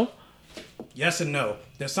the show? Yes and no.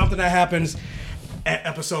 There's something that happens at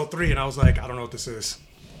episode 3, and I was like, I don't know what this is.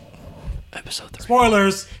 Episode 3.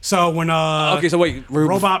 Spoilers. So when okay, so wait,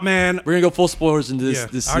 Robot Man. We're gonna go full spoilers into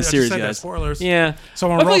this series, guys. Spoilers. Yeah. So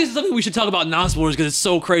when I feel like it's something we should talk about non-spoilers because it's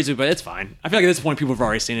so crazy, but it's fine. I feel like at this point people have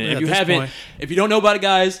already seen it. Yeah, if you haven't, if you don't know about it,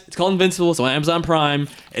 guys, it's called Invincible. It's on Amazon Prime.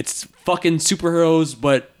 It's fucking superheroes,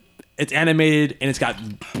 but it's animated and it's got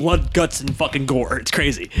blood, guts, and fucking gore. It's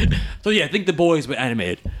crazy. So yeah, I think The Boys, but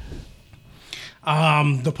animated.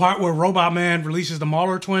 The part where Robot Man releases the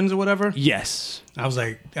Mauler twins or whatever. Yes. I was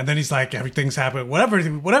like, and then he's like, everything's happening.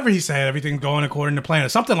 Whatever he said, everything's going according to plan or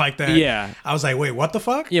something like that. Yeah. I was like, wait, what the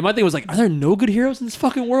fuck? Yeah, my thing was like, are there no good heroes in this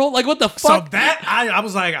fucking world? Like, what the fuck? So that I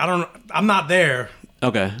was like, I'm not there.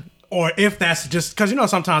 Okay. Or if that's just because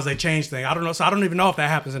sometimes they change things. I don't know. So I don't even know if that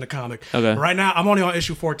happens in the comic. Okay. But right now I'm only on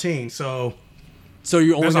issue 14, so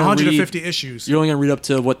you're only there's gonna 150 issues. You're only gonna read up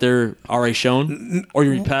to what they're already shown, or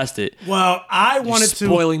you read past it. Well, I wanted to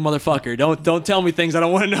spoiling motherfucker. Don't tell me things I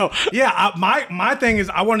don't want to know. Yeah, my thing is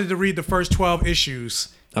I wanted to read the first 12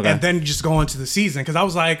 issues and then just go into the season because I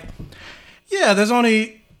was like, yeah, there's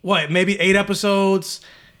only maybe 8 episodes.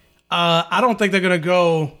 I don't think they're gonna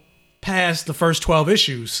go past the first 12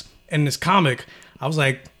 issues in this comic. I was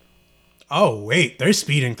like, oh wait, they're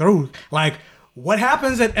speeding through. Like, what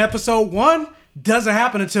happens at episode 1 doesn't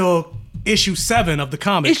happen until issue 7 of the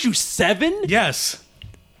comic. Issue 7? Yes.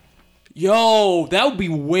 Yo, that would be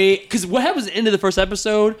because what happens at the end of the first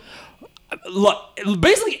episode? Look,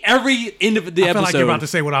 basically every end of the episode. I feel like you're about to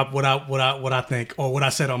say what I think or what I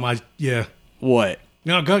said on my What?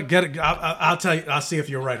 No, go get it. I'll tell you. I'll see if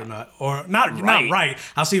you're right or not, or not. Right. Not right.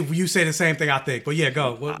 I'll see if you say the same thing I think. But yeah,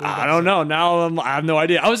 go. What I don't know. Now I have no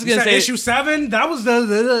idea. I was gonna say issue 7. That was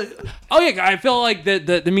the. Oh yeah, I feel like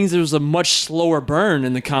that means there was a much slower burn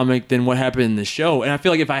in the comic than what happened in the show, and I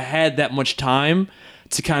feel like if I had that much time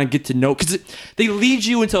to kind of get to know, because they lead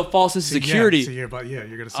you into a false sense of security. Yeah,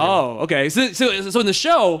 you're gonna see. Oh, okay. So in the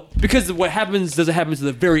show, because what happens doesn't happen to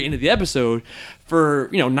the very end of the episode. For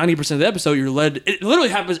 90% of the episode, you're led. It literally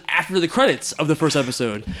happens after the credits of the first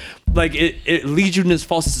episode. Like it leads you into this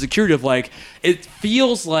false sense of security of like it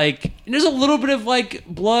feels like there's a little bit of like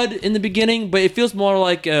blood in the beginning, but it feels more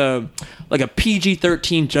like a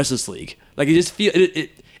PG-13 Justice League. Like it just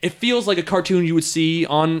it feels like a cartoon you would see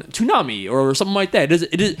on Toonami or something like that.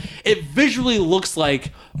 It visually looks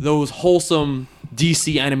like those wholesome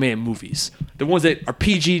DC animated movies. The ones that are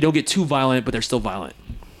PG, don't get too violent, but they're still violent.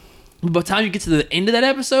 By the time you get to the end of that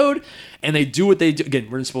episode, and they do what they do, again,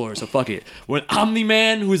 we're in spoilers, so fuck it. When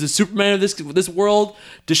Omni-Man, who is the Superman of this world,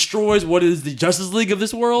 destroys what is the Justice League of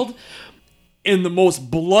this world, in the most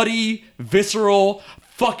bloody, visceral,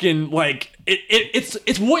 fucking like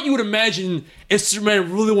it's what you would imagine if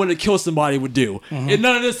Superman really wanted to kill somebody would do. And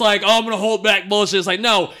none of this like, oh, I'm gonna hold back bullshit. It's like,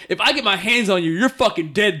 no, if I get my hands on you, you're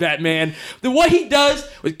fucking dead, Batman. Then what he does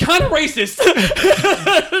was kind of racist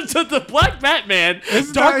to the Black Batman.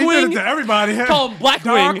 Darkwing to everybody. Call him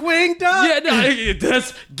Blackwing. Darkwing does. Yeah, no, it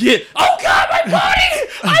does get. Oh God, my body!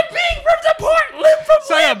 I'm being ripped apart, limb from limb.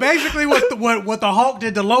 So yeah, basically what the Hulk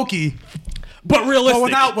did to Loki. But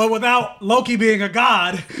realistic. But without Loki being a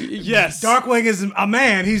god, yes, Darkwing is a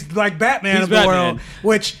man. He's like Batman of the world,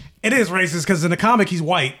 which it is racist because in the comic he's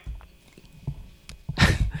white.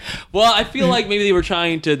 Well, I feel like maybe they were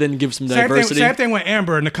trying to then give some diversity. Same thing with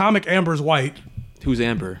Amber. In the comic, Amber's white. Who's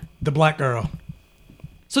Amber? The black girl.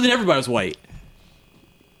 So then everybody was white.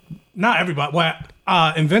 Not everybody.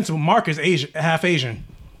 Well, Invincible. Mark is Asian, half Asian.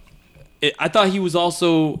 I thought he was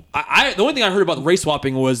also. The only thing I heard about the race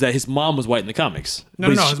swapping was that his mom was white in the comics.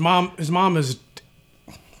 No. His mom is.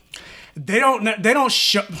 They don't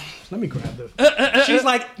show. Let me grab this. She's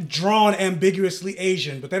like drawn ambiguously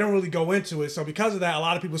Asian, but they don't really go into it. So because of that, a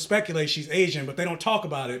lot of people speculate she's Asian, but they don't talk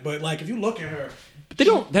about it. But like if you look at her,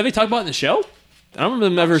 have they talked about it in the show? I don't remember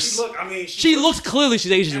them ever. She looks clearly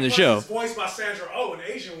she's Asian in the show. It's voiced by Sandra Oh, an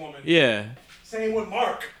Asian woman. Yeah. Same with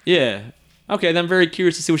Mark. Yeah. Okay, then I'm very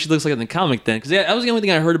curious to see what she looks like in the comic then, because that was the only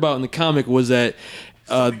thing I heard about in the comic was that.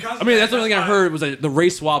 That's the only thing I heard was that the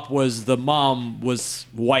race swap was the mom was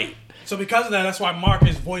white. So because of that, that's why Mark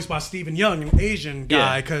is voiced by Stephen Young, an Asian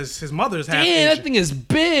guy, because his mother's half Asian. That thing is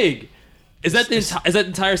big. Is that the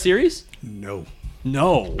entire series? No.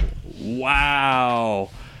 Wow.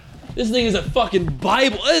 This thing is a fucking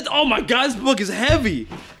Bible. Oh my God, this book is heavy.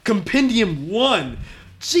 Compendium 1.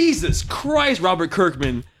 Jesus Christ, Robert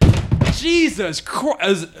Kirkman. Jesus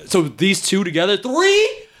Christ. So these two together,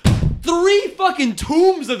 three fucking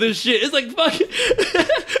tombs of this shit. It's like fucking.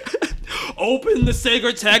 Open the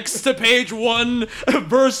sacred text to page 1,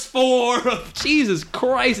 verse 4. Jesus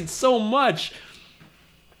Christ, it's so much.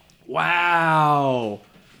 Wow.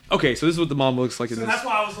 Okay, so this is what the mom looks like in this. That's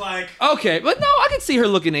why I was like. Okay, but no, I can see her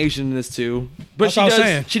looking Asian in this too. But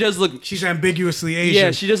she does look. She's ambiguously Asian.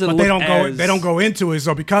 Yeah, she doesn't. But look they don't go into it.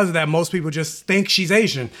 So because of that, most people just think she's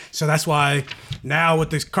Asian. So that's why now with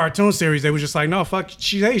this cartoon series, they were just like, no, fuck,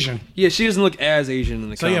 she's Asian. Yeah, she doesn't look as Asian in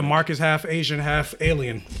the. So yeah, Mark is half Asian, half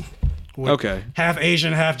alien. Okay. Half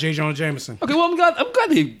Asian, half J. Jonah Jameson. Okay, well I'm glad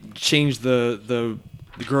they changed the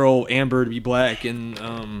girl Amber to be black and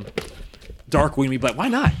Darkwing be like, why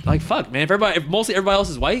not? Like, fuck, man. If mostly everybody else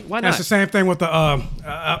is white, why not? That's the same thing with the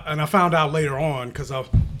and I found out later on because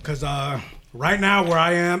right now where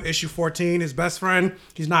I am, issue 14, his best friend,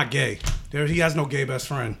 he's not gay. He has no gay best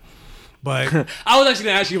friend. But I was actually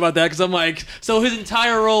gonna ask you about that because I'm like, so his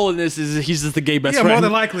entire role in this is he's just the gay best friend. Yeah, more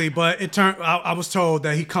than likely. But it turned. I was told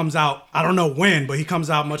that he comes out. I don't know when, but he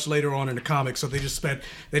comes out much later on in the comics. So they just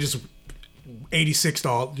 86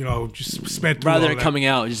 all, just spent through rather all than that. coming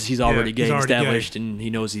out. He's already gay, established, gay. and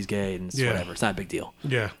he knows he's gay, and it's whatever. It's not a big deal.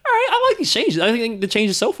 Yeah. All right, I like these changes. I think the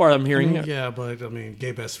changes so far I'm hearing. Yeah, but I mean,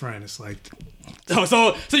 gay best friend. It's like.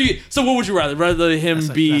 So what would you rather? Rather him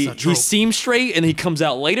That's a he trope. seems straight and he comes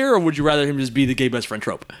out later, or would you rather him just be the gay best friend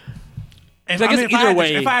trope? If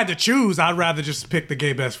I had to choose, I'd rather just pick the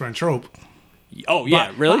gay best friend trope. Oh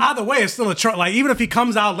yeah, really? But either way, it's still a trope. Like even if he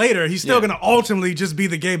comes out later, he's still gonna ultimately just be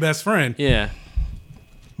the gay best friend. Yeah.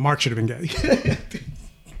 Mark should have been gay.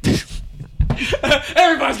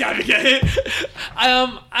 Everybody's got to be gay.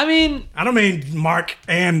 I mean, I don't mean Mark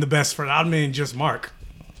and the best friend. I mean just Mark.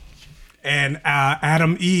 And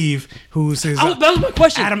Adam Eve, who's his. That was my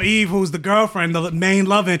question. Adam Eve, who's the girlfriend, the main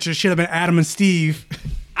love interest, should have been Adam and Steve.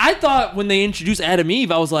 I thought when they introduced Adam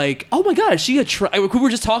Eve, I was like, oh my god, is she a we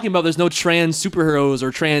were just talking about there's no trans superheroes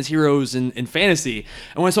or trans heroes in fantasy.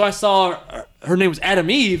 And so I saw her name was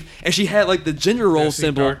Adam Eve, and she had like the gender role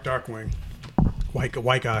symbol. Darkwing.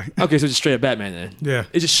 White guy. Okay, so just straight up Batman then. Yeah.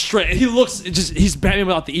 It's just straight. He's Batman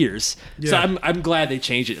without the ears. Yeah. So I'm glad they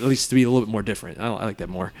changed it, at least to be a little bit more different. I like that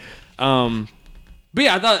more. But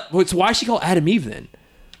yeah, I thought, so why is she called Adam Eve then?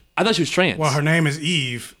 I thought she was trans. Well, her name is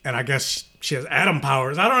Eve, and I guess she has Atom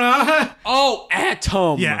powers. I don't know. Oh,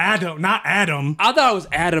 Atom. Yeah, Atom, not Adam. I thought it was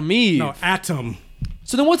Adam Eve. No, Atom.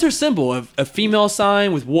 So then what's her symbol? A female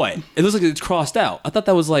sign with what? It looks like it's crossed out. I thought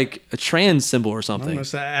that was like a trans symbol or something.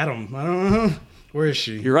 It's Atom. I don't know. Where is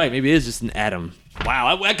she? You're right. Maybe it is just an atom.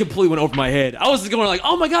 Wow, I completely went over my head. I was going like,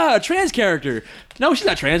 oh my god, a trans character. No, she's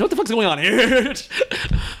not trans. What the fuck's going on here?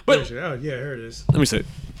 But oh yeah, here it is. Let me see.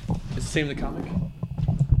 It's the same in the comic.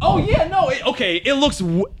 Oh yeah, no. Okay, it looks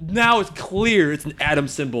now it's clear. It's an atom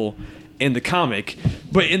symbol in the comic,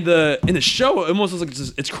 but in the show, it almost looks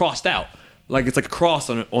like it's crossed out. Like it's like a cross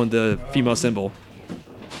on the female symbol.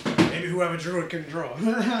 Maybe whoever drew it can draw.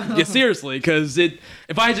 Yeah, seriously, because if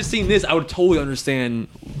I had just seen this, I would totally understand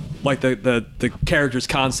like the character's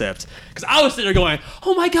concept. Because I was sitting there going,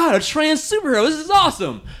 "Oh my god, a trans superhero! This is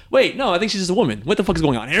awesome!" Wait, no, I think she's just a woman. What the fuck is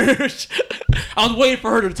going on here? I was waiting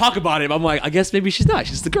for her to talk about it, but I'm like, I guess maybe she's not.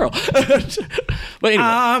 She's the girl. But anyway,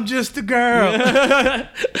 I'm just a girl.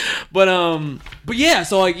 But yeah,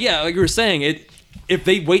 so like you were saying, if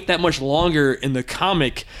they wait that much longer in the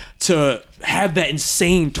comic to have that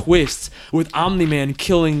insane twist with Omni-Man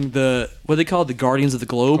killing what they call it, the Guardians of the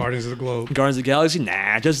Globe? Guardians of the Globe. Guardians of the Galaxy?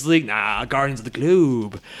 Nah. Justice League? Nah. Guardians of the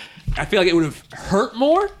Globe. I feel like it would have hurt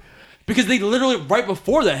more because they literally, right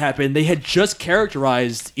before that happened, they had just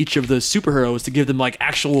characterized each of the superheroes to give them like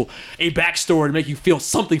a backstory to make you feel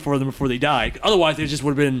something for them before they died. Otherwise, they just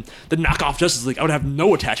would have been the knockoff Justice League. I would have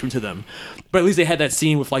no attachment to them. But at least they had that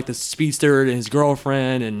scene with like the speedster and his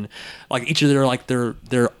girlfriend and like each of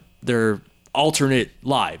their alternate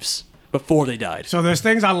lives before they died. So there's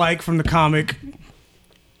things I like from the comic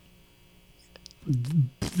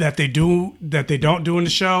that they don't do in the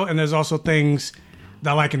show, and there's also things that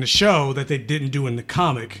I like in the show that they didn't do in the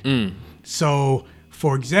comic. So,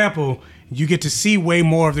 for example, you get to see way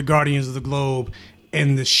more of the Guardians of the Globe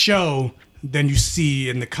in the show than you see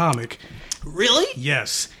in the comic. Really?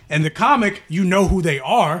 Yes. In the comic, you know who they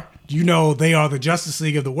are. You know they are the Justice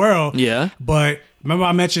League of the world. Yeah. But remember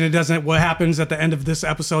I mentioned what happens at the end of this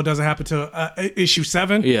episode doesn't happen to issue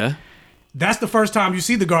 7? Yeah. That's the first time you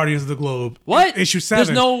see the Guardians of the Globe. What? Issue 7.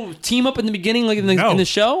 There's no team up in the beginning like in the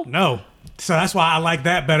show? No. So that's why I like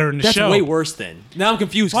that better in the show. That's way worse then. Now I'm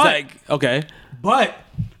confused. Okay. But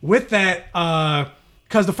with that,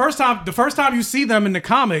 because the first time you see them in the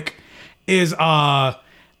comic is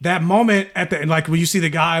that moment at the like when you see the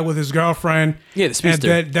guy with his girlfriend. Yeah, the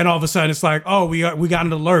speedster. And then all of a sudden it's like, oh, we got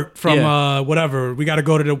an alert from whatever. We got to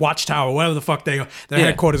go to the Watchtower, whatever the fuck their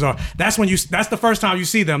headquarters are. That's the first time you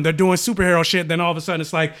see them. They're doing superhero shit. Then all of a sudden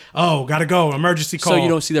it's like, oh, gotta go, emergency call. So you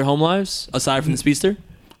don't see their home lives aside from the speedster?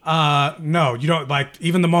 No, you don't. Like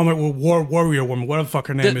even the moment with Warrior Woman, whatever the fuck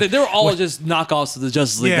her name is. They're all just knockoffs of the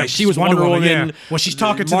Justice League. Yeah, like she was Wonder Woman. Yeah. When she's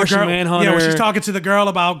talking to Martian the girl, Manhunter. when she's talking to the girl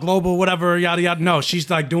about global whatever, yada yada. No, she's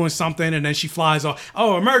like doing something, and then she flies off.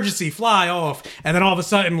 Oh, emergency, fly off, and then all of a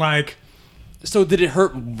sudden, like. So did it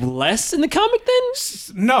hurt less in the comic then?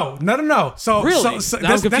 No. So really, that's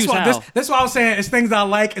why I was saying it's things that I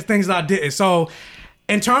like, it's things that I didn't. So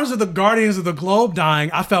In terms of the Guardians of the Globe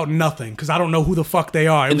dying, I felt nothing because I don't know who the fuck they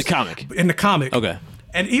are. In the comic. Okay.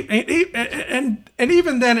 And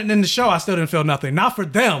even then in the show, I still didn't feel nothing. Not for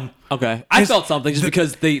them. Okay. I felt something just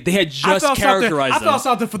because they had just characterized them. I felt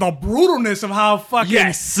something for the brutalness of how fucking...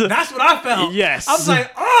 Yes. That's what I felt. Yes. I was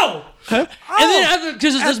like, oh! And then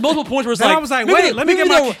there's multiple points where it's like... I was like, wait, let me get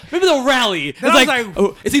my... Maybe they'll rally.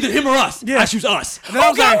 It's it's either him or us. Yeah. I choose us.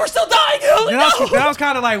 Oh, God, we're still dying. Then I was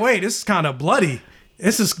kind of like, wait, this is kind of bloody.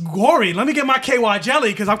 This is gory. Let me get my KY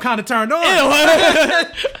jelly because I'm kind of turned on.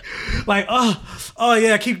 Like, oh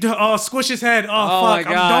yeah, squish his head. Oh fuck!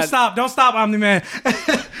 My God. Don't stop, Omni-Man.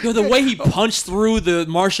 The way he punched through the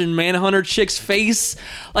Martian Manhunter chick's face,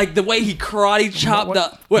 like the way he karate chopped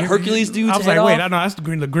Hercules dude's head I was like, off. wait, I know that's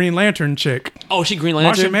the Green Lantern chick. Oh, she Green Lantern.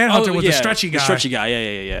 Martian Manhunter was the stretchy guy. The stretchy guy.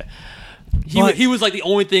 Yeah. He was like the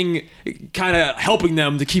only thing kind of helping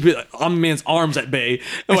them to keep Omni-Man's arms at bay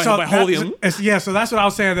by holding him. Yeah, so that's what I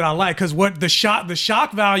was saying that I like because what the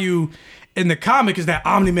shock value in the comic is that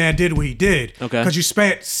Omni-Man did what he did. Okay. Because you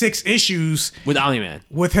spent 6 issues with Omni-Man.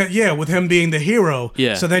 With him being the hero.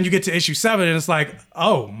 Yeah. So then you get to issue 7 and it's like,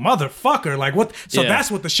 oh motherfucker, like what? So that's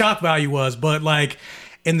what the shock value was. But like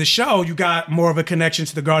in the show, you got more of a connection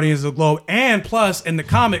to the Guardians of the Globe, and plus in the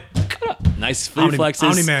comic. Nice reflexes.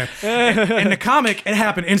 Omni-Man. In the comic, it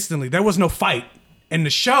happened instantly. There was no fight. In the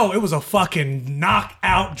show, it was a fucking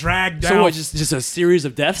knockout, drag down. So what, just a series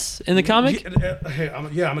of deaths in the comic?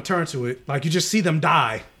 I'm gonna turn to it. Like you just see them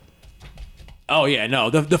die. Oh yeah, no.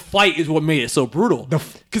 The fight is what made it so brutal.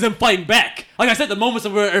 Because them fighting back. Like I said, the moments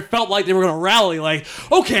where it felt like they were gonna rally. Like,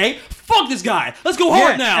 okay, fuck this guy. Let's go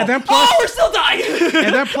hard now. And then plus, we're still dying.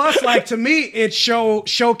 And then plus, like to me, it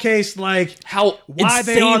showcased like how why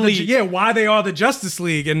they are the Justice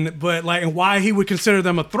League, and why he would consider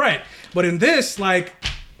them a threat. But in this,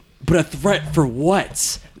 but a threat for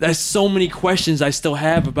what? There's so many questions I still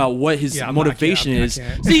have about what his motivation is.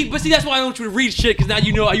 See, that's why I don't want you to read shit because now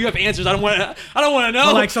you have answers. I don't want to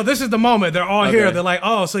know. But so this is the moment they're all here. They're like,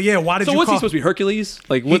 oh, so yeah, why did you? So what's he supposed to be? Hercules?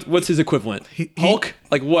 Like what's his equivalent? Hulk?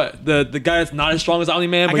 Like what? The guy that's not as strong as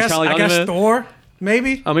Omni-Man, but he's kind of like Omni-Man? I guess Thor,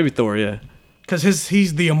 maybe. Oh, maybe Thor, yeah. Because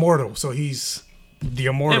he's the immortal, so he's. The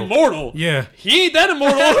immortal. Immortal? Yeah. He ain't that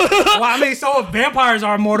immortal. Well, I mean, so if vampires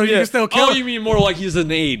are immortal, you can still kill them. Oh, you mean immortal like he's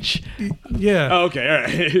an age? Yeah. Oh, okay, all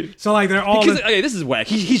right. So, they're all... Okay, this is whack.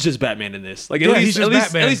 He's just Batman in this. Like, at least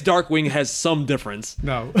Darkwing has some difference.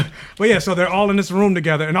 No. But yeah, so they're all in this room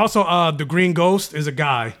together. And also, the Green Ghost is a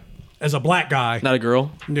guy. As a black guy. Not a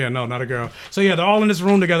girl? Yeah, no, not a girl. So yeah, they're all in this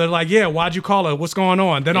room together. Like, yeah, why'd you call her? What's going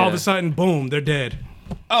on? Then all of a sudden, boom, they're dead.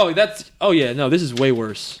 Oh yeah, no, this is way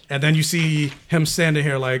worse. And then you see him standing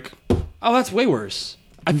here like, oh, that's way worse.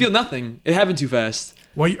 I feel nothing. It happened too fast.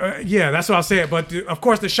 Well, yeah, that's what I said. But of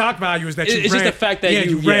course, the shock value is that it's just the fact that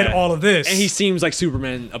you read all of this, and he seems like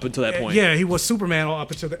Superman up until that point. Yeah, he was Superman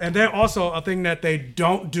up until and then also a thing that they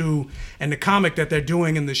don't do in the comic that they're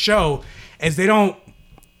doing in the show is they don't.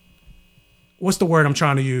 What's the word I'm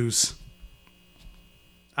trying to use?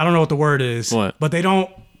 I don't know what the word is. What? But they don't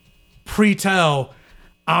pre-tell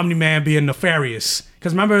Omni-Man being nefarious.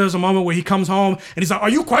 Because remember, there's a moment where he comes home and he's like, "Are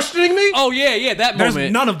you questioning me?" Oh yeah, that moment.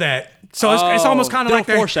 There's none of that. So it's almost kind of like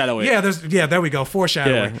foreshadow it. Yeah, there we go,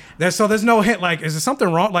 foreshadowing. Yeah. There's no hint. Like, is there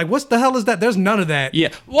something wrong? Like, what the hell is that? There's none of that. Yeah.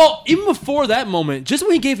 Well, even before that moment, just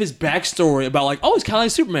when he gave his backstory about like, oh, he's kind of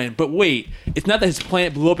like Superman. But wait, it's not that his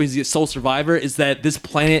planet blew up and he's the sole survivor. It's that this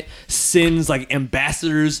planet sends like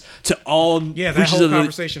ambassadors to all. Yeah, that whole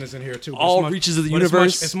conversation is in here too. All reaches of the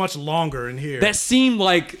universe. It's much longer in here. That seemed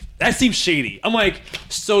shady. I'm like,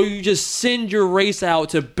 so you just send your race out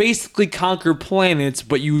to basically conquer planets,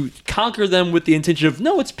 but you conquer them with the intention of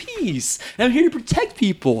no, it's peace. And I'm here to protect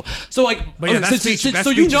people. So like, but yeah, that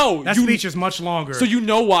speech is much longer. So you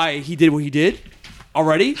know why he did what he did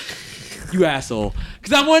already, you asshole.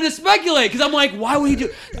 Because I wanted to speculate. Because I'm like, why would he do?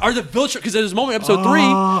 Are the Viltrum? Because there's a moment in episode 3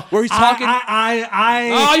 where he's talking.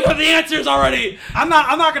 Oh, you have the answers already. I'm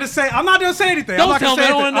not gonna say anything. Don't I'm not tell gonna me. say I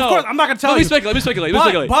don't want to know. Of course, I'm not gonna tell you. Let me speculate.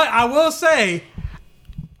 But I will say,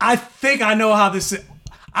 I think I know how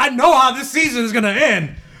this season is gonna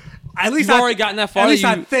end. At least you've already gotten that far. At least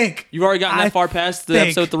I think you've already gotten that far past the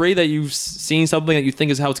episode 3 that you've seen something that you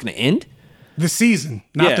think is how it's going to end. The season,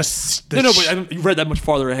 not the no, but you've read that much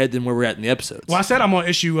farther ahead than where we're at in the episodes. Well, I said I'm on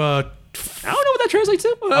issue. I don't know what that translates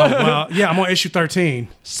to. Yeah, I'm on issue 13.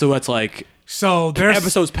 So that's like. So there's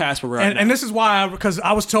episodes past where we're at now. And this is why, because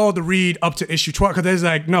I was told to read up to issue 12, because there's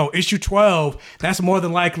like, no, issue 12, that's more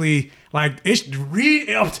than likely, like, read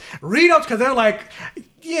up, because they're like,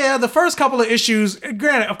 yeah, the first couple of issues,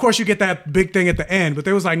 granted, of course you get that big thing at the end, but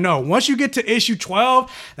they was like, no, once you get to issue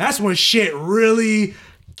 12, that's when shit really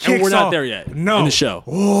And we're not there yet. No. In the show.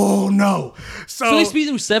 Oh no. So they speed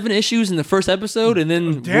through 7 issues in the first episode, and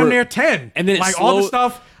then damn near 10. And then like all the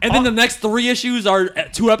stuff. And then the next 3 issues are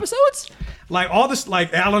 2 episodes. Like all this,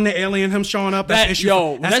 like Alan the alien, him showing up. That's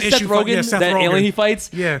issue. That's Seth Rogen, that alien he fights.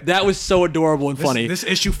 Yeah, that was so adorable and funny. This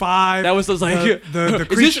issue 5. That was like the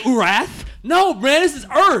is this Urath? No, man, this is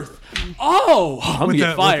Earth. Oh, I'm gonna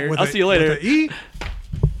get fired. I'll see you later. With the E.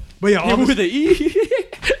 But yeah, all with the E.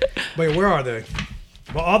 Wait, where are they?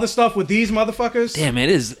 But all the stuff with these motherfuckers. Damn, it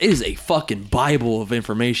is a fucking bible of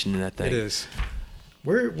information in that thing. It is.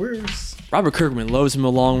 Where's Robert Kirkman loves him a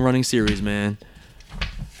long running series, man.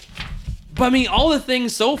 But I mean, all the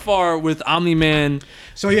things so far with Omni-Man.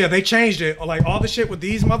 So yeah, they changed it. Like all the shit with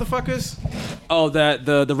these motherfuckers. Oh, that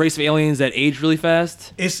the race of aliens that age really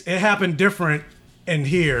fast. It happened different in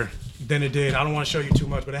here than it did. I don't want to show you too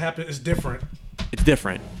much, but it's different. It's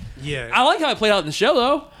different. Yeah. I like how it played out in the show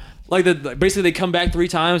though. Like basically they come back 3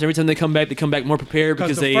 times. Every time they come back more prepared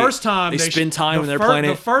because the first time they spend time on their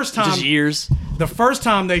planet. The first time, just years. The first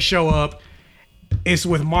time they show up, it's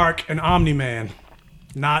with Mark and Omni-Man,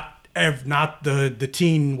 not the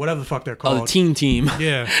teen, whatever the fuck they're called. Oh, the teen team.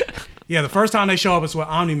 Yeah, yeah. The first time they show up, it's with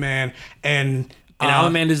Omni-Man and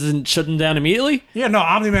Omni-Man doesn't shut them down immediately. Yeah, no,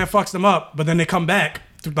 Omni-Man fucks them up, but then they come back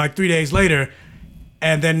like 3 days later.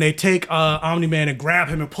 And then they take Omni-Man and grab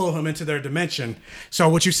him and pull him into their dimension. So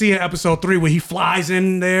what you see in episode 3 where he flies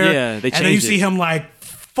in there, yeah, they changed and then you see him like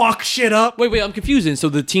fuck shit up. Wait, I'm confusing. So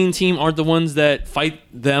the teen team aren't the ones that fight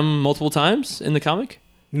them multiple times in the comic?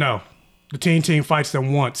 No, the teen team fights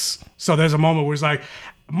them once. So there's a moment where it's like,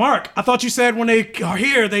 Mark, I thought you said when they are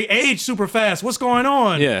here, they age super fast. What's going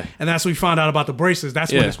on? Yeah. And that's when we found out about the braces.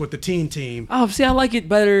 That's when it's with the teen team. Oh, see, I like it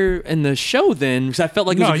better in the show then, because I felt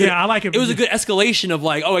like I like it. It was a good escalation of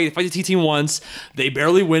like, oh, they fight the teen team once, they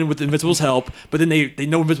barely win with Invincible's help, but then they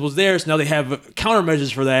know Invincible's there, so now they have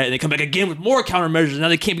countermeasures for that, and they come back again with more countermeasures, and now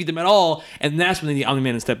they can't beat them at all, and that's when they need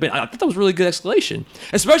Omni-Man to step in. I thought that was a really good escalation,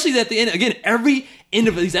 especially at the end. Again, every end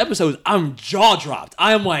of these episodes, I'm jaw dropped.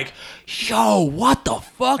 I am like, yo, what the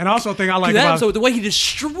fuck? And also, thing I like that about episode, the way he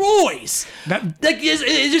destroys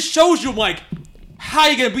it just shows you like how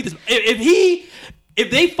you gonna beat this. If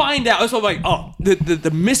they find out, that's what I'm like. Oh,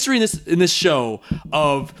 the mystery in this show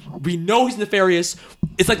of we know he's nefarious.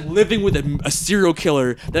 It's like living with a serial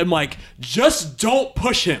killer that I'm like, just don't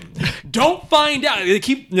push him. Don't find out. They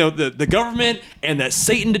keep the government and that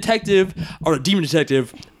Satan detective or the demon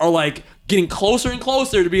detective are like getting closer and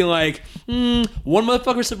closer to being like, one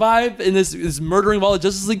motherfucker survived in this murdering of all the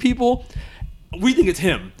Justice League people. We think it's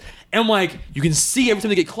him. And I'm like, you can see every time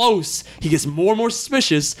they get close, he gets more and more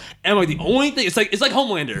suspicious. And I'm like, the only thing, it's like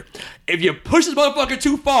Homelander. If you push this motherfucker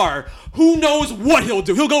too far, who knows what he'll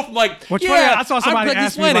do? He'll go from like, funny, I saw somebody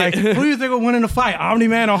ask me like, who do you think will win in the fight,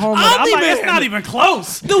 Omni-Man or Homelander? I'm like, it's not even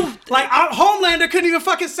close. Homelander couldn't even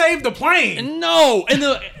fucking save the plane. No, and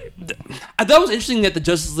I thought it was interesting that the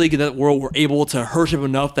Justice League in that world were able to hurt him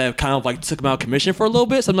enough that it kind of like took him out of commission for a little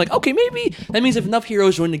bit. So I'm like, okay, maybe that means if enough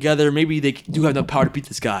heroes join together, maybe they do have enough power to beat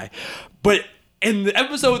this guy. But in the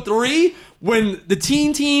episode 3, when the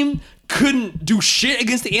teen team couldn't do shit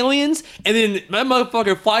against the aliens, and then that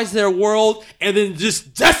motherfucker flies to their world and then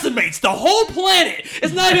just decimates the whole planet.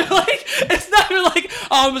 It's not even like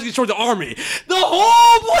oh, I'm just gonna destroy the army. The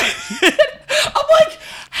whole planet. I'm like,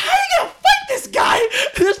 how are you gonna fight this guy?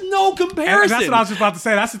 There's no comparison. And that's what I was just about to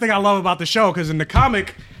say. That's the thing I love about the show, because in the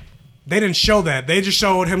comic, they didn't show that. They just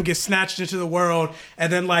showed him get snatched into the world,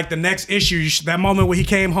 and then like the next issue, that moment where he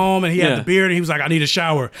came home and he had the beard and he was like, I need a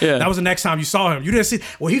shower. Yeah. That was the next time you saw him. You didn't see,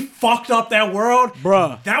 he fucked up that world.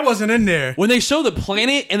 Bruh. That wasn't in there. When they show the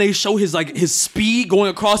planet and they show his speed going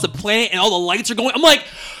across the planet and all the lights are going, I'm like,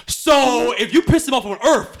 so if you piss him off on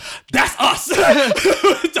Earth, that's us.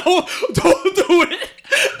 don't do it.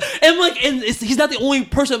 And he's not the only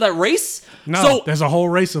person of that race. No, so there's a whole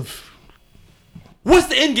race of. What's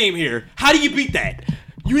the end game here? How do you beat that?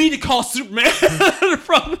 You need to call Superman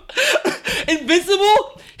from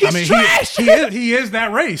Invincible? He's trash! He is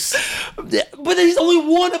that race. But he's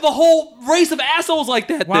only one of a whole race of assholes like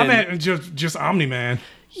that. Well, I meant just Omni-Man.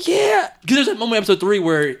 Yeah. Because there's that moment in episode 3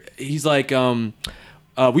 where he's like, we're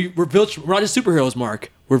not just superheroes,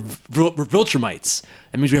 Mark. We're Viltrumites.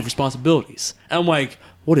 That means we have responsibilities. And I'm like,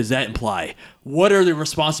 what does that imply? What are the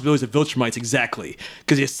responsibilities of Viltrumites exactly?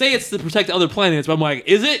 Because you say it's to protect other planets, but I'm like,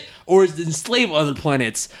 is it? Or is it to enslave other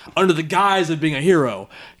planets under the guise of being a hero?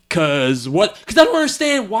 Because I don't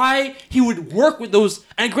understand why he would work with those.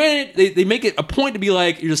 And granted, they make it a point to be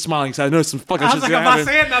like, you're just smiling because I know some fucking shit's gonna happen. I'm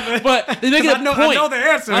not saying nothing. But they make it a point. I know the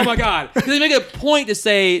answer. Oh my God. They make it a point to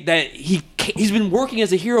say that he he's been working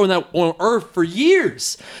as a hero on Earth for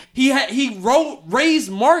years. He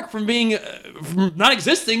raised Mark from being from not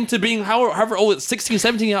existing to being however old, 16,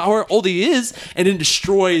 17, however old he is, and then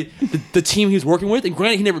destroy the team he was working with. And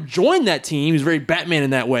granted, he never joined that team. He was very Batman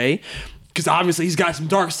in that way, because obviously he's got some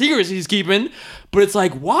dark secrets he's keeping. But it's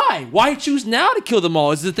like, why? Why choose now to kill them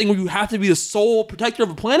all? Is it the thing where you have to be the sole protector of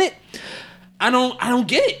a planet? I don't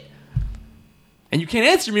get it. And you can't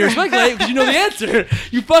answer me or speculate because you know the answer.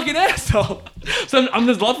 You fucking asshole. So I'm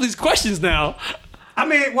just love these questions now. I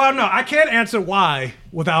mean, well, no, I can't answer why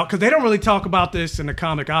without, because they don't really talk about this in the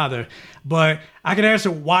comic either. But I can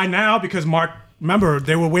answer why now, because Mark, remember,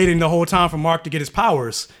 they were waiting the whole time for Mark to get his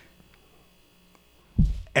powers.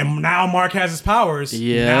 And now Mark has his powers.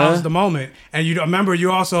 Yeah. Now's the moment. And you remember,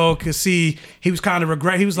 you also could see he was kind of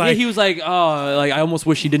regret. He was like, oh, like I almost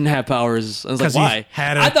wish he didn't have powers. I was like, why?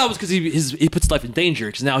 I thought it was because he puts life in danger.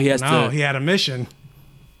 Because now he has to. No, he had a mission.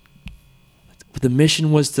 But the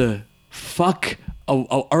mission was to fuck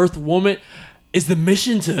a Earth woman. Is the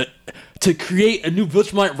mission to create a new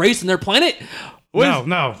Viltrumite race on their planet?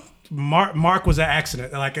 No. Mark was an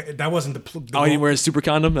accident. Like, that wasn't the he didn't wear a super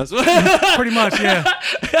condom? That's pretty much, yeah.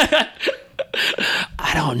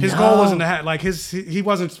 I don't know. His goal wasn't to have, like, he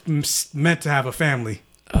wasn't meant to have a family.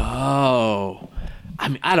 Oh. I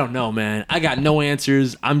mean, I don't know, man. I got no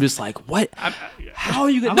answers. I'm just like, what? How are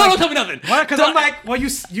you going to... No, don't tell me nothing. What? Because I'm like, well,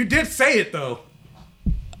 you did say it, though.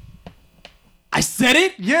 I said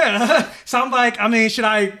it? Yeah. So I'm like, I mean, should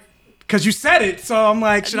I... Because you said it, so I'm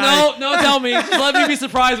like, should I? No, tell me. Just let me be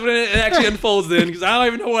surprised when it actually unfolds then, because I don't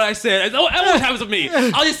even know what I said. That always happens with me.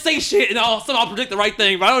 I'll just say shit and I'll somehow predict the right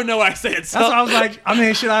thing, but I don't know what I said. So. That's why I was like, I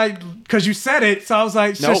mean, should I? Because you said it, so I was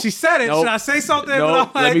like, she said it. Should I say something? No,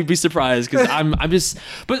 like, let me be surprised, because I'm just.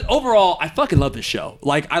 But overall, I fucking love this show.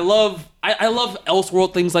 Like, I love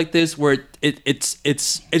Elseworld things like this where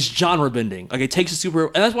it's genre bending. Like, it takes a superhero,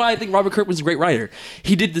 and that's why I think Robert Kirkman's a great writer.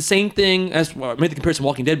 He did the same thing as I made the comparison to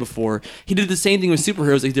Walking Dead before. He did the same thing with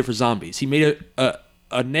superheroes that he did for zombies. He made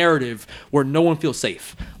a narrative where no one feels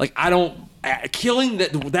safe. Like, killing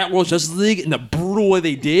that World's Justice League in the brutal way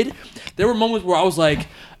they did. There were moments where I was like,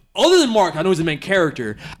 other than Mark, I know he's the main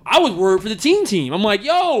character, I was worried for the team. I'm like,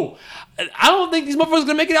 yo, I don't think these motherfuckers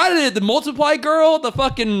gonna make it out of it. The Multiply girl, the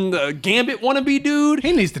fucking Gambit wannabe dude.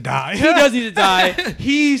 He needs to die. He does need to die.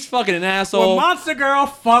 He's fucking an asshole. Well, Monster Girl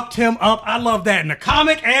fucked him up. I love that in the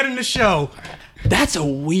comic and in the show. That's a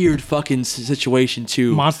weird fucking situation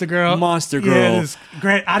too. Monster Girl. Yeah, it's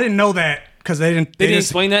great. I didn't know that because they didn't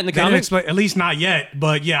explain that in the comics. At least not yet.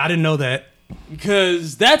 But yeah, I didn't know that.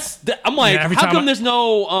 Because I'm like, how come there's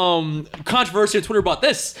no controversy on Twitter about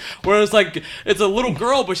this? Where it's like, it's a little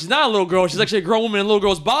girl, but she's not a little girl. She's actually a grown woman in a little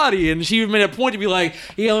girl's body. And she even made a point to be like,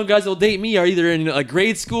 yeah, the guys that'll date me are either in like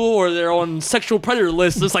grade school or they're on sexual predator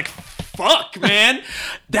lists. It's like, fuck, man.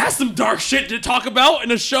 That's some dark shit to talk about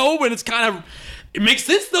in a show. And it's kind of... It makes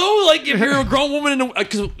sense though, like if you're a grown woman,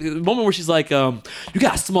 because the moment where she's like, you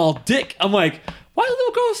got a small dick. I'm like, why is a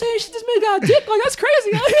little girl saying she just got a dick? Like, that's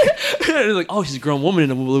crazy. And it's like, oh, she's a grown woman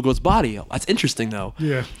in a little girl's body. Oh, that's interesting though.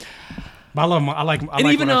 Yeah. But I love him. I like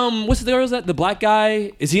even what's the girl that the black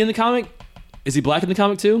guy? Is he in the comic? Is he black in the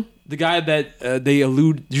comic too? The guy that they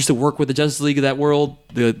used to work with the Justice League of that world,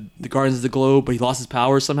 the Guardians of the Globe, but he lost his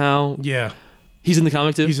powers somehow. Yeah. He's in the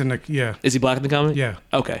comic too? He's in the yeah. Is he black in the comic? Yeah.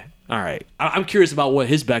 Okay. All right. I'm curious about what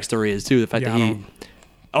his backstory is too. The fact that he.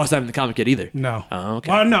 Oh, it's not in the comic yet either. No. Oh, okay.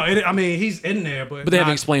 Well, no. I mean, he's in there, but they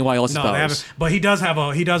haven't explained why he lost his powers. They haven't. But he does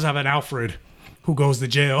have an Alfred who goes to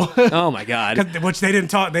jail. Oh my god. Which they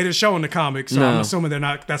didn't show in the comics. So No. I'm assuming they're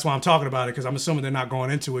not. That's why I'm talking about it, because I'm assuming they're not going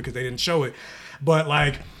into it because they didn't show it. But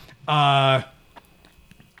like,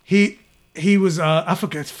 he was I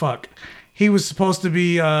forget. Fuck. He was supposed to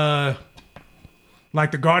be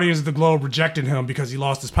like the Guardians of the Globe rejected him because he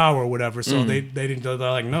lost his power or whatever. So they didn't. They're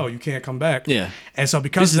like, no, you can't come back. Yeah. And so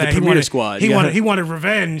because This of is that, the Bermuda Squad. he wanted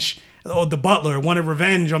revenge. Oh, the Butler wanted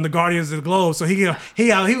revenge on the Guardians of the Globe. So he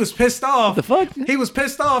was pissed off. What the fuck? He was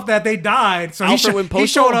pissed off that they died. So Alfred he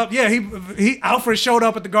showed up. Yeah, Alfred showed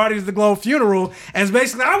up at the Guardians of the Globe funeral and is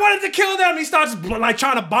basically, I wanted to kill them. He starts like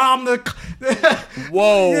trying to bomb the.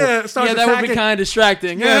 Whoa. Yeah, that would be kind of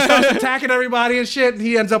distracting. Yeah, starts attacking everybody and shit. And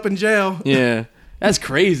he ends up in jail. Yeah, that's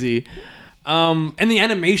crazy. And the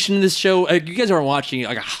animation in this show, you guys aren't watching it,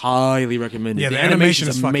 like I highly recommend it. Yeah, the animation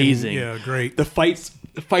is amazing. Fucking, yeah, great. The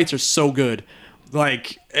fights are so good.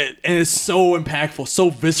 Like, and it's so impactful, so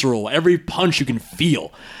visceral. Every punch you can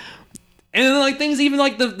feel. And then like things, even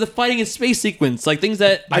like the fighting in space sequence, like things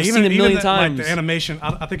that I've seen a million times. Like the animation,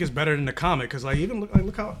 I think it's better than the comic because like even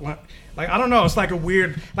look how like I don't know, it's like a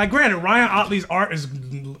weird. Like granted, Ryan Otley's art is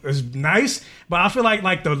nice, but I feel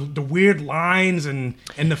like the weird lines and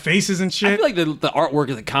the faces and shit. I feel like the artwork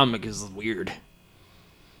of the comic is weird.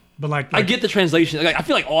 But like I get the translation. Like I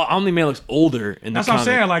feel like Omni-Man looks older in the that's comic. what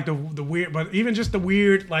I'm saying. Like the weird, but even just the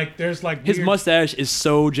weird, like there's like his weird, mustache is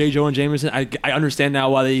so J. Jonah Jameson. I understand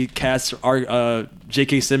now why they cast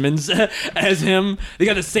J.K. Simmons as him. They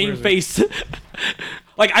got the same face.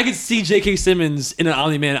 Like I could see J.K. Simmons in an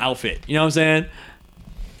Omni-Man outfit. You know what I'm saying?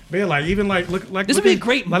 But yeah, like even like look this would be a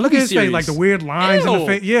great like look at his series. face, like the weird lines in the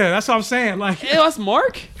face. Yeah, that's what I'm saying. Like that's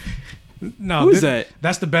Mark. No, who's that?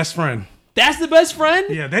 That's the best friend. That's the best friend?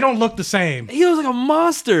 Yeah, they don't look the same. He looks like a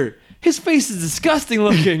monster. His face is disgusting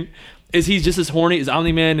looking. Is he just as horny? Is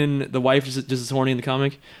Omni-Man and the wife just as horny in the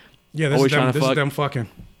comic? Yeah, this is them fucking.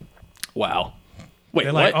 Wow. Wait,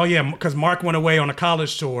 they're what? like, oh yeah, because Mark went away on a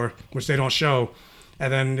college tour, which they don't show.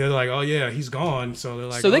 And then they're like, oh yeah, he's gone. So they're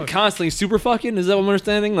like, so they constantly super fucking? Is that what I'm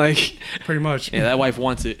understanding? Like, pretty much. Yeah, that wife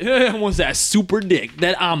wants it. Wants that super dick,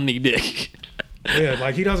 that Omni dick. Yeah,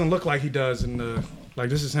 like he doesn't look like he does in the. Like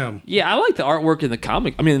this is him. Yeah, I like the artwork in the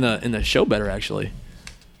comic. I mean, in the show better actually.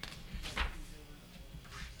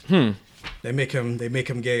 They make him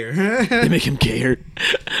gayer. They make him gayer.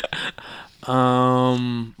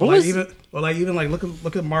 Even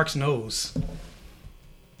look at Mark's nose.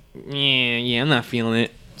 Yeah, I'm not feeling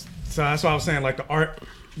it. So that's what I was saying. Like the art,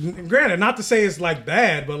 granted, not to say it's like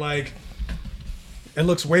bad, but like it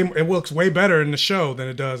looks way better in the show than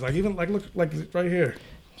it does. Like even look right here.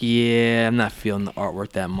 Yeah, I'm not feeling the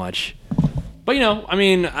artwork that much. But I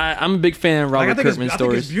mean, I'm a big fan of Robert Kirkman's stories. I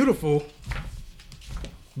think it's beautiful,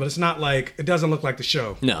 but it's not like it doesn't look like the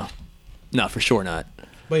show. No, for sure not.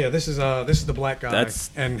 But yeah, this is the black guy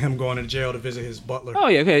and him going to jail to visit his butler. Oh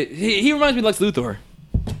yeah, okay. He reminds me of Lex Luthor,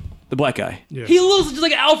 the black guy. Yeah. He looks just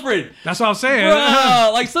like Alfred. That's what I'm saying.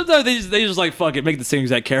 Bruh, like sometimes they just like fuck it, make the same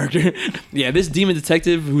exact character. Yeah, this demon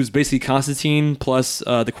detective who's basically Constantine plus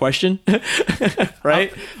the Question,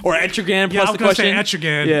 right? Or Etrigan plus the Question. Yeah, I was gonna say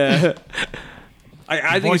Etrigan. Yeah.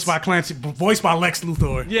 I think voiced by Clancy, voiced by Lex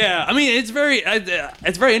Luthor. Yeah, I mean it's very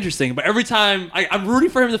interesting. But every time I'm rooting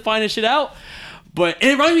for him to find this shit out. And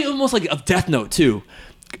it reminds me almost like of Death Note too.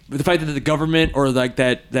 The fact that the government or like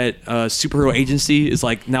that superhero agency is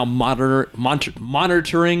like now monitoring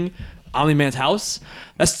Omni-Man's house.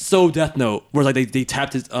 That's so Death Note, where like they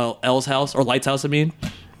tapped his L's house or Light's house. I mean.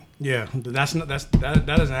 Yeah, that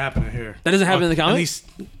doesn't happen in here. That doesn't happen in the comic. At least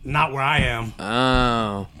not where I am.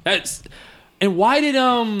 Oh, and why did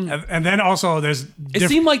And then also there's. It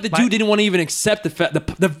seemed like the dude didn't want to even accept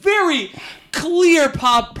the very clear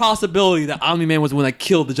possibility that Omni-Man was the one that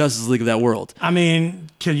killed the Justice League of that world. I mean,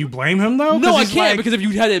 can you blame him though? No, I can't because if you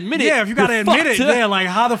had to admit it, yeah, if you got to admit it, yeah,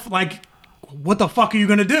 like what the fuck are you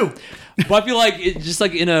gonna do? But I feel like just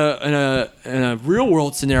like in a real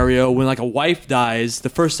world scenario, when like a wife dies, the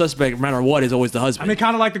first suspect, no matter what, is always the husband. I mean,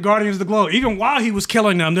 kind of like the Guardians of the Globe. Even while he was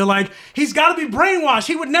killing them, they're like, he's got to be brainwashed.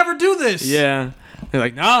 He would never do this. Yeah, they're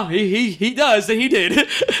like, no, he does, and he did.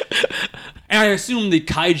 And I assume the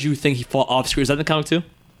kaiju thing he fought off screen, is that in the comic too?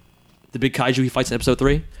 The big kaiju he fights in episode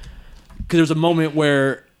 3? Because there's a moment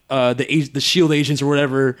where the SHIELD agents or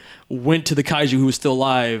whatever went to the kaiju who was still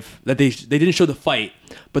alive. That they didn't show the fight,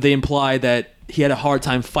 but they implied that he had a hard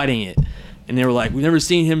time fighting it. And they were like, we've never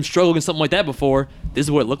seen him struggle against something like that before. This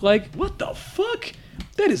is what it looked like? What the fuck?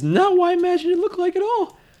 That is not what I imagined it looked like at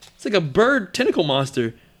all. It's like a bird tentacle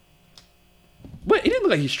monster. Wait, it didn't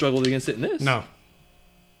look like he struggled against it in this. No.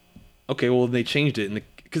 Okay, well, they changed it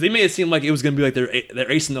because they made it seem like it was going to be like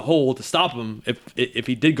they're ace in the hole to stop him if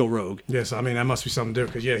he did go rogue. Yes, I mean, that must be something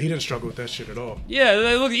different because, yeah, he didn't struggle with that shit at all. Yeah,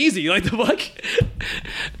 they look easy. Like, the fuck?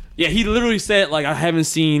 Yeah, he literally said, like, I haven't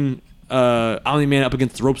seen Omni-Man up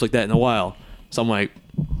against the ropes like that in a while. So I'm like,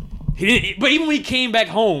 he didn't. But even when he came back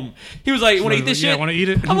home, he was like, want to eat this shit? Yeah, want to eat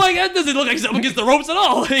it? I'm like, that doesn't look like he's up against the ropes at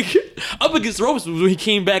all. Like, up against the ropes was when he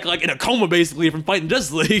came back, like, in a coma, basically, from fighting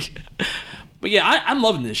Justice League. But yeah, I'm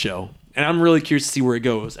loving this show. And I'm really curious to see where it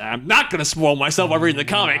goes. I'm not going to spoil myself by reading the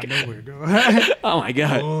comic. I know where it goes. Oh, my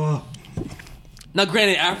God. Oh. Now,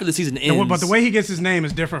 granted, after the season ends... But the way he gets his name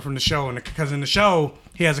is different from the show. Because in the show,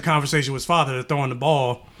 he has a conversation with his father throwing the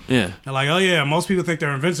ball. Yeah. And like, oh, yeah, most people think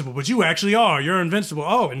they're invincible. But you actually are. You're invincible.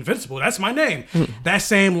 Oh, invincible. That's my name. That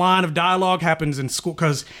same line of dialogue happens in school.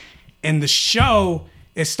 Because in the show...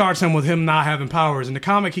 It starts him with him not having powers. In the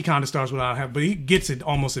comic, he kind of starts without having, but he gets it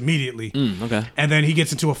almost immediately. Okay. And then he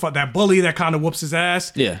gets into that bully that kind of whoops his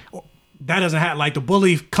ass. Yeah. That doesn't have, like, the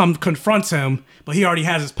bully confronts him, but he already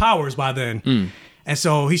has his powers by then. And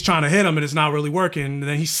so he's trying to hit him, and it's not really working. And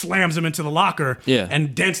then he slams him into the locker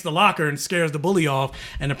and dents the locker and scares the bully off.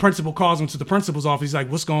 And the principal calls him to the principal's office. He's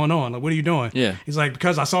like, what's going on? Like, what are you doing? Yeah. He's like,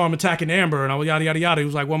 because I saw him attacking Amber, and I was yada, yada, yada. He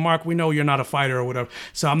was like, well, Mark, we know you're not a fighter or whatever.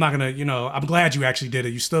 So I'm not going to, I'm glad you actually did it.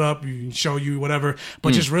 You stood up, you show you whatever,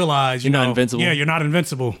 but just realize, You're not invincible. Yeah, you're not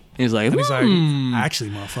invincible. He's like,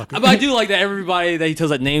 actually, motherfucker. But I do like that everybody that he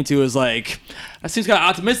tells that name to is like, that seems kind of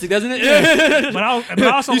optimistic, doesn't it? Yeah. But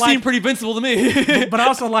I also you like, seem pretty invincible to me. but I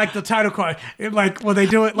also like the title card. Like when they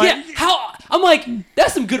do it, like I'm like,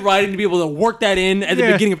 that's some good writing to be able to work that in at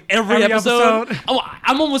the beginning of every episode.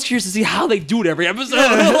 I'm almost curious to see how they do it every episode.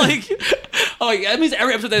 like that means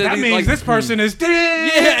every episode that means like, this person is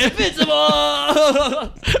dead. Yeah,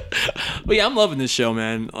 invincible. But yeah, I'm loving this show,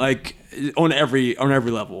 man. Like on every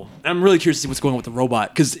level. I'm really curious to see what's going on with the robot,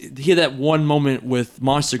 because he had that one moment with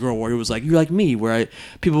Monster Girl where he was like, "You're like me," where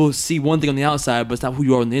people see one thing on the outside, but it's not who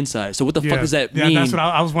you are on the inside. So what the fuck does that mean? Yeah, that's what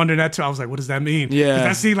I was wondering that too. I was like, what does that mean? Yeah,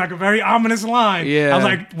 that seemed like a very ominous line. Yeah, I was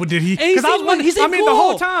like, well, did he? Because I was wondering. The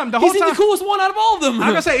whole time, he's the coolest one out of all of them. I'm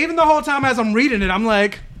gonna say, even the whole time as I'm reading it, I'm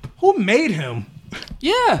like, who made him?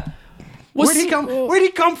 Yeah. Where'd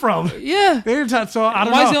he come from? Yeah. So I don't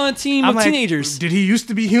know. Why is he on a team of teenagers? Did he used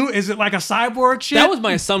to be human? Is it like a cyborg shit? That was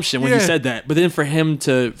my assumption when he said that. But then for him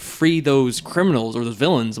to free those criminals or those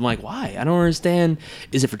villains, I'm like, why? I don't understand.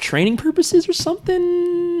 Is it for training purposes or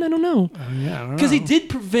something? I don't know. Because he did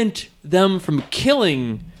prevent them from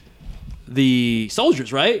killing the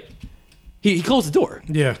soldiers, right? He closed the door.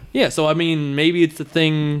 Yeah. Yeah, so I mean, maybe it's the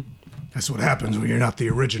thing. That's what happens when you're not the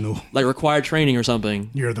original. Like required training or something.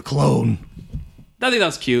 You're the clone. I think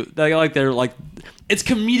that's cute. I like they're like, it's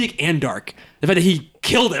comedic and dark. The fact that he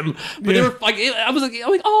killed him, but they were like, I'm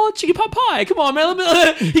like, oh, chicken pot pie, come on, man.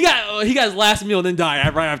 He got his last meal and then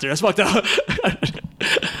died right after. That's fucked up.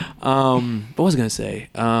 What was I gonna say?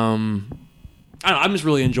 I don't know, I'm just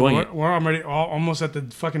really enjoying it. We're already almost at the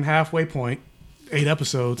fucking halfway point. 8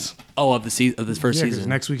 episodes. Oh, of this first season. Because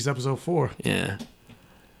next week's episode 4. Yeah.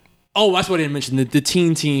 Oh, that's what I didn't mention. The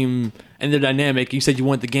teen team and their dynamic. You said you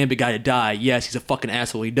want the Gambit guy to die. Yes, he's a fucking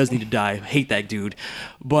asshole. He does need to die. I hate that dude.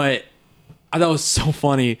 But I thought it was so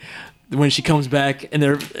funny when she comes back and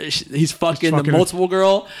he's fucking the multiple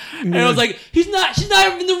girl. And I was like, she's not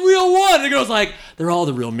even the real one. And the girl's like, they're all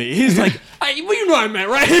the real me. He's like, well, you know what I meant,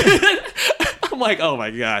 right? I'm like, oh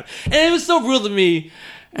my God. And it was so real to me.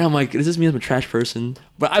 And I'm like, does this mean I'm a trash person?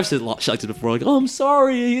 But I've said shit like this before, like, oh, I'm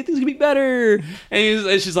sorry, things can be better.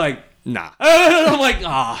 And she's like, nah. I'm like,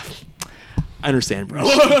 I understand, bro.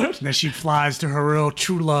 Then she flies to her real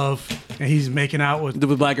true love, and he's making out with the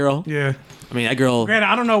black girl. Yeah. I mean, that girl. Granted,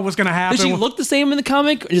 I don't know what's gonna happen. Did she look the same in the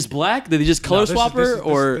comic? Just black? Did they just color swap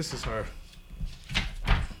her? This is her.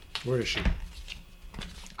 Where is she?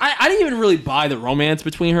 I didn't even really buy the romance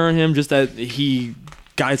between her and him. Just that he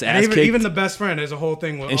got his ass kicked. Even the best friend. There's a whole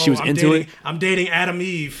thing with. And she was into it. I'm dating Adam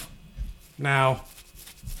Eve now.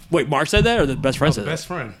 Wait, Mark said that, or the best friend said that? Best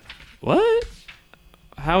friend. What?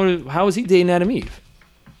 How was he dating Adam Eve?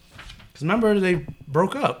 Because remember, they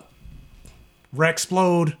broke up.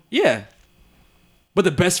 Rexplode. Yeah. But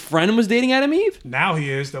the best friend was dating Adam Eve? Now he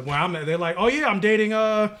is. They're like, oh yeah, I'm dating,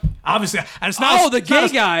 obviously. And it's not the gay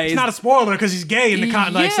guy. It's not a spoiler because he's gay in the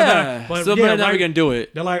context. Yeah. So they're never going to do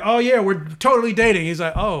it. They're like, oh yeah, we're totally dating. He's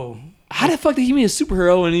like, oh. How the fuck did he meet a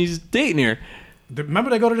superhero and he's dating her? Remember,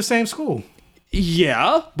 they go to the same school.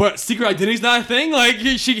 Yeah, but secret identity's not a thing. Like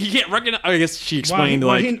he can't recognize. I guess she explained he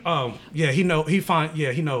knows.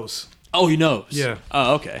 Oh, he knows. Yeah.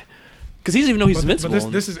 Oh, okay. Because he doesn't even know he's invincible.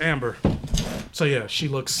 But this is Amber. So yeah, she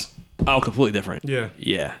looks. Oh, completely different. Yeah.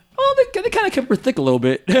 Yeah. Oh, they kind of kept her thick a little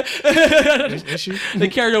bit. Is she? They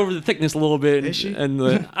carried over the thickness a little bit. Is she?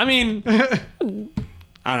 And I mean, I don't know,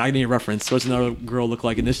 I need a reference. What's another girl look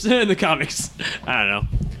like in the comics? I don't know.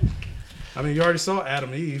 I mean, you already saw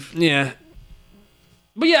Adam Eve. Yeah.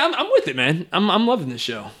 But yeah, I'm with it, man. I'm loving this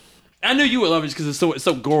show. I knew you would love it because it's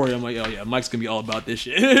so gory. I'm like, oh yeah, Mike's gonna be all about this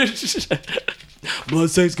shit. Blood,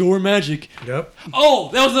 sex, gore, magic. Yep. Oh,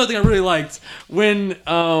 that was another thing I really liked when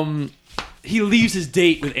he leaves his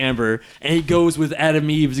date with Amber and he goes with Adam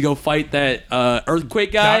Eve to go fight that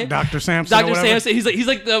earthquake guy, Dr. Samson. Dr. Samson. He's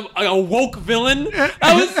like a woke villain.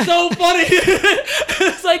 That was so funny.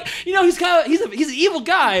 It's like, he's an evil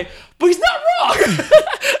guy, but he's not wrong.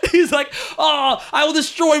 He's like, oh, I will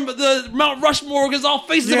destroy the Mount Rushmore because all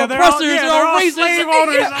faces of oppressors and all races. Slave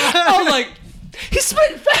owners. I was like, he's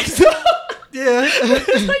spitting facts. Yeah.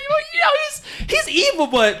 It's like, he's evil,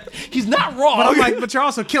 but he's not wrong. But I'm like, but you're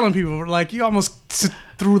also killing people. Like you almost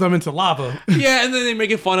threw them into lava. Yeah, and then they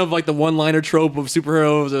making fun of like the one-liner trope of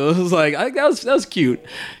superheroes. It was like that was cute.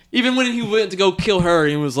 Even when he went to go kill her,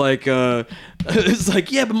 he was like, it's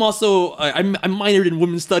like, yeah, but I'm also I'm minored in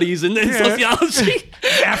women's studies and sociology,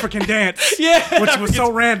 African dance, which was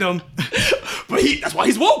so random. But that's why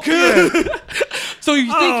he's woke. Yeah. So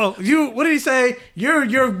you think, what did he say? You're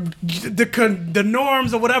the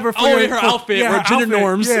norms or whatever. For her outfit, or gender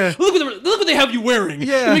norms. Yeah. Look what they have you wearing.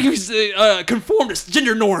 Yeah, you make you conform to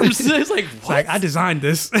gender norms. It's like, what? It's like I designed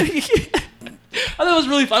this. I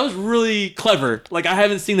thought it was really clever. Like I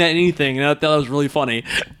haven't seen that in anything, and I thought that was really funny.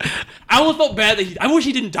 I almost felt bad that I wish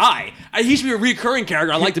he didn't die. He should be a recurring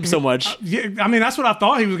character. I liked him so much. Yeah, I mean that's what I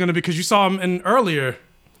thought he was going to be because you saw him in earlier.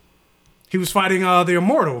 He was fighting the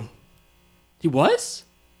Immortal. He was?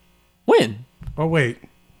 When? Oh wait,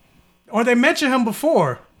 or they mentioned him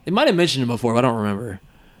before. They might have mentioned him before, but I don't remember.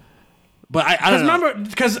 But I don't know. Remember,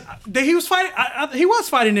 because he was fighting. He was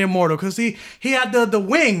fighting the Immortal because he had the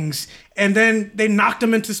wings, and then they knocked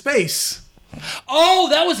him into space. Oh,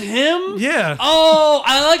 that was him. Yeah. Oh,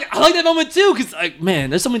 I like that moment too because like man,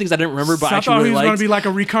 there's so many things I didn't remember, but So I actually thought really he was liked. going to be like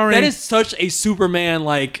a recurring. That is such a Superman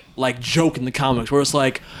like joke in the comics where it's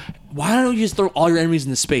like, why don't you just throw all your enemies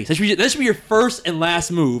into space? That should be your first and last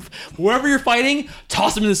move. Whoever you're fighting,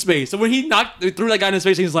 toss him into space. So when he threw that guy into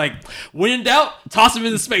space, he's like, when in doubt, toss him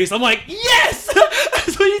into space. I'm like, yes!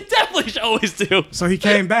 That's what you definitely should always do. So he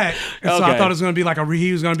came back. And so I Okay. thought it was going to be like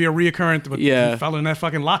he was going to be a reoccurrent, but he fell in that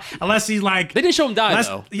fucking lot. Unless he like. They didn't show him die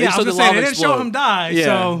though. Yeah, I was going to say, they didn't show him die.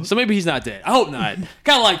 Yeah. So maybe he's not dead. I hope not.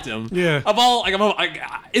 Kind of liked him. Yeah.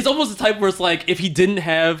 It's almost the type where it's like, if he didn't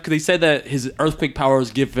have, because they said that his earthquake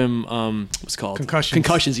powers give him, what's it called?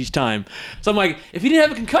 Concussions each time. So I'm like, if he didn't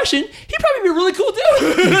have a concussion, he'd probably be a really cool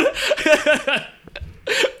dude.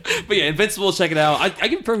 But yeah, Invincible, check it out. I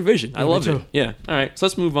give it perfect vision. I love it. Yeah. All right. So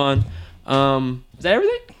let's move on. Is that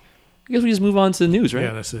everything? I guess we just move on to the news, right?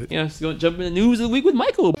 Yeah, that's it. Yeah, let's go jump in the news of the week with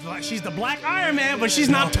Michael. She's the Black Iron Man, but she's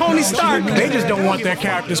not Tony Stark. They just don't want their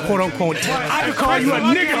characters, quote unquote. I could call you a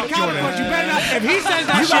nigga, Jordan. You better not. If he says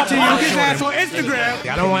that shit to you, his ass on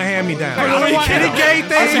Instagram. I don't want hand me down. I don't want any gay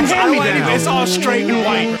things. Hand me down. It's all straight and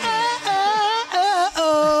white.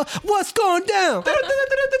 What's going down?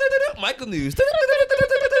 Michael news.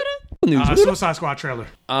 Suicide Squad trailer.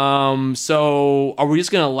 So are we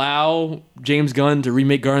just gonna allow James Gunn to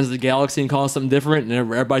remake Guardians of the Galaxy and call it something different, and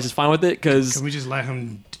everybody's just fine with it? Because can we just let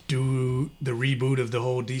him do the reboot of the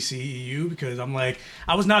whole DCEU? Because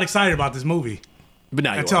I was not excited about this movie, but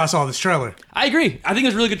now until I saw this trailer. I agree. I think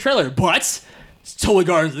it's a really good trailer, but it's totally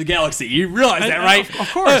Guardians of the Galaxy. You realize that, right?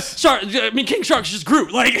 Of course. King Shark's just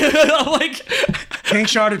Groot. Like King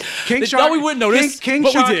Shark. They thought we wouldn't notice, King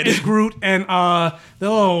but Shark we did. is Groot, and the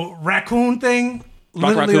little raccoon thing,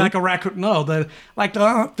 literally Raccoon? like a raccoon. No, the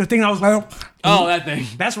thing I was like, oh, that thing.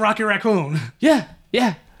 That's Rocky Raccoon. Yeah,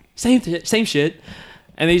 same shit.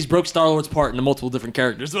 And they just broke Star-Lord's part into multiple different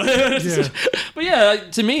characters. But yeah,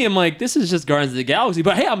 to me, I'm like, this is just Guardians of the Galaxy.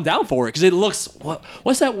 But hey, I'm down for it because it looks.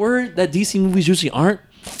 What's that word that DC movies usually aren't?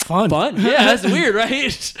 Fun. Yeah, that's weird,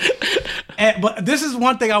 right? But this is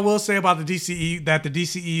one thing I will say about the DCEU, that the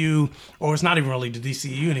DCEU, or it's not even really the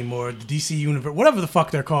DCEU anymore, the DC Universe, whatever the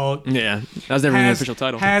fuck they're called. Yeah, that was never even an official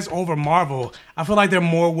title. Has over Marvel. I feel like they're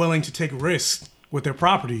more willing to take risks with their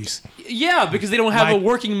properties. Yeah, because they don't have a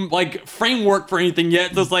working framework for anything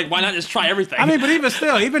yet. So it's like, why not just try everything? I mean, but even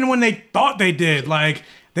still, even when they thought they did,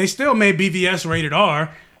 they still made BVS rated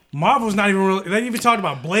R. Marvel's not even really. They even talked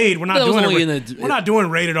about Blade. We're not doing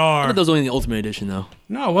rated R. I thought that was only in the Ultimate Edition, though.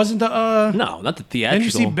 No, it wasn't the. No, not the theatrical. Didn't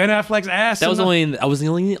you see Ben Affleck's ass? That was only in the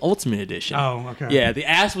Ultimate Edition. Oh, okay. Yeah, the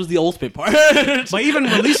ass was the ultimate part. But even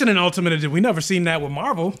releasing an Ultimate Edition, we never seen that with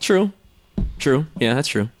Marvel. True. Yeah, that's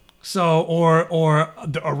true. So, or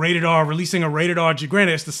a rated R, releasing a rated R.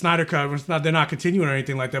 Granted, it's the Snyder Cut. They're not continuing or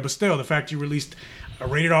anything like that. But still, the fact you released a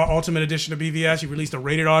rated R Ultimate Edition of BVS, you released a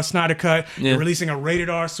rated R Snyder Cut. Yeah. You're releasing a rated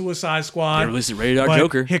R Suicide Squad. You released a rated R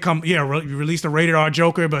Joker. You released a rated R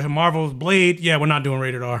Joker, but Marvel's Blade, we're not doing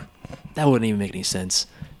rated R. That wouldn't even make any sense.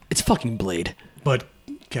 It's fucking Blade. But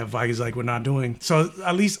Kevin Feige's like, we're not doing. So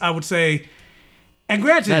at least I would say, and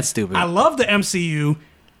granted, that's stupid. I love the MCU.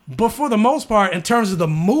 But for the most part, in terms of the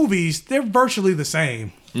movies, they're virtually the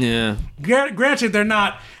same. Yeah. Granted, they're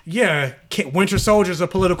not. Yeah, Winter Soldier's a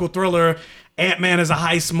political thriller. Ant-Man is a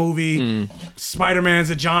heist movie. Spider-Man's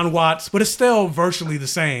a John Watts. But it's still virtually the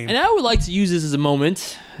same. And I would like to use this as a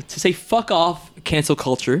moment to say fuck off cancel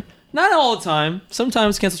culture. Not all the time.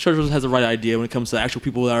 Sometimes cancel culture has the right idea when it comes to actual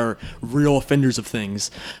people that are real offenders of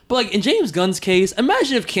things. But in James Gunn's case,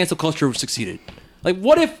 imagine if cancel culture succeeded. Like,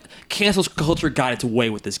 what if cancel culture got its way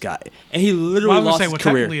with this guy and he literally lost his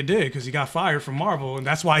career? Technically it did because he got fired from Marvel, and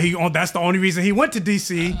that's why that's the only reason he went to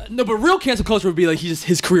DC. No, but real cancel culture would be like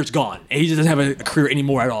his career's gone and he just doesn't have a career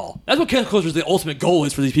anymore at all. That's what cancel culture is. The ultimate goal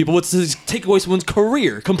is for these people. It's to take away someone's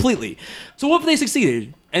career completely. So what if they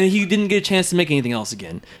succeeded and he didn't get a chance to make anything else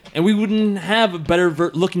again? And we wouldn't have a better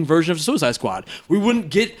looking version of Suicide Squad. We wouldn't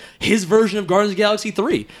get his version of Guardians of the Galaxy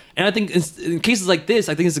 3. And I think in cases like this,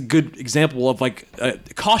 I think it's a good example of like a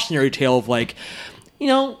cautionary tale of like, you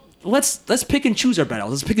know, let's pick and choose our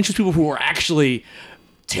battles. Let's pick and choose people who are actually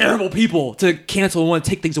terrible people to cancel and want to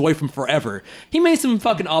take things away from forever. He made some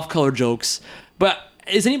fucking off-color jokes, but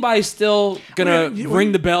is anybody still gonna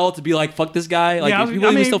ring the bell to be like, fuck this guy? Like,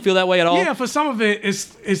 people even still feel that way at all? Yeah, for some of it,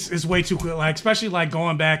 it's way too quick. Like, especially like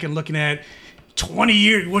going back and looking at 20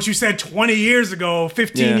 years, what you said 20 years ago,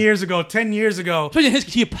 15 years ago, 10 years ago.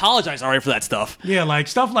 He apologized already for that stuff. Yeah, like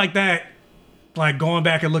stuff like that. Like going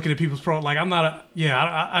back and looking at people's like I'm not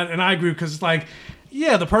and I agree because it's like,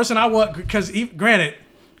 yeah, the person I was, because granted.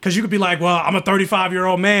 Because you could be like, well, I'm a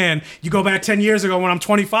 35-year-old man. You go back 10 years ago when I'm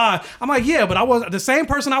 25. I'm like, yeah, but I was the same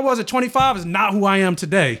person I was at 25 is not who I am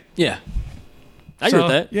today. Yeah. I agree with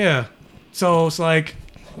that. Yeah. So it's like...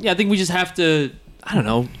 Yeah, I think we just have to, I don't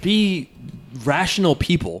know, be rational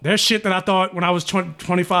people. There's shit that I thought when I was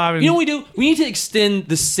 25. And, you know what we do? We need to extend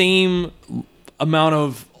the same amount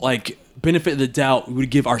of, like, benefit of the doubt we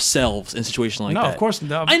would give ourselves in a situation like that. No, of course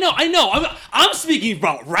not. I know. I'm speaking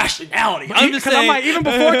about rationality. I'm just saying. I'm like,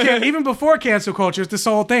 even before cancel culture, it's this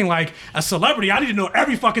whole thing. Like, a celebrity, I need to know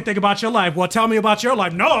every fucking thing about your life. Well, tell me about your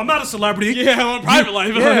life. No, I'm not a celebrity. Yeah, I'm a private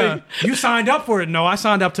life. Yeah, you signed up for it. No, I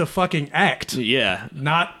signed up to fucking act. Yeah.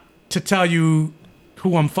 Not to tell you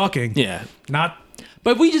who I'm fucking. Yeah. Not...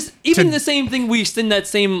 But we just, even the same thing, we extend that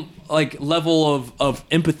same like level of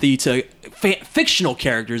empathy to fictional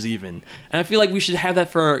characters even. And I feel like we should have that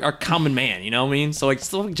for our common man, you know what I mean? So like,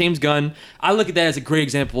 stuff like James Gunn, I look at that as a great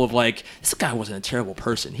example of like, this guy wasn't a terrible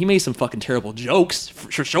person. He made some fucking terrible jokes,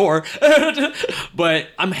 for sure. But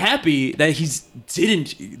I'm happy that he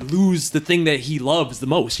didn't lose the thing that he loves the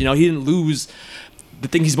most. You know, he didn't lose the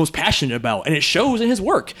thing he's most passionate about, and it shows in his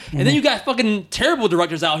work. And then you got fucking terrible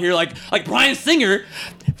directors out here like Bryan Singer.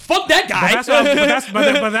 Fuck that guy.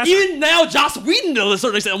 But that's even now, Joss Whedon to a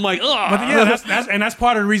certain extent, I'm like, ugh. But yeah, that's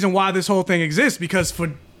part of the reason why this whole thing exists, because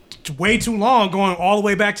for way too long, going all the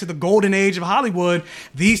way back to the golden age of Hollywood,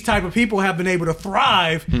 these type of people have been able to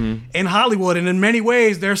thrive in Hollywood. And in many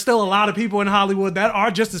ways, there's still a lot of people in Hollywood that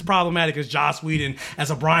are just as problematic as Joss Whedon,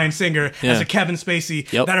 as a Bryan Singer, as a Kevin Spacey,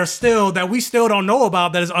 that we still don't know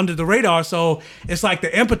about, that is under the radar. So it's like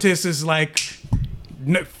the impetus is like,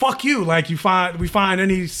 fuck you. Like we find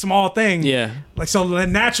any small thing. Yeah. Like, so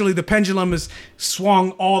naturally the pendulum is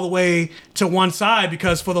swung all the way to one side,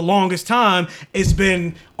 because for the longest time it's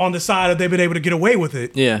been on the side that they've been able to get away with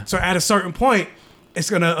it. Yeah. So at a certain point, it's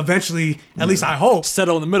gonna eventually, at least I hope,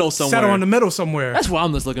 settle in the middle somewhere. That's what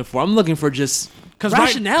I'm just looking for. I'm looking for just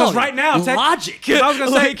rationality. Because right now, logic. Because I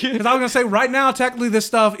was gonna say, right now, technically, this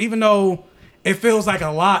stuff, even though it feels like a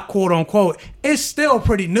lot, quote unquote, it's still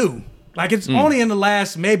pretty new. Like, it's only in the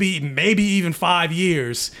last maybe even 5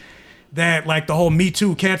 years that, like, the whole Me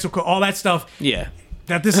Too, cancel, all that stuff,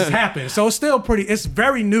 that this has happened. So it's still it's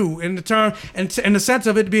very new in the term, and in the sense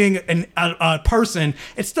of it being a person,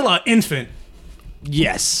 it's still an infant.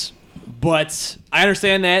 Yes, but I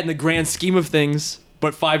understand that in the grand scheme of things.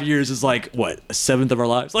 But 5 years is like, what, a seventh of our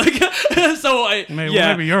lives? Like, so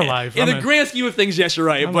maybe your life. In the grand scheme of things, yes, you're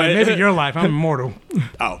right. But maybe your life. I'm immortal.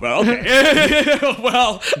 Oh, well, okay.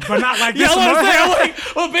 Well, but not like this. I'm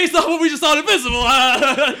like, well, based on what we just saw in Invincible,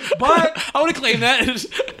 but I want to claim that.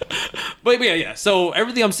 But yeah. So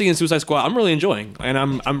everything I'm seeing in Suicide Squad, I'm really enjoying, and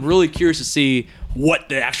I'm really curious to see what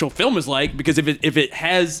the actual film is like, because if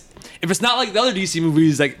it's not like the other DC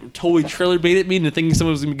movies, like totally trailer baited me into thinking something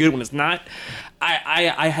was gonna be good when it's not.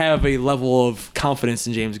 I have a level of confidence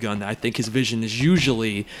in James Gunn that I think his vision is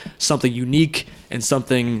usually something unique and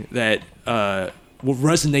something that will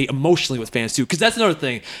resonate emotionally with fans too. Because that's another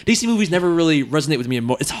thing. DC movies never really resonate with me.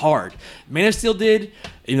 It's hard. Man of Steel did.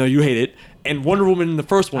 You know, you hate it. And Wonder Woman, the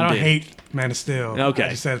first one, I don't did. hate Man of Steel. Okay. I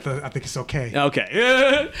just said I think it's okay.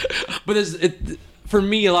 Okay. But for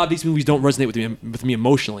me, a lot of these movies don't resonate with me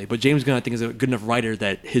emotionally. But James Gunn, I think, is a good enough writer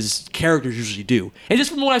that his characters usually do. And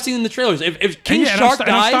just from what I've seen in the trailers, if King Shark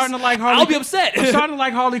dies, I'll be upset. I'm starting to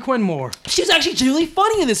like Harley Quinn more. She's actually genuinely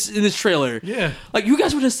funny in this trailer. Yeah. Like, you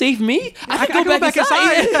guys would have saved me? I could go back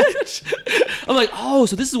inside. I'm like, oh,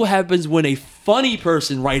 so this is what happens when a funny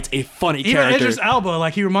person writes a funny character. Idris Elba,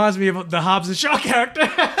 like, he reminds me of the Hobbs and Shaw character.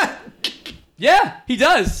 Yeah, he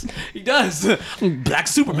does. He does. Black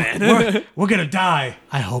Superman. We're gonna die.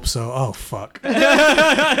 I hope so. Oh fuck.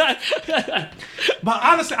 But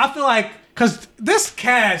honestly, I feel like because this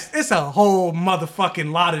cast, it's a whole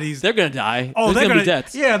motherfucking lot of these. They're gonna die. Oh, There's they're gonna be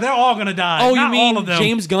deaths. Yeah, they're all gonna die. Oh, Not you mean all of them.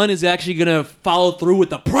 James Gunn is actually gonna follow through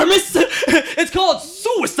with the premise? It's called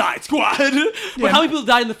Suicide Squad. But how many people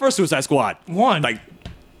died in the first Suicide Squad? One. Like,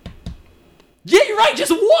 yeah, you're right.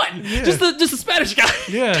 Just one. Yeah. Just the Spanish guy.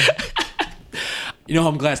 Yeah. You know how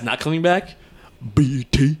I'm glad it's not coming back?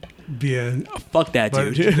 BT. Yeah. Fuck that,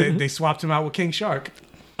 But dude. they swapped him out with King Shark.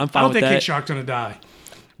 I'm I fine don't with think that. King Shark's gonna die.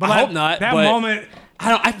 But I hope not, That but moment.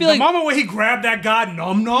 I feel the like moment when he grabbed that guy,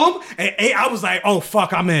 Num Num, and I was like, "Oh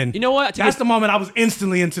fuck, I'm in." You know what? That's the moment I was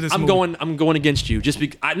instantly into this. I'm movie. going against you. Just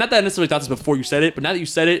not that I necessarily thought this before you said it, but now that you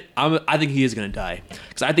said it, I think he is gonna die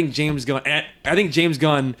because I think James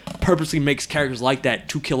Gunn purposely makes characters like that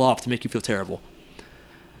to kill off to make you feel terrible.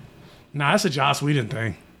 Nah, that's a Joss Whedon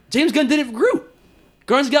thing. James Gunn did it for Groot.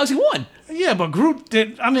 Guardians of the Galaxy 1. Yeah, but Groot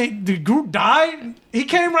did. I mean, did Groot die? He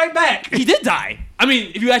came right back. He did die. I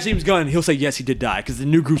mean, if you ask James Gunn, he'll say yes, he did die because the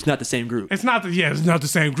new Groot's not the same Groot. It's not the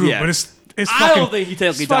same Groot, Yeah. but it's I fucking, don't think he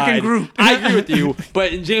technically it's fucking died. Groot. I agree with you,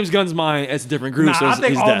 but in James Gunn's mind, it's a different Groot. Nah, so I it's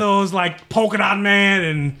think all dead. those like Polka Dot Man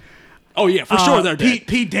and Oh yeah, for sure they're dead.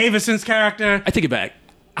 Pete Davidson's character. I take it back.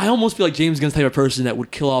 I almost feel like James Gunn's the type of person that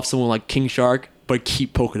would kill off someone like King Shark, but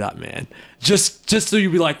keep Polka Dot Man. Just so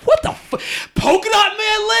you'd be like, what the fuck? Polka Dot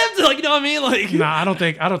Man lived? Like, you know what I mean? Like, Nah, I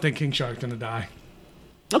don't think King Shark's gonna die.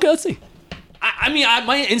 Okay, let's see.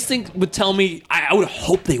 My instinct would tell me I would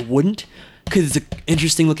hope they wouldn't, because it's an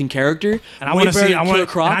interesting looking character. And I want to see.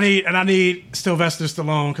 Croc. I need Sylvester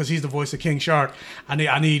Stallone because he's the voice of King Shark. I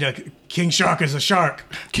need a King Shark as a shark.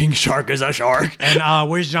 King Shark is a shark. And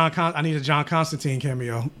where's John? I need a John Constantine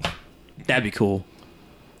cameo. That'd be cool.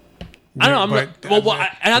 I don't know.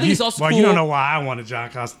 I think it's also cool. You don't know why I wanted John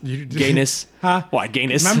Constantine. Gayness. Huh? Why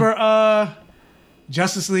gayness? Remember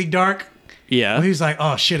Justice League Dark? Yeah. Well, he was like,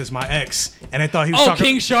 "Oh shit, it's my ex," and I thought he was talking.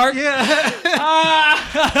 King Shark. Yeah.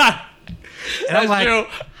 And I'm like, true.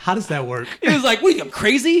 how does that work? He was like, "What are you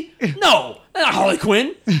crazy? No, not Harley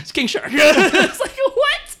Quinn. It's King Shark." It's like,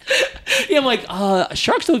 what? Yeah, I'm like,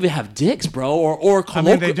 sharks don't even have dicks, bro, or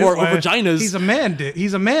vaginas. He's a man dick.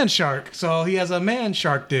 He's a man shark, so he has a man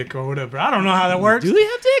shark dick or whatever. I don't know how that works. Do they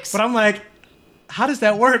have dicks? But I'm like, how does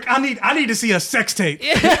that work? I need to see a sex tape.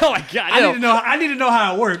 Yeah, oh my god. I need to know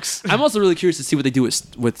how it works. I'm also really curious to see what they do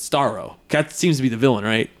with Starro. That seems to be the villain,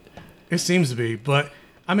 right? It seems to be, but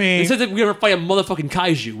I mean, it says that we're gonna fight a motherfucking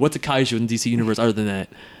kaiju. What's a kaiju in the DC universe other than that?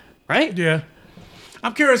 Right? Yeah.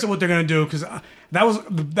 I'm curious of what they're gonna do because that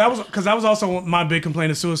was also my big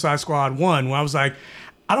complaint of Suicide Squad 1, where I was like,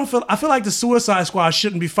 I feel like the Suicide Squad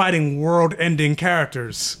shouldn't be fighting world-ending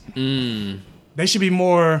characters. They should be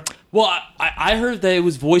more. Well, I heard that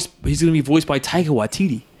he's gonna be voiced by Taika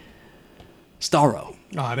Waititi. Starro.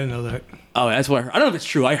 Oh, I didn't know that. Oh, that's what I heard. I don't know if it's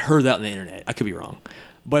true. I heard that on the internet. I could be wrong,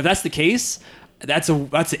 but if that's the case, that's an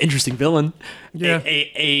interesting villain. Yeah.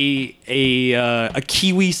 A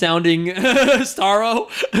Kiwi sounding Starro.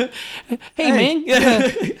 Hey man,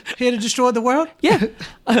 here to destroy the world? Yeah.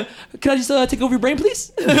 Can I just take over your brain,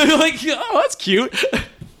 please? Like, oh, that's cute.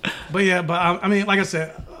 But yeah, I mean, like I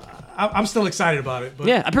said, I'm still excited about it. But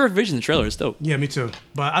yeah, I Perfect Vision, the trailer is dope. Yeah, me too.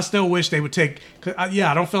 But I still wish they would take. I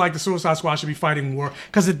don't feel like the Suicide Squad should be fighting war.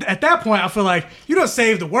 Because at that point, I feel like you don't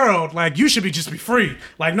save the world. Like you should just be free.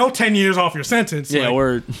 Like no 10 years off your sentence. Yeah, like,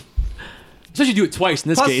 word. Especially do it twice in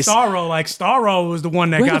this case. Starro was the one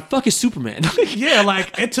that Where the fuck is Superman? Yeah,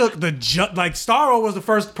 like it took Starro was the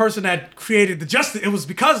first person that created the Justice. It was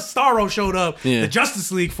because Starro showed up, the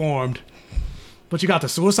Justice League formed. But you got the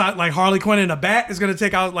Suicide, like Harley Quinn and a bat is gonna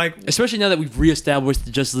take out like. Especially now that we've reestablished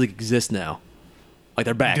the Justice League exists now, like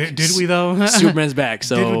they're back. Did we though? Superman's back.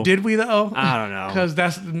 So did we though? I don't know. Because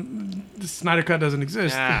the Snyder Cut doesn't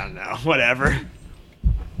exist. I don't know. Whatever.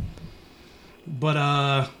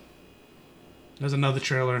 But there's another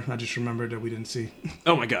trailer I just remembered that we didn't see.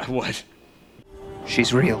 Oh my god! What?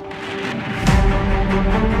 She's real.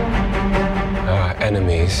 Our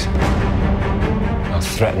enemies are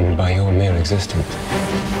threatened by your mere existence.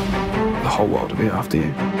 The whole world will be after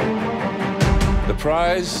you. The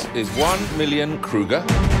prize is 1 million Kruger.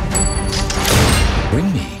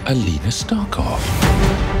 Bring me Alina Starkov.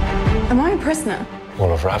 Am I a prisoner?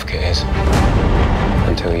 All of Ravka is.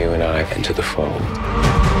 Until you and I enter the fold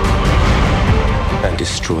and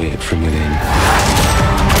destroy it from within.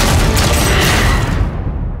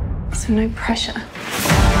 So no pressure.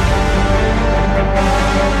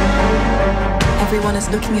 Everyone is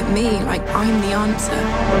looking at me like I'm the answer.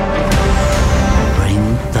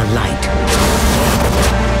 Bring the light.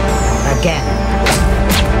 That again.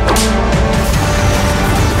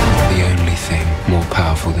 The only thing more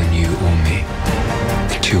powerful than you or me.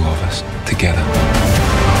 The two of us together.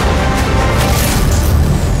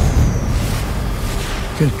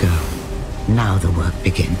 Good girl. Now the work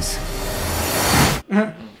begins.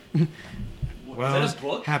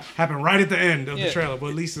 Well, happened right at the end of the trailer, but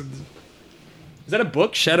at least Is that a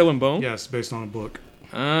book, Shadow and Bone? Yes, based on a book.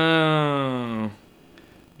 Oh,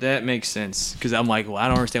 that makes sense. Because I'm like, well, I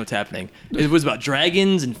don't understand what's happening. It was about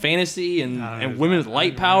dragons and fantasy and women with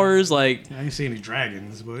light powers. Like, I didn't see any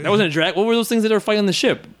dragons, but that wasn't a dragon. What were those things that were fighting on the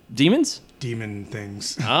ship? Demons? Demon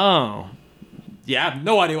things. Oh. Yeah, I have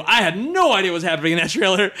no idea. I had no idea what was happening in that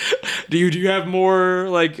trailer. Do you have more,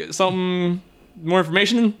 like, something, more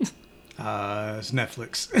information? It's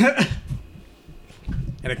Netflix.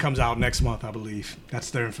 And it comes out next month, I believe. That's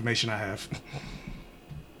the information I have.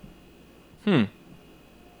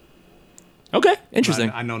 Okay,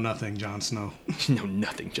 interesting. I know nothing, Jon Snow. You know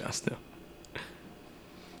nothing, Jon Snow.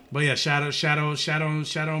 But yeah, Shadow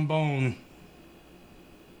and Bone.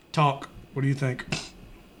 Talk. What do you think?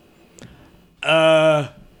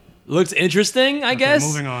 Looks interesting, I guess.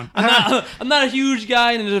 Moving on. I'm not a huge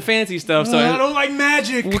guy into the fantasy stuff, so I don't like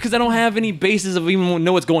magic. Because I don't have any basis of even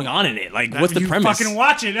know what's going on in it. Like, what's the premise? Fucking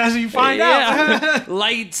watch it as you find out.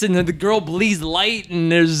 Lights, and the girl bleeds light,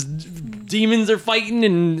 and there's demons are fighting,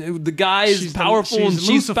 and the guy is powerful, and she's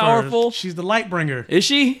Lucifer. Powerful. She's the light bringer. Is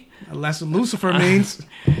she? That's what Lucifer means.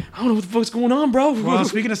 I don't know what the fuck's going on, bro. Well,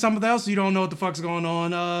 speaking of something else, you don't know what the fuck's going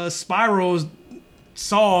on. Spyro's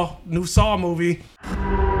new Saw movie.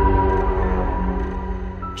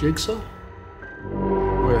 Jigsaw?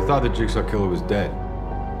 Wait, I thought the Jigsaw killer was dead.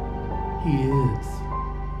 He is.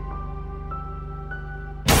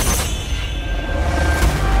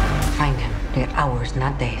 Find him. They're hours,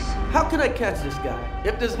 not days. How can I catch this guy?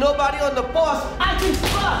 If there's nobody on the force, I can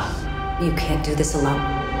trust! You can't do this alone.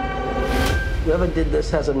 Whoever did this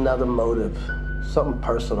has another motive. Something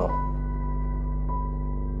personal.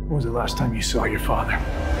 When was the last time you saw your father?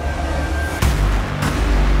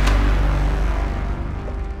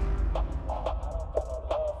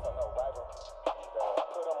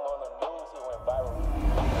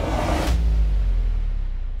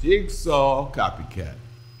 Jigsaw copycat.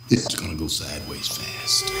 It's gonna go sideways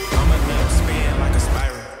fast. I'm a nut spin like a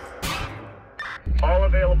spiral. All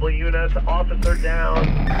available units, officer down.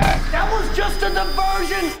 That was just a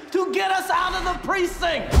diversion to get us out of the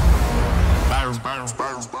precinct.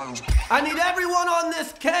 I need everyone on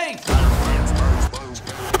this case.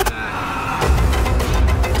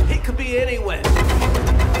 He could be anywhere.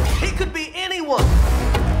 He could be anyone.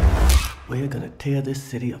 We're gonna tear this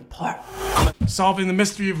city apart. Solving the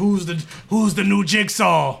mystery of who's the new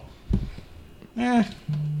Jigsaw.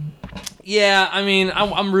 Yeah, I mean,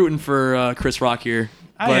 I'm rooting for Chris Rock here.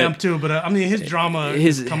 I am too, but I mean, his drama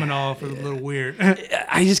is coming off a little weird.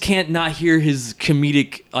 I just can't not hear his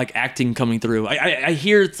comedic like acting coming through. I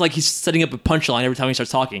hear it's like he's setting up a punchline every time he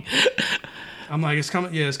starts talking. I'm like, it's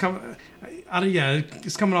coming. Yeah, it's coming.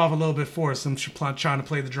 It's coming off a little bit forced. I'm trying to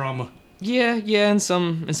play the drama. Yeah, in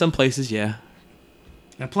some places, yeah.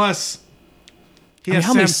 And plus, he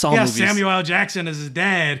how many Saw movies? Samuel L. Jackson as his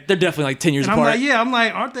dad. They're definitely like 10 years and apart. I'm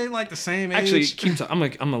like, aren't they like the same age? Actually, I'm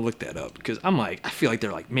gonna look that up because I feel like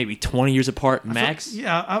they're like maybe 20 years apart max.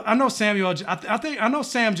 I know Samuel. I know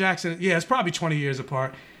Sam Jackson. Yeah, it's probably 20 years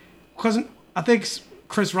apart. Because I think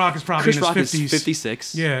Chris Rock is probably in his 50s. Is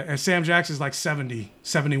 56. Yeah, and Sam Jackson's like 70,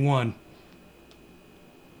 71.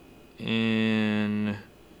 In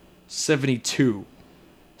 72.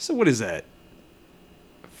 So what is that?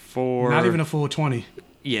 Not even a full 20.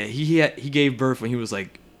 Yeah, he gave birth when he was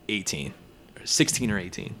like 18, or 16 or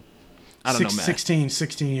 18. I don't know, man.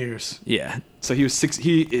 16 years. Yeah. So he was 6. I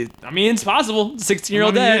mean, it's possible.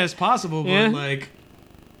 16-year-old dad. Yeah, it's possible, but like,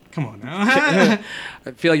 come on now.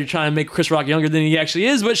 I feel like you're trying to make Chris Rock younger than he actually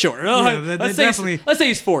is, but sure. Let's say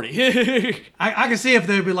he's 40. I can see if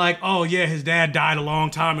they'd be like, oh yeah, his dad died a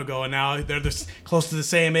long time ago, and now they're close to the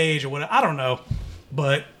same age or whatever. I don't know,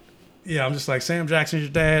 but. Yeah, I'm just like, Sam Jackson's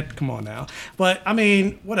your dad? Come on now. But, I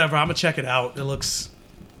mean, whatever. I'm going to check it out. It looks...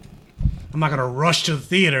 I'm not going to rush to the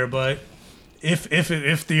theater, but if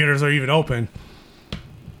theaters are even open.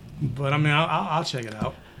 But, I mean, I'll check it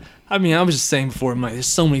out. I mean, I was just saying before, there's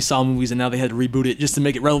so many Saw movies, and now they had to reboot it just to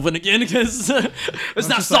make it relevant again, because it's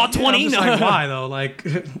not Saw 20. I'm just like, why, though? Like...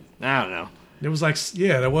 I don't know. There was like,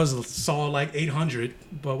 there was Saw like 800,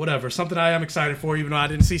 but whatever. Something I am excited for, even though I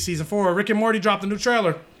didn't see season 4. Rick and Morty dropped a new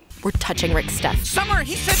trailer. We're touching Rick's stuff. Summer,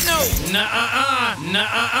 he said no.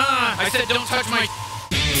 I said don't touch my...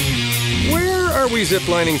 Where are we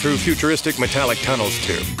ziplining through futuristic metallic tunnels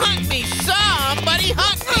to? Hunt me, somebody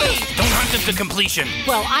hunt me. Don't to completion.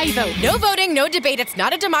 Well, I vote. No voting, no debate. It's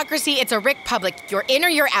not a democracy. It's a Rick public. You're in or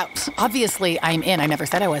you're out. Obviously, I'm in. I never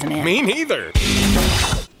said I wasn't in. Me neither.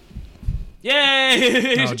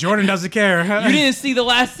 Yay! No, Jordan doesn't care. You didn't see the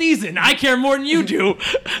last season. I care more than you do.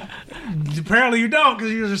 Apparently you don't,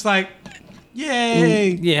 because you're just like, yay.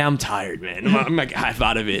 Yeah, I'm tired, man. I'm like half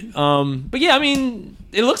out of it. But yeah, I mean,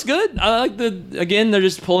 it looks good. I like they're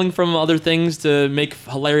just pulling from other things to make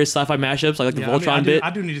hilarious sci-fi mashups. I like the Voltron bit. I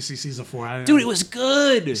do need to see season 4. Dude, it was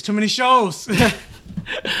good. There's too many shows.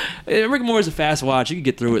 Rick and Morty's a fast watch. You can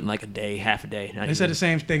get through it in like a day, half a day. They said the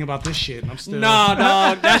same thing about this shit, and I'm still... Nah,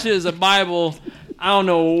 dog. That shit is a Bible. I don't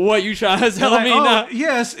know what you trying to tell me. Nah.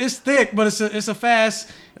 Yes, it's thick, but it's a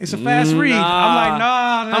fast read. I'm like,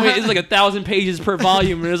 nah. I mean, it's like 1,000 pages per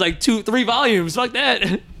volume, and there's like 2-3 volumes. Fuck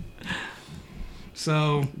that.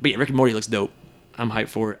 So... But yeah, Rick and Morty looks dope. I'm hyped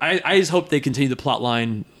for it. I just hope they continue the plot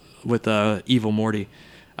line with Evil Morty.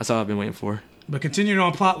 That's all I've been waiting for. But continuing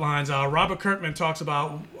on plot lines, Robert Kirkman talks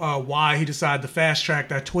about why he decided to fast track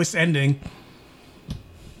that twist ending,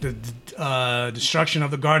 the destruction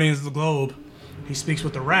of the Guardians of the Globe. He speaks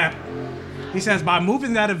with the rap. He says, by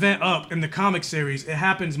moving that event up in the comic series, it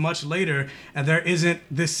happens much later, and there isn't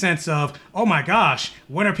this sense of, oh my gosh,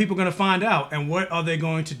 when are people going to find out? And what are they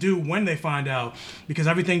going to do when they find out? Because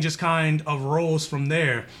everything just kind of rolls from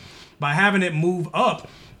there. By having it move up,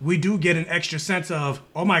 we do get an extra sense of,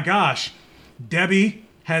 oh my gosh, Debbie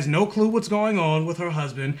has no clue what's going on with her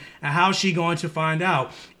husband, and how's she going to find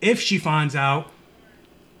out? If she finds out,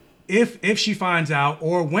 if she finds out,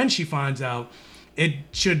 or when she finds out, it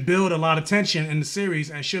should build a lot of tension in the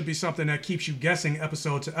series and should be something that keeps you guessing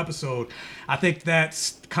episode to episode. I think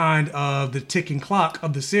that's kind of the ticking clock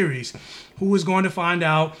of the series. Who is going to find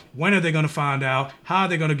out? When are they going to find out? How are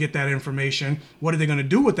they going to get that information? What are they going to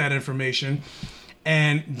do with that information?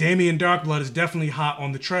 And Damien Darkblood is definitely hot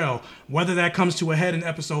on the trail. Whether that comes to a head in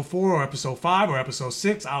episode 4 or episode 5 or episode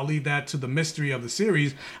 6, I'll leave that to the mystery of the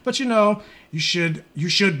series. But you know, you should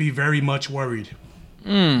be very much worried.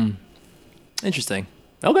 Interesting.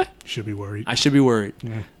 Okay. Should be worried. I should be worried.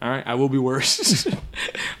 Yeah. All right, I will be worse.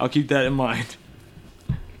 I'll keep that in mind.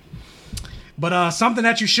 But something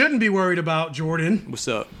that you shouldn't be worried about, Jordan. What's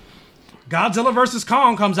up? Godzilla vs.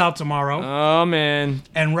 Kong comes out tomorrow. Oh, man.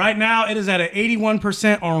 And right now, it is at an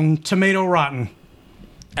 81% on Tomato Rotten.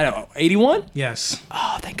 At 81? Yes.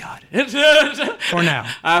 Oh, thank God. For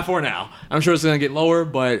now. For now. I'm sure it's going to get lower,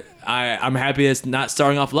 but I'm happy it's not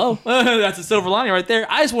starting off low. That's a silver lining right there.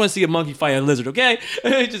 I just want to see a monkey fight a lizard, okay?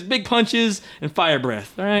 Just big punches and fire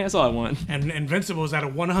breath. All right? That's all I want. And Invincible is at a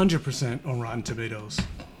 100% on Rotten Tomatoes.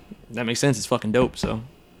 That makes sense. It's fucking dope, so...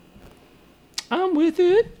 I'm with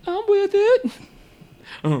it.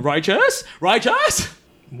 Righteous?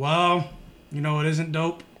 Well, you know it isn't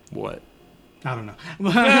dope? What? I don't know.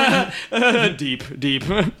 Deep.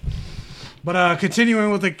 But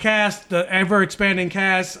continuing with the cast, the ever-expanding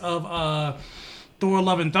cast of Thor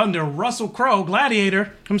Love and Thunder, Russell Crowe,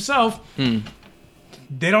 Gladiator himself.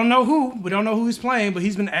 They don't know who. We don't know who he's playing, but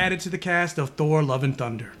he's been added to the cast of Thor Love and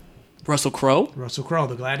Thunder. Russell Crowe? Russell Crowe,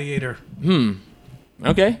 the Gladiator.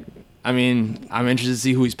 Okay. I mean, I'm interested to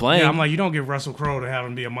see who he's playing. Yeah, I'm like, you don't give Russell Crowe to have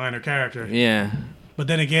him be a minor character. Yeah. But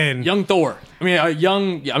then again... Young Thor. Not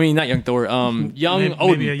young Thor. Young Odin.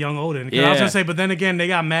 Maybe a young Odin. Yeah. I was going to say, but then again, they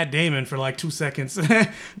got Matt Damon for like 2 seconds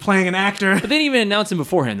playing an actor. But they didn't even announce him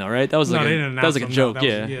beforehand, though, right? That was like a joke,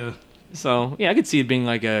 yeah. So, yeah, I could see it being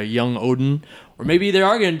like a young Odin. Or maybe they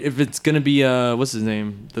are going to, if it's going to be, what's his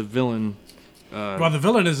name? The villain. Well, the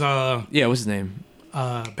villain is... yeah, what's his name?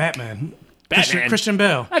 Batman. Batman. Christian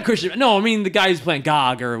Bale. Not Christian. No, I mean the guy who's playing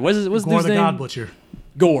Gog or what's his Gore name? the God Butcher.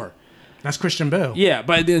 Gore. That's Christian Bale. Yeah,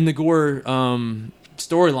 but in the Gore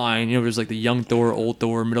storyline, you know, there's like the young Thor, old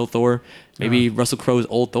Thor, middle Thor. Maybe Russell Crowe's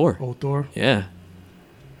old Thor. Old Thor. Yeah.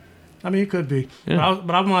 I mean, it could be. Yeah.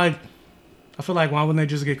 But I'm like, I feel like why wouldn't they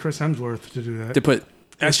just get Chris Hemsworth to do that?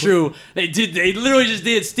 That's true. They did. They literally just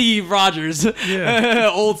did Steve Rogers.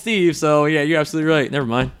 Yeah. Old Steve. So yeah, you're absolutely right. Never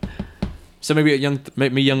mind. So maybe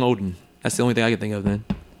young Odin. That's the only thing I can think of then.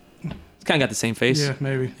 It's kind of got the same face. Yeah,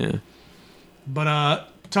 maybe. Yeah. But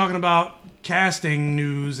talking about casting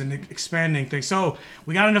news and expanding things. So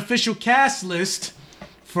we got an official cast list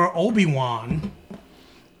for Obi-Wan.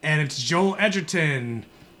 And it's Joel Edgerton,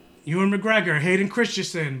 Ewan McGregor, Hayden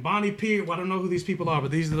Christensen, Bonnie Pierce. Well, I don't know who these people are,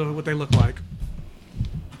 but these are what they look like.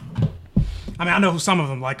 I mean, I know who some of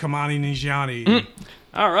them, like Kamani Nanjiani.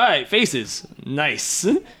 All right, faces. Nice.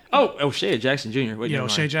 Oh, Shea Jackson Jr. Wait, yeah,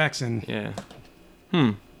 Shea Jackson. Yeah.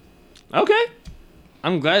 Okay.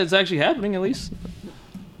 I'm glad it's actually happening, at least.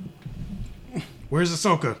 Where's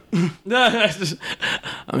Ahsoka?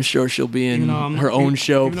 I'm sure she'll be in her own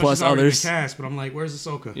show plus others. Cast, but I'm like, where's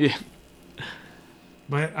Ahsoka? Yeah.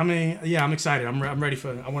 But I mean, yeah, I'm excited. I'm ready for.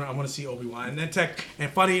 I want to see Obi-Wan. And then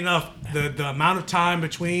and funny enough, the amount of time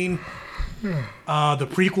between the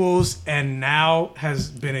prequels and now has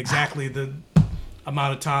been exactly the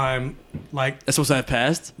amount of time. Like that's supposed to have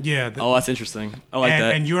passed. Yeah. Oh, that's interesting. I like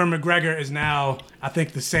that. And Ewan McGregor is now, I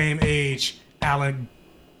think, the same age Alec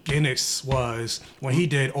Guinness was when he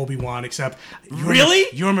did Obi-Wan, except Ewan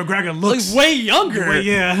McGregor looks like way younger.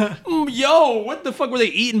 Yeah. Yo, what the fuck were they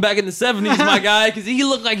eating back in the 70s, my guy? Because he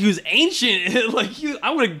looked like he was ancient. Like I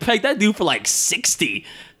would have pegged that dude for like 60.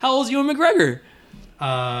 How old is Ewan McGregor?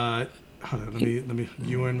 Hold on, let me.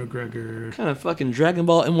 Ewan McGregor. What kind of fucking Dragon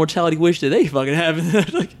Ball immortality wish did they fucking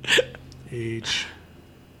have? Like, age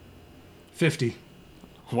 50.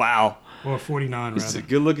 Wow. Or 49, He's rather. a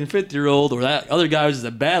good-looking 50-year-old, or that other guy was just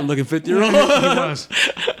a bad-looking 50-year-old. He was.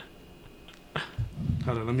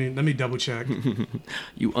 Hold on, let me double check.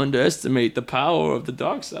 You underestimate the power of the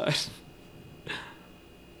dark side.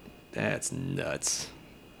 That's nuts.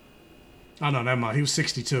 Oh no, never mind. He was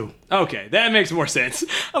 62. Okay, that makes more sense.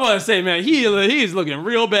 I'm about to say, man, he's looking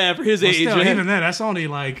real bad for his age. Still, man. even then, that's only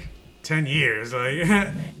like 10 years. Like,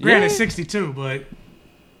 granted, 62, but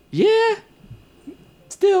yeah.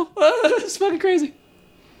 Still, it's fucking crazy.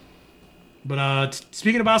 But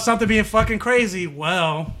speaking about something being fucking crazy,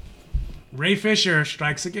 well, Ray Fisher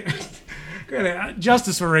strikes again. Granted,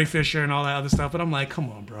 justice for Ray Fisher and all that other stuff, but I'm like,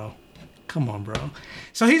 come on, bro.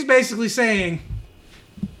 So he's basically saying,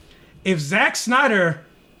 if Zack Snyder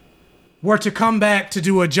were to come back to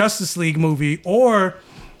do a Justice League movie, or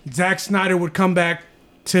Zack Snyder would come back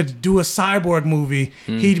to do a Cyborg movie,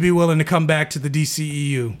 he'd be willing to come back to the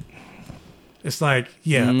DCEU. It's like,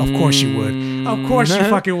 yeah, of course you would. Of course you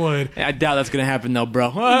fucking would. I doubt that's going to happen, though,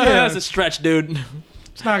 bro. That's a stretch, dude.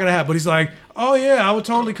 It's not going to happen. But he's like, oh, yeah, I would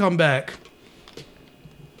totally come back.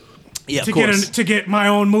 Yeah, of course. To get my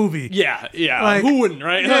own movie. Yeah. Like, who wouldn't,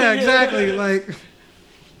 right? Yeah, exactly. Like,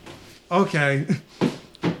 okay.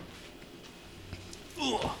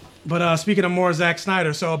 But speaking of more Zack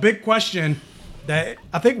Snyder, so a big question that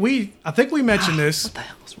I think we mentioned this. What the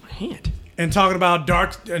hell is my hand? And talking about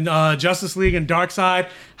Justice League and Darkseid,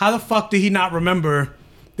 how the fuck did he not remember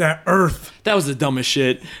that Earth? That was the dumbest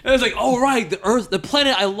shit. And it was like, oh right, the Earth, the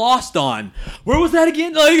planet I lost on. Where was that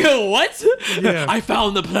again? Like, what? Yeah. I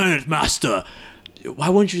found the planet, master. Why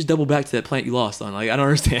wouldn't you just double back to that planet you lost on? Like, I don't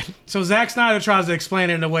understand. So Zack Snyder tries to explain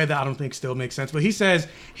it in a way that I don't think still makes sense. But he says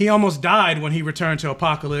he almost died when he returned to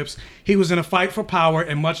Apokolips. He was in a fight for power,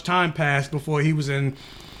 and much time passed before he was in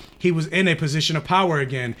a position of power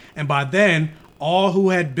again. And by then, all who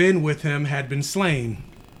had been with him had been slain.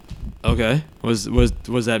 Okay. What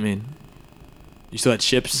does that mean? You still had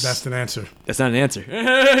ships? That's an answer. That's not an answer.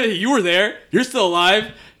 You were there. You're still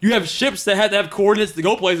alive. You have ships that had to have coordinates to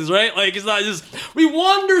go places, right? Like, it's not just, we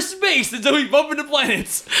wander space until we bump into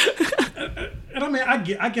planets. And I mean,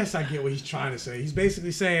 I guess I get what he's trying to say. He's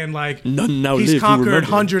basically saying, like, none now he's live, conquered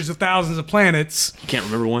hundreds of thousands of planets. You can't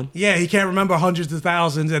remember one? Yeah, he can't remember hundreds of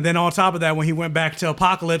thousands. And then on top of that, when he went back to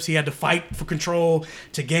Apokolips, he had to fight for control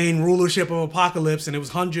to gain rulership of Apokolips. And it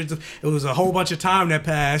was a whole bunch of time that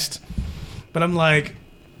passed. But I'm like,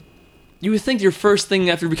 you would think your first thing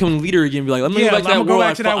after becoming leader again, be like, let me go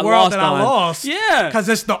back to that world I lost. Yeah. Because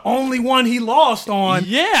it's the only one he lost on.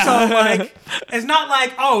 Yeah. So, like, it's not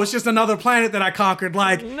like, oh, it's just another planet that I conquered.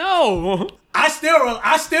 Like, no. I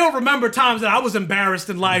still remember times that I was embarrassed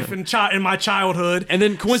in life in my childhood. And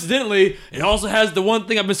then coincidentally, it also has the one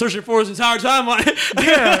thing I've been searching for this entire time on it.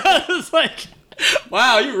 Yeah. It's like,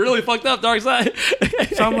 wow, you really fucked up, Darkseid.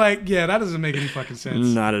 So I'm like, yeah, that doesn't make any fucking sense.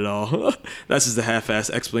 Not at all. That's just a half-ass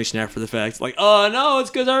explanation after the fact. Like, oh, no, it's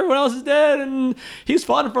because everyone else is dead and he's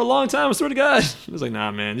fought for a long time, I swear to God. I was like,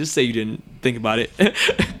 nah, man, just say you didn't think about it.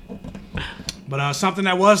 But something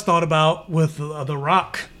that was thought about with The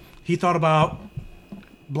Rock, he thought about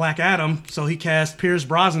Black Adam, so he cast Pierce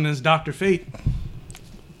Brosnan as Dr. Fate.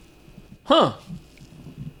 Huh.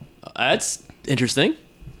 That's interesting.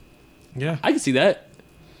 Yeah. I can see that.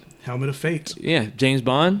 Helmet of Fate. Yeah, James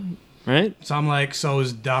Bond, right? So I'm like, so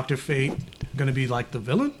is Dr. Fate going to be like the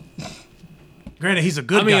villain? Granted, he's a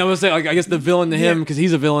good guy. I would say, like, I guess the villain to him, because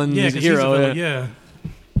he's a villain, he's a hero. He's a villain,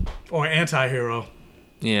 or anti-hero.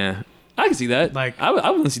 Yeah. I can see that. Like, I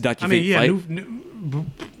want to see Dr. Fate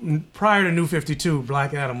fight. Prior to New 52,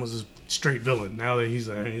 Black Adam was a straight villain. Now that he's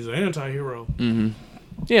an anti-hero. Mm-hmm.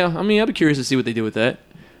 Yeah, I mean, I'd be curious to see what they do with that.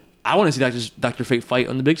 I want to see Dr. Fate fight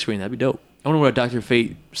on the big screen. That'd be dope. I wonder what a Dr.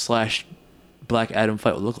 Fate / Black Adam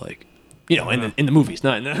fight would look like. You know, in the movies.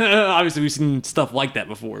 Not obviously we've seen stuff like that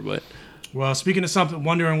before, but Well, speaking of something,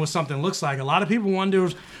 wondering what something looks like, a lot of people wonder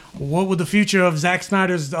what would the future of Zack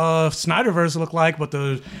Snyder's Snyderverse look like, but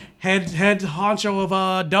the head honcho of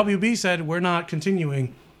WB said we're not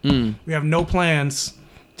continuing. We have no plans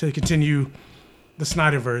to continue the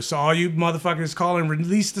Snyderverse. So all you motherfuckers call and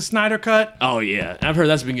release the Snyder Cut. Oh, yeah. I've heard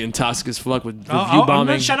that's been getting toxic as fuck with review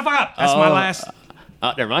bombing. Shut the fuck up. That's my last...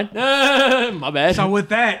 never mind. My bad. So with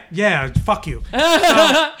that, yeah, fuck you. So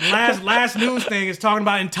last news thing is talking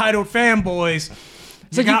about entitled fanboys.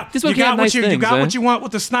 You got what you want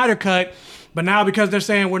with the Snyder Cut, but now because they're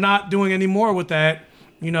saying we're not doing any more with that,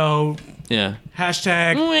 yeah.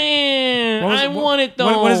 Hashtag. I want it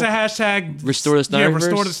though. What is the hashtag? Restore the Snyderverse. Yeah,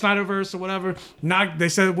 restore the Snyderverse or whatever. They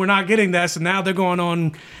said we're not getting that, so now they're going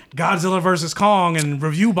on Godzilla versus Kong and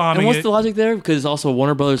review bombing. And what's the logic there? Because it's also a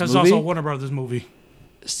Warner Brothers movie. Because it's also a Warner Brothers movie.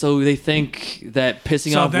 So they think that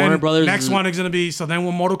pissing off Warner Brothers. Next one is going to be. So then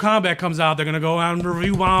when Mortal Kombat comes out, they're going to go out and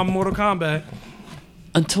review bomb Mortal Kombat.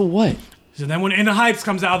 Until what? So then when In the Heights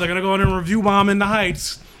comes out, they're going to go in and review bomb In the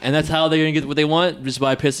Heights. And that's how they're going to get what they want, just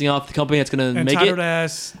by pissing off the company that's going to make it.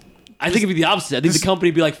 Ass. I think it'd be the opposite. I think the company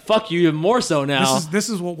would be like, "Fuck you," even more so now. This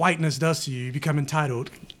is what whiteness does to you. You become entitled.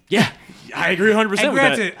 Yeah, I agree 100% with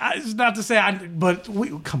granted, that. It's not to say, but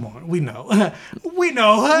come on, we know, we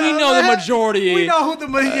know the majority. We know who the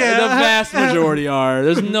vast majority are.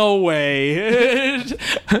 There's no way.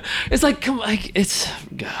 It's like, come, like it's.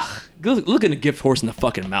 Look at the gift horse in the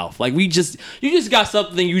fucking mouth. Like you just got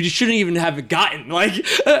something you just shouldn't even have gotten. Like,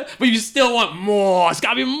 but you still want more. It's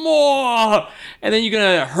gotta be more. And then you're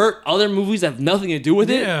gonna hurt other movies that have nothing to do with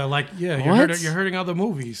it. You're hurting other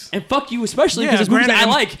movies. And fuck you especially because it's movies that I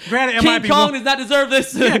like. Granted, King Kong does not deserve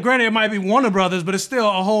this. Yeah, granted, it might be Warner Brothers, but it's still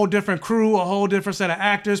a whole different crew, a whole different set of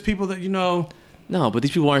actors, people that No, but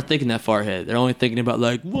these people aren't thinking that far ahead. They're only thinking about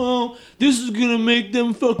like, well, this is gonna make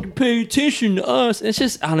them fucking pay attention to us. It's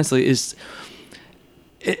just honestly,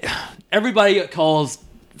 everybody calls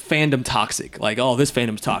fandom toxic. Like, oh, this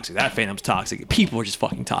fandom's toxic, that fandom's toxic. People are just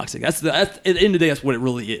fucking toxic. That's at the end of the day, that's what it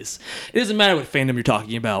really is. It doesn't matter what fandom you're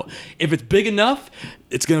talking about. If it's big enough,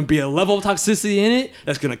 it's gonna be a level of toxicity in it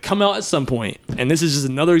that's gonna come out at some point. And this is just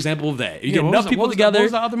another example of that. You get enough people together. What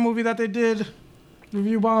was the other movie that they did?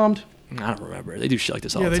 Review bombed. I don't remember. They do shit like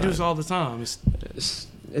this all the time. Yeah, they do this all the time.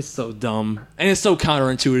 It's so dumb. And it's so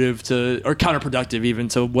counterintuitive or counterproductive even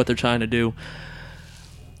to what they're trying to do.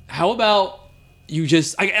 How about you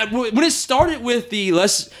just... when it started with the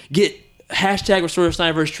let's get hashtag Restore the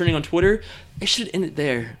Snyderverse trending on Twitter, it should end it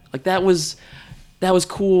there. Like, that was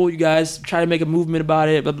cool. You guys try to make a movement about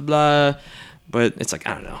it, blah, blah, blah. But it's like,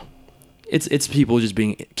 I don't know. It's people just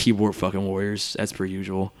being keyboard fucking warriors, as per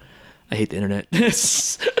usual. I hate the internet.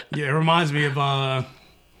 Yeah, it reminds me of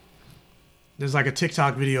there's like a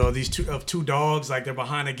TikTok video of two dogs, like they're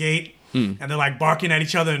behind a gate and they're like barking at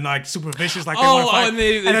each other and like super vicious, like they want to fight. And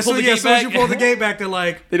they as soon as you pull the gate back, they're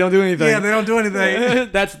like they don't do anything. Yeah, they don't do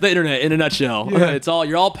anything. That's the internet in a nutshell. Yeah.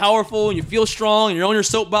 You're all powerful and you feel strong and you're on your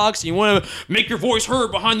soapbox and you want to make your voice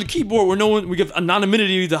heard behind the keyboard where we give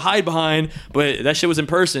anonymity to hide behind. But that shit was in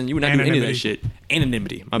person. You would not do any of that shit.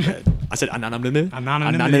 Anonymity. My bad. I said anonymity.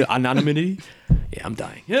 Anonymity. Yeah, I'm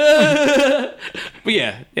dying. But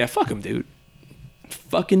yeah, fuck them, dude.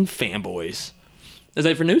 Fucking fanboys. Is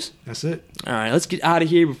that it for news? That's it. All right, let's get out of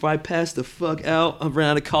here before I pass the fuck out. I've run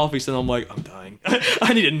out of coffee, so I'm like, I'm dying.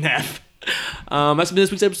 I need a nap. That's been this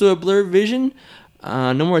week's episode of Blurred Vision.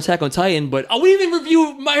 No more Attack on Titan, but we didn't even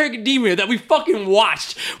review My Hero Academia that we fucking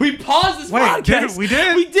watched. We paused this podcast. We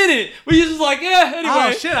did? We didn't. We just was like, yeah, anyway.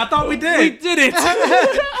 Oh, shit, I thought we did. We didn't.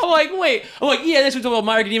 I'm like, yeah, next week we talk about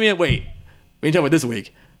My Hero Academia. Wait, we didn't talk about this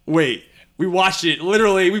week. Wait. We watched it.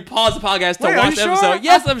 Literally, we paused the podcast to watch the episode.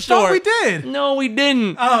 Yes, I'm sure. I thought we did. No, we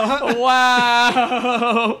didn't. Oh.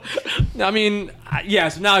 Wow. I mean, yeah,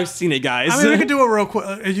 so now I've seen it, guys. I mean, we could do it real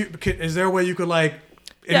quick. Is there a way you could, like,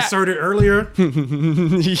 insert it earlier?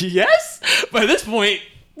 Yes. But at this point,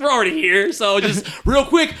 we're already here. So just real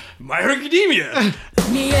quick, My Hero Academia.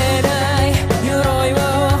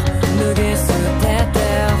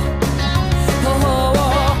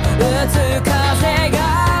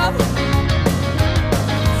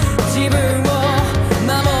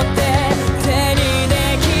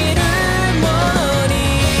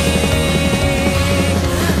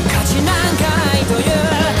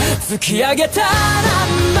突き上げたナ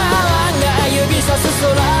ンバーワンが指さす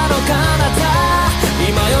空の彼方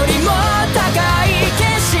今よりも高い景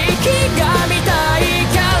色が見たい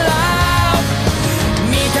から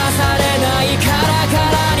満たされないカラカ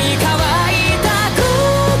ラに乾いた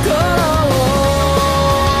心を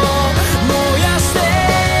燃やして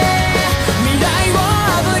未来を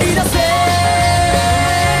あぶり出せ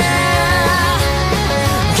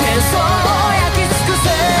幻想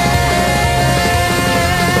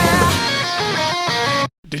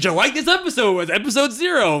Did you like this episode? Was episode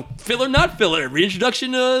 0 filler, not filler?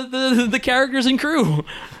 Reintroduction of the characters and crew.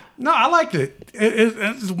 No, I liked it.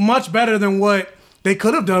 It's much better than what they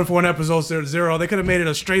could have done for an episode 0. They could have made it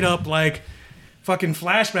a straight up like fucking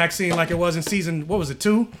flashback scene like it was in season, what was it,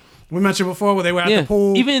 2? We mentioned before where they were at the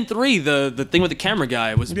pool. Even in 3, the thing with the camera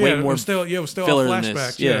guy was way more it was still filler all than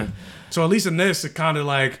flashbacks. this. Yeah. So at least in this, it kind of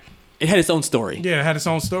like... It had its own story. Yeah, it had its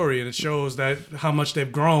own story, and it shows that how much they've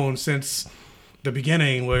grown since the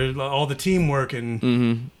beginning, where all the teamwork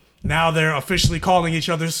and... Now they're officially calling each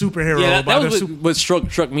other superheroes. Yeah, that was what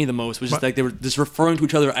struck me the most, was just like they were just referring to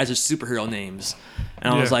each other as their superhero names.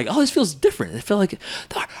 And I was like, oh, this feels different. It felt like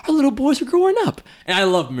our little boys are growing up. And I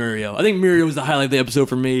love Mirio. I think Mirio was the highlight of the episode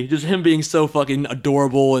for me. Just him being so fucking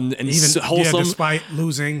adorable and even wholesome.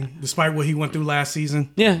 Yeah, despite what he went through last season.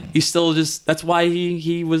 Yeah, he's still just, that's why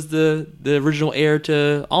he was the original heir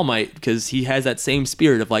to All Might, because he has that same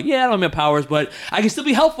spirit of like, yeah, I don't have my powers, but I can still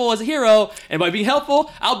be helpful as a hero. And by being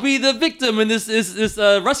helpful, I'll be the victim in this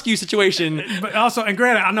rescue situation. But also, and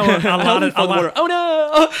granted, I know a lot of oh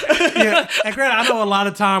no. Yeah, and granted, I know a lot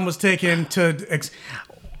of time was taken to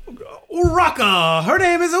Uraka. Her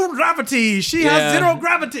name is Uravati. She has 0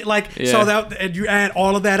 gravity. So that, and you add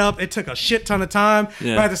all of that up, it took a shit ton of time.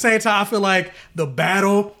 Yeah. But at the same time, I feel like the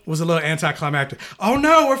battle was a little anticlimactic. Oh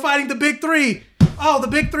no, we're fighting the big 3. Oh, the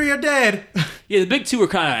big 3 are dead. Yeah, the big 2 were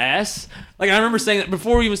kind of ass. Like, I remember saying that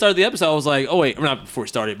before we even started the episode, I was like, oh wait, not before we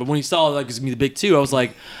started, but when we saw like it was gonna be the big 2, I was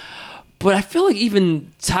like, but I feel like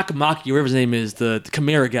even Takamaki, whatever his name is, the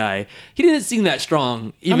Chimera guy, he didn't seem that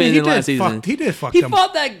strong even in last season. He did fuck He them.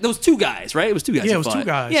 fought those 2 guys, right? It was 2 guys. Yeah, he it was fought. 2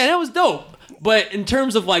 guys. Yeah, that was dope. But in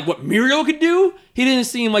terms of like what Mirio could do, he didn't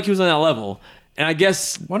seem like he was on that level. And I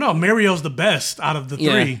guess... Well, no, Mirio's the best out of the 3.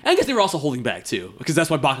 And I guess they were also holding back, too. Because that's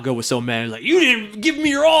why Bakugo was so mad. He's like, you didn't give me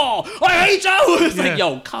your all. I hate you. It's like,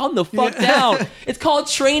 yo, calm the fuck down. It's called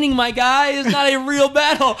training, my guy. It's not a real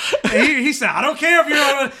battle. He said, I don't care if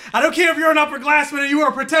you're an upperclassman and you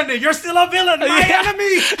are pretending. You're still a villain, my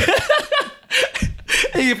enemy.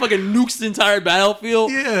 And he fucking nukes the entire battlefield.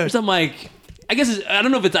 Yeah. So I'm like... I guess I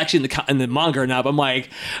don't know if it's actually in the manga or not, but I'm like,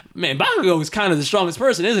 man, Bakugo is kind of the strongest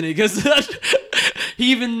person, isn't he? Because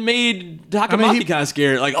he even made Takamaki kind of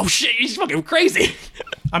scared. Like, oh shit, he's fucking crazy.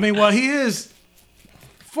 I mean, well, he is,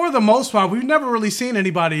 for the most part, we've never really seen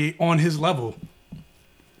anybody on his level.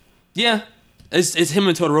 Yeah. It's him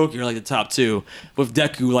and Todoroki are like the top 2, with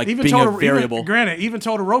Deku like even being a variable. Granted, even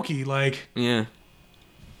Todoroki, like... Yeah.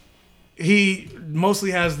 He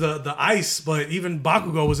mostly has the ice, but even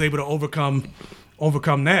Bakugo was able to overcome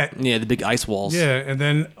that. Yeah, the big ice walls. Yeah, and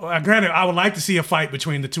then granted, I would like to see a fight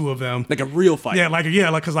between the 2 of them, like a real fight. Yeah,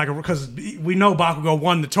 because we know Bakugo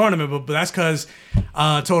won the tournament, but that's because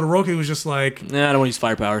Todoroki was just like, nah, I don't want to use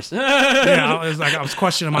fire powers. Yeah, I was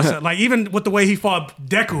questioning myself. Like even with the way he fought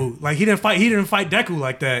Deku, like he didn't fight Deku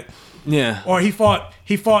like that. Yeah. Or he fought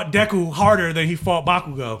Deku harder than he fought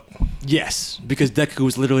Bakugo. Yes, because Deku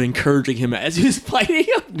was literally encouraging him as he was fighting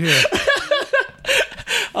him. Yeah.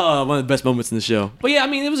 One of the best moments in the show. But yeah, I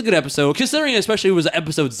mean, it was a good episode, considering especially it was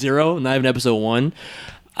episode 0, not even episode 1.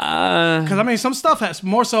 Because I mean, some stuff has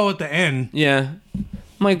more so at the end. Yeah.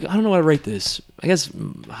 I'm like, I don't know how to rate this. I guess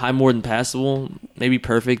high, more than passable, maybe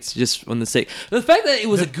perfect, just on the sake. The fact that it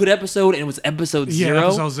was a good episode and it was episode 0. Yeah,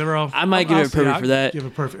 episode 0. I might give it a perfect for that. Give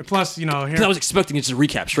it perfect. Plus, because I was expecting it to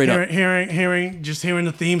recap straight up. Hearing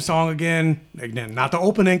the theme song again, not the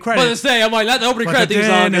opening credits. I was gonna say, I'm like, not the opening credit theme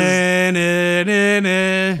song.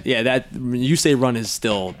 Yeah, that Yusei Run is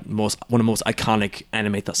still one of the most iconic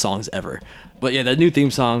anime songs ever. But yeah, that new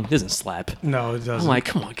theme song doesn't slap. No, it doesn't. I'm like,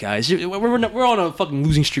 come on, guys. We're on a fucking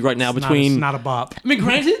losing streak right now between... It's not a bop. I mean,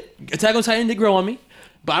 granted, Attack on Titan did grow on me,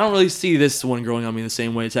 but I don't really see this one growing on me the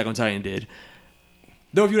same way Attack on Titan did.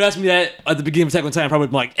 Though if you would ask me that at the beginning of Attack on Titan, I'd probably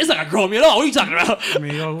be like, it's not going to grow on me at all. What are you talking about? I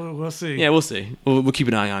mean, we'll see. Yeah, we'll see. We'll keep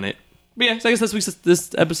an eye on it. But yeah, so I guess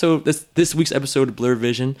this week's episode of Blur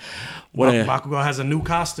Vision. Bakugo has a new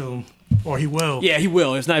costume, or he will. Yeah, he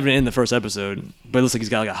will. It's not even in the first episode, but it looks like he's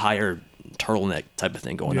got like a higher turtleneck type of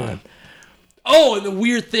thing going on. Oh, and the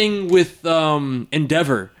weird thing with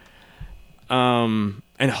Endeavor and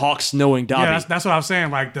Hawks knowing Dabi. Yeah, that's what I was saying.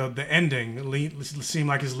 Like the ending seemed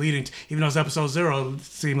like it's leading to, even though it's episode 0, it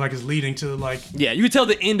seemed like it's leading to like... Yeah, you could tell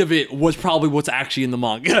the end of it was probably what's actually in the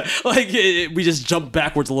manga. Like we just jumped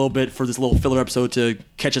backwards a little bit for this little filler episode to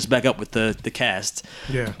catch us back up with the cast.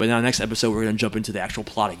 Yeah. But now next episode we're gonna jump into the actual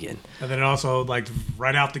plot again. And then also like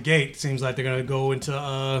right out the gate, seems like they're gonna go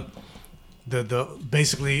into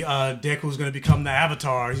basically Deku's going to become the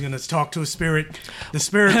Avatar. He's going to talk to the spirit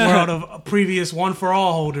world of previous One for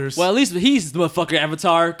All holders. Well, at least he's the motherfucker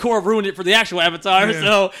Avatar. Korra ruined it for the actual Avatar,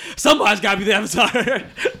 so somebody's got to be the Avatar.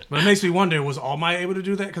 But it makes me wonder, was All Might able to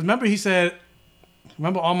do that? Because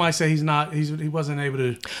remember All Might said he wasn't able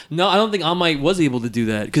to. No, I don't think All Might was able to do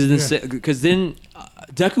that because then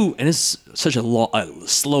Deku, and it's such a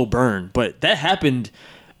slow burn, but that happened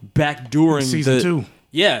back during season 2.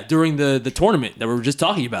 Yeah, during the tournament that we were just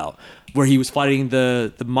talking about, where he was fighting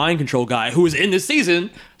the mind control guy who was in this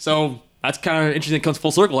season. So that's kind of interesting. It comes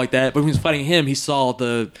full circle like that. But when he was fighting him, he saw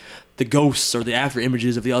the ghosts or the after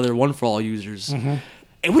images of the other One for All users. Mm-hmm.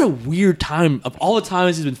 And what a weird time. Of all the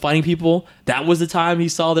times he's been fighting people, that was the time he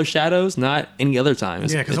saw their shadows, not any other time.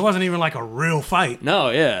 Yeah, because it wasn't even like a real fight. No,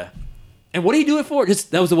 yeah. And what did he do it for?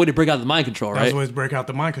 Just that was the way to break out the mind control, right? That was the way to break out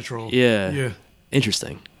the mind control. Yeah. Yeah.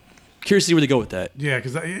 Interesting. Curious to see where they go with that. Yeah,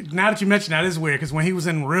 because now that you mention that, is weird. Because when he was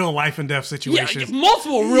in real life and death situations,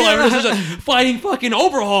 multiple real life fighting fucking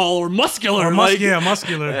Overhaul or Muscular,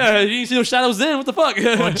 Muscular. Yeah, you didn't see no shadows then. What the fuck?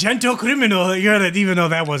 Or Gentle Criminal. Even though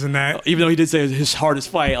that wasn't that. Even though he did say it was his hardest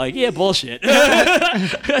fight, bullshit.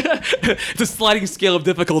 It's a sliding scale of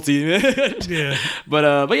difficulty. Yeah.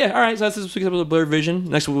 But yeah, all right. So that's this week's episode of Blurred Vision.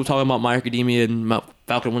 Next week we'll talk about My Academia and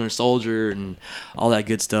Falcon Winter Soldier and all that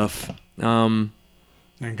good stuff.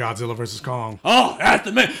 And Godzilla vs. Kong. Oh, that's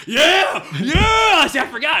the man. Yeah. See, I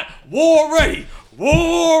forgot. War ready.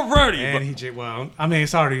 And it's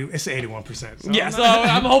 81%. So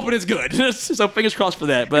I'm hoping it's good. So fingers crossed for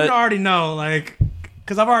that. But you already know,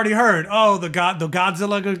 because I've already heard, the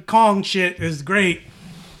Godzilla Kong shit is great.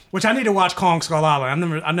 Which I need to watch Kong Skull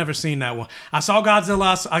Island. I've never seen that one. I saw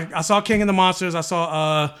Godzilla. I saw King of the Monsters. I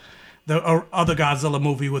saw the other Godzilla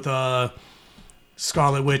movie with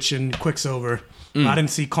Scarlet Witch and Quicksilver. I didn't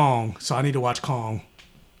see Kong, so I need to watch Kong.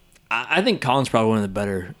 I think Kong's probably one of the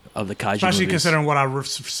better of the kaiju Especially movies. considering what I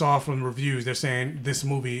saw from reviews. They're saying this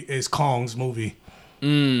movie is Kong's movie.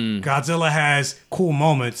 Godzilla has cool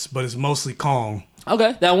moments, but it's mostly Kong.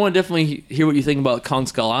 Okay, I want to definitely hear what you think about Kong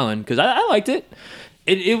Skull Island, because I liked it.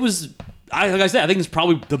 It was, like I said, I think it's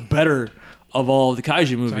probably the better of all the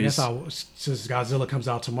kaiju movies. So I guess since Godzilla comes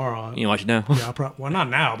out tomorrow, you watch it now. Yeah, not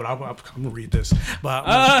now, but I'm gonna read this.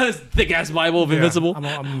 But thick ass Bible of Invincible.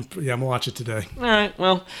 I'm gonna watch it today. All right,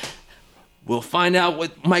 well, we'll find out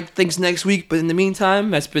what Mike thinks next week. But in the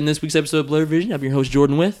meantime, that's been this week's episode of Blurred Vision. I'm your host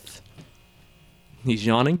Jordan with. He's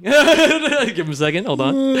yawning. Give him a second. Hold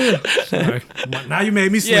on. Sorry. Now you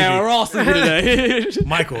made me sleepy. Yeah, we're all sleepy today.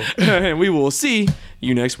 Michael. And we will see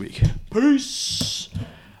you next week. Peace.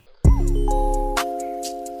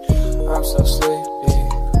 I'm so sleepy.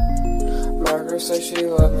 Margaret said she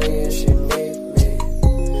loved me and she need me.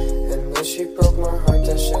 And then she broke my heart,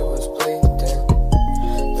 that shit was bleeding.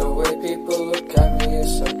 The way people look at me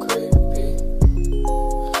is so creepy.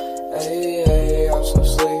 Hey, I'm so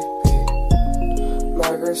sleepy.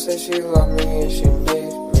 Margaret said she loved me and she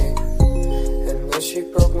need me. And then she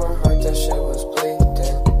broke my heart, that shit was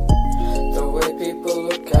bleeding. The way people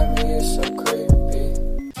look at me is so creepy.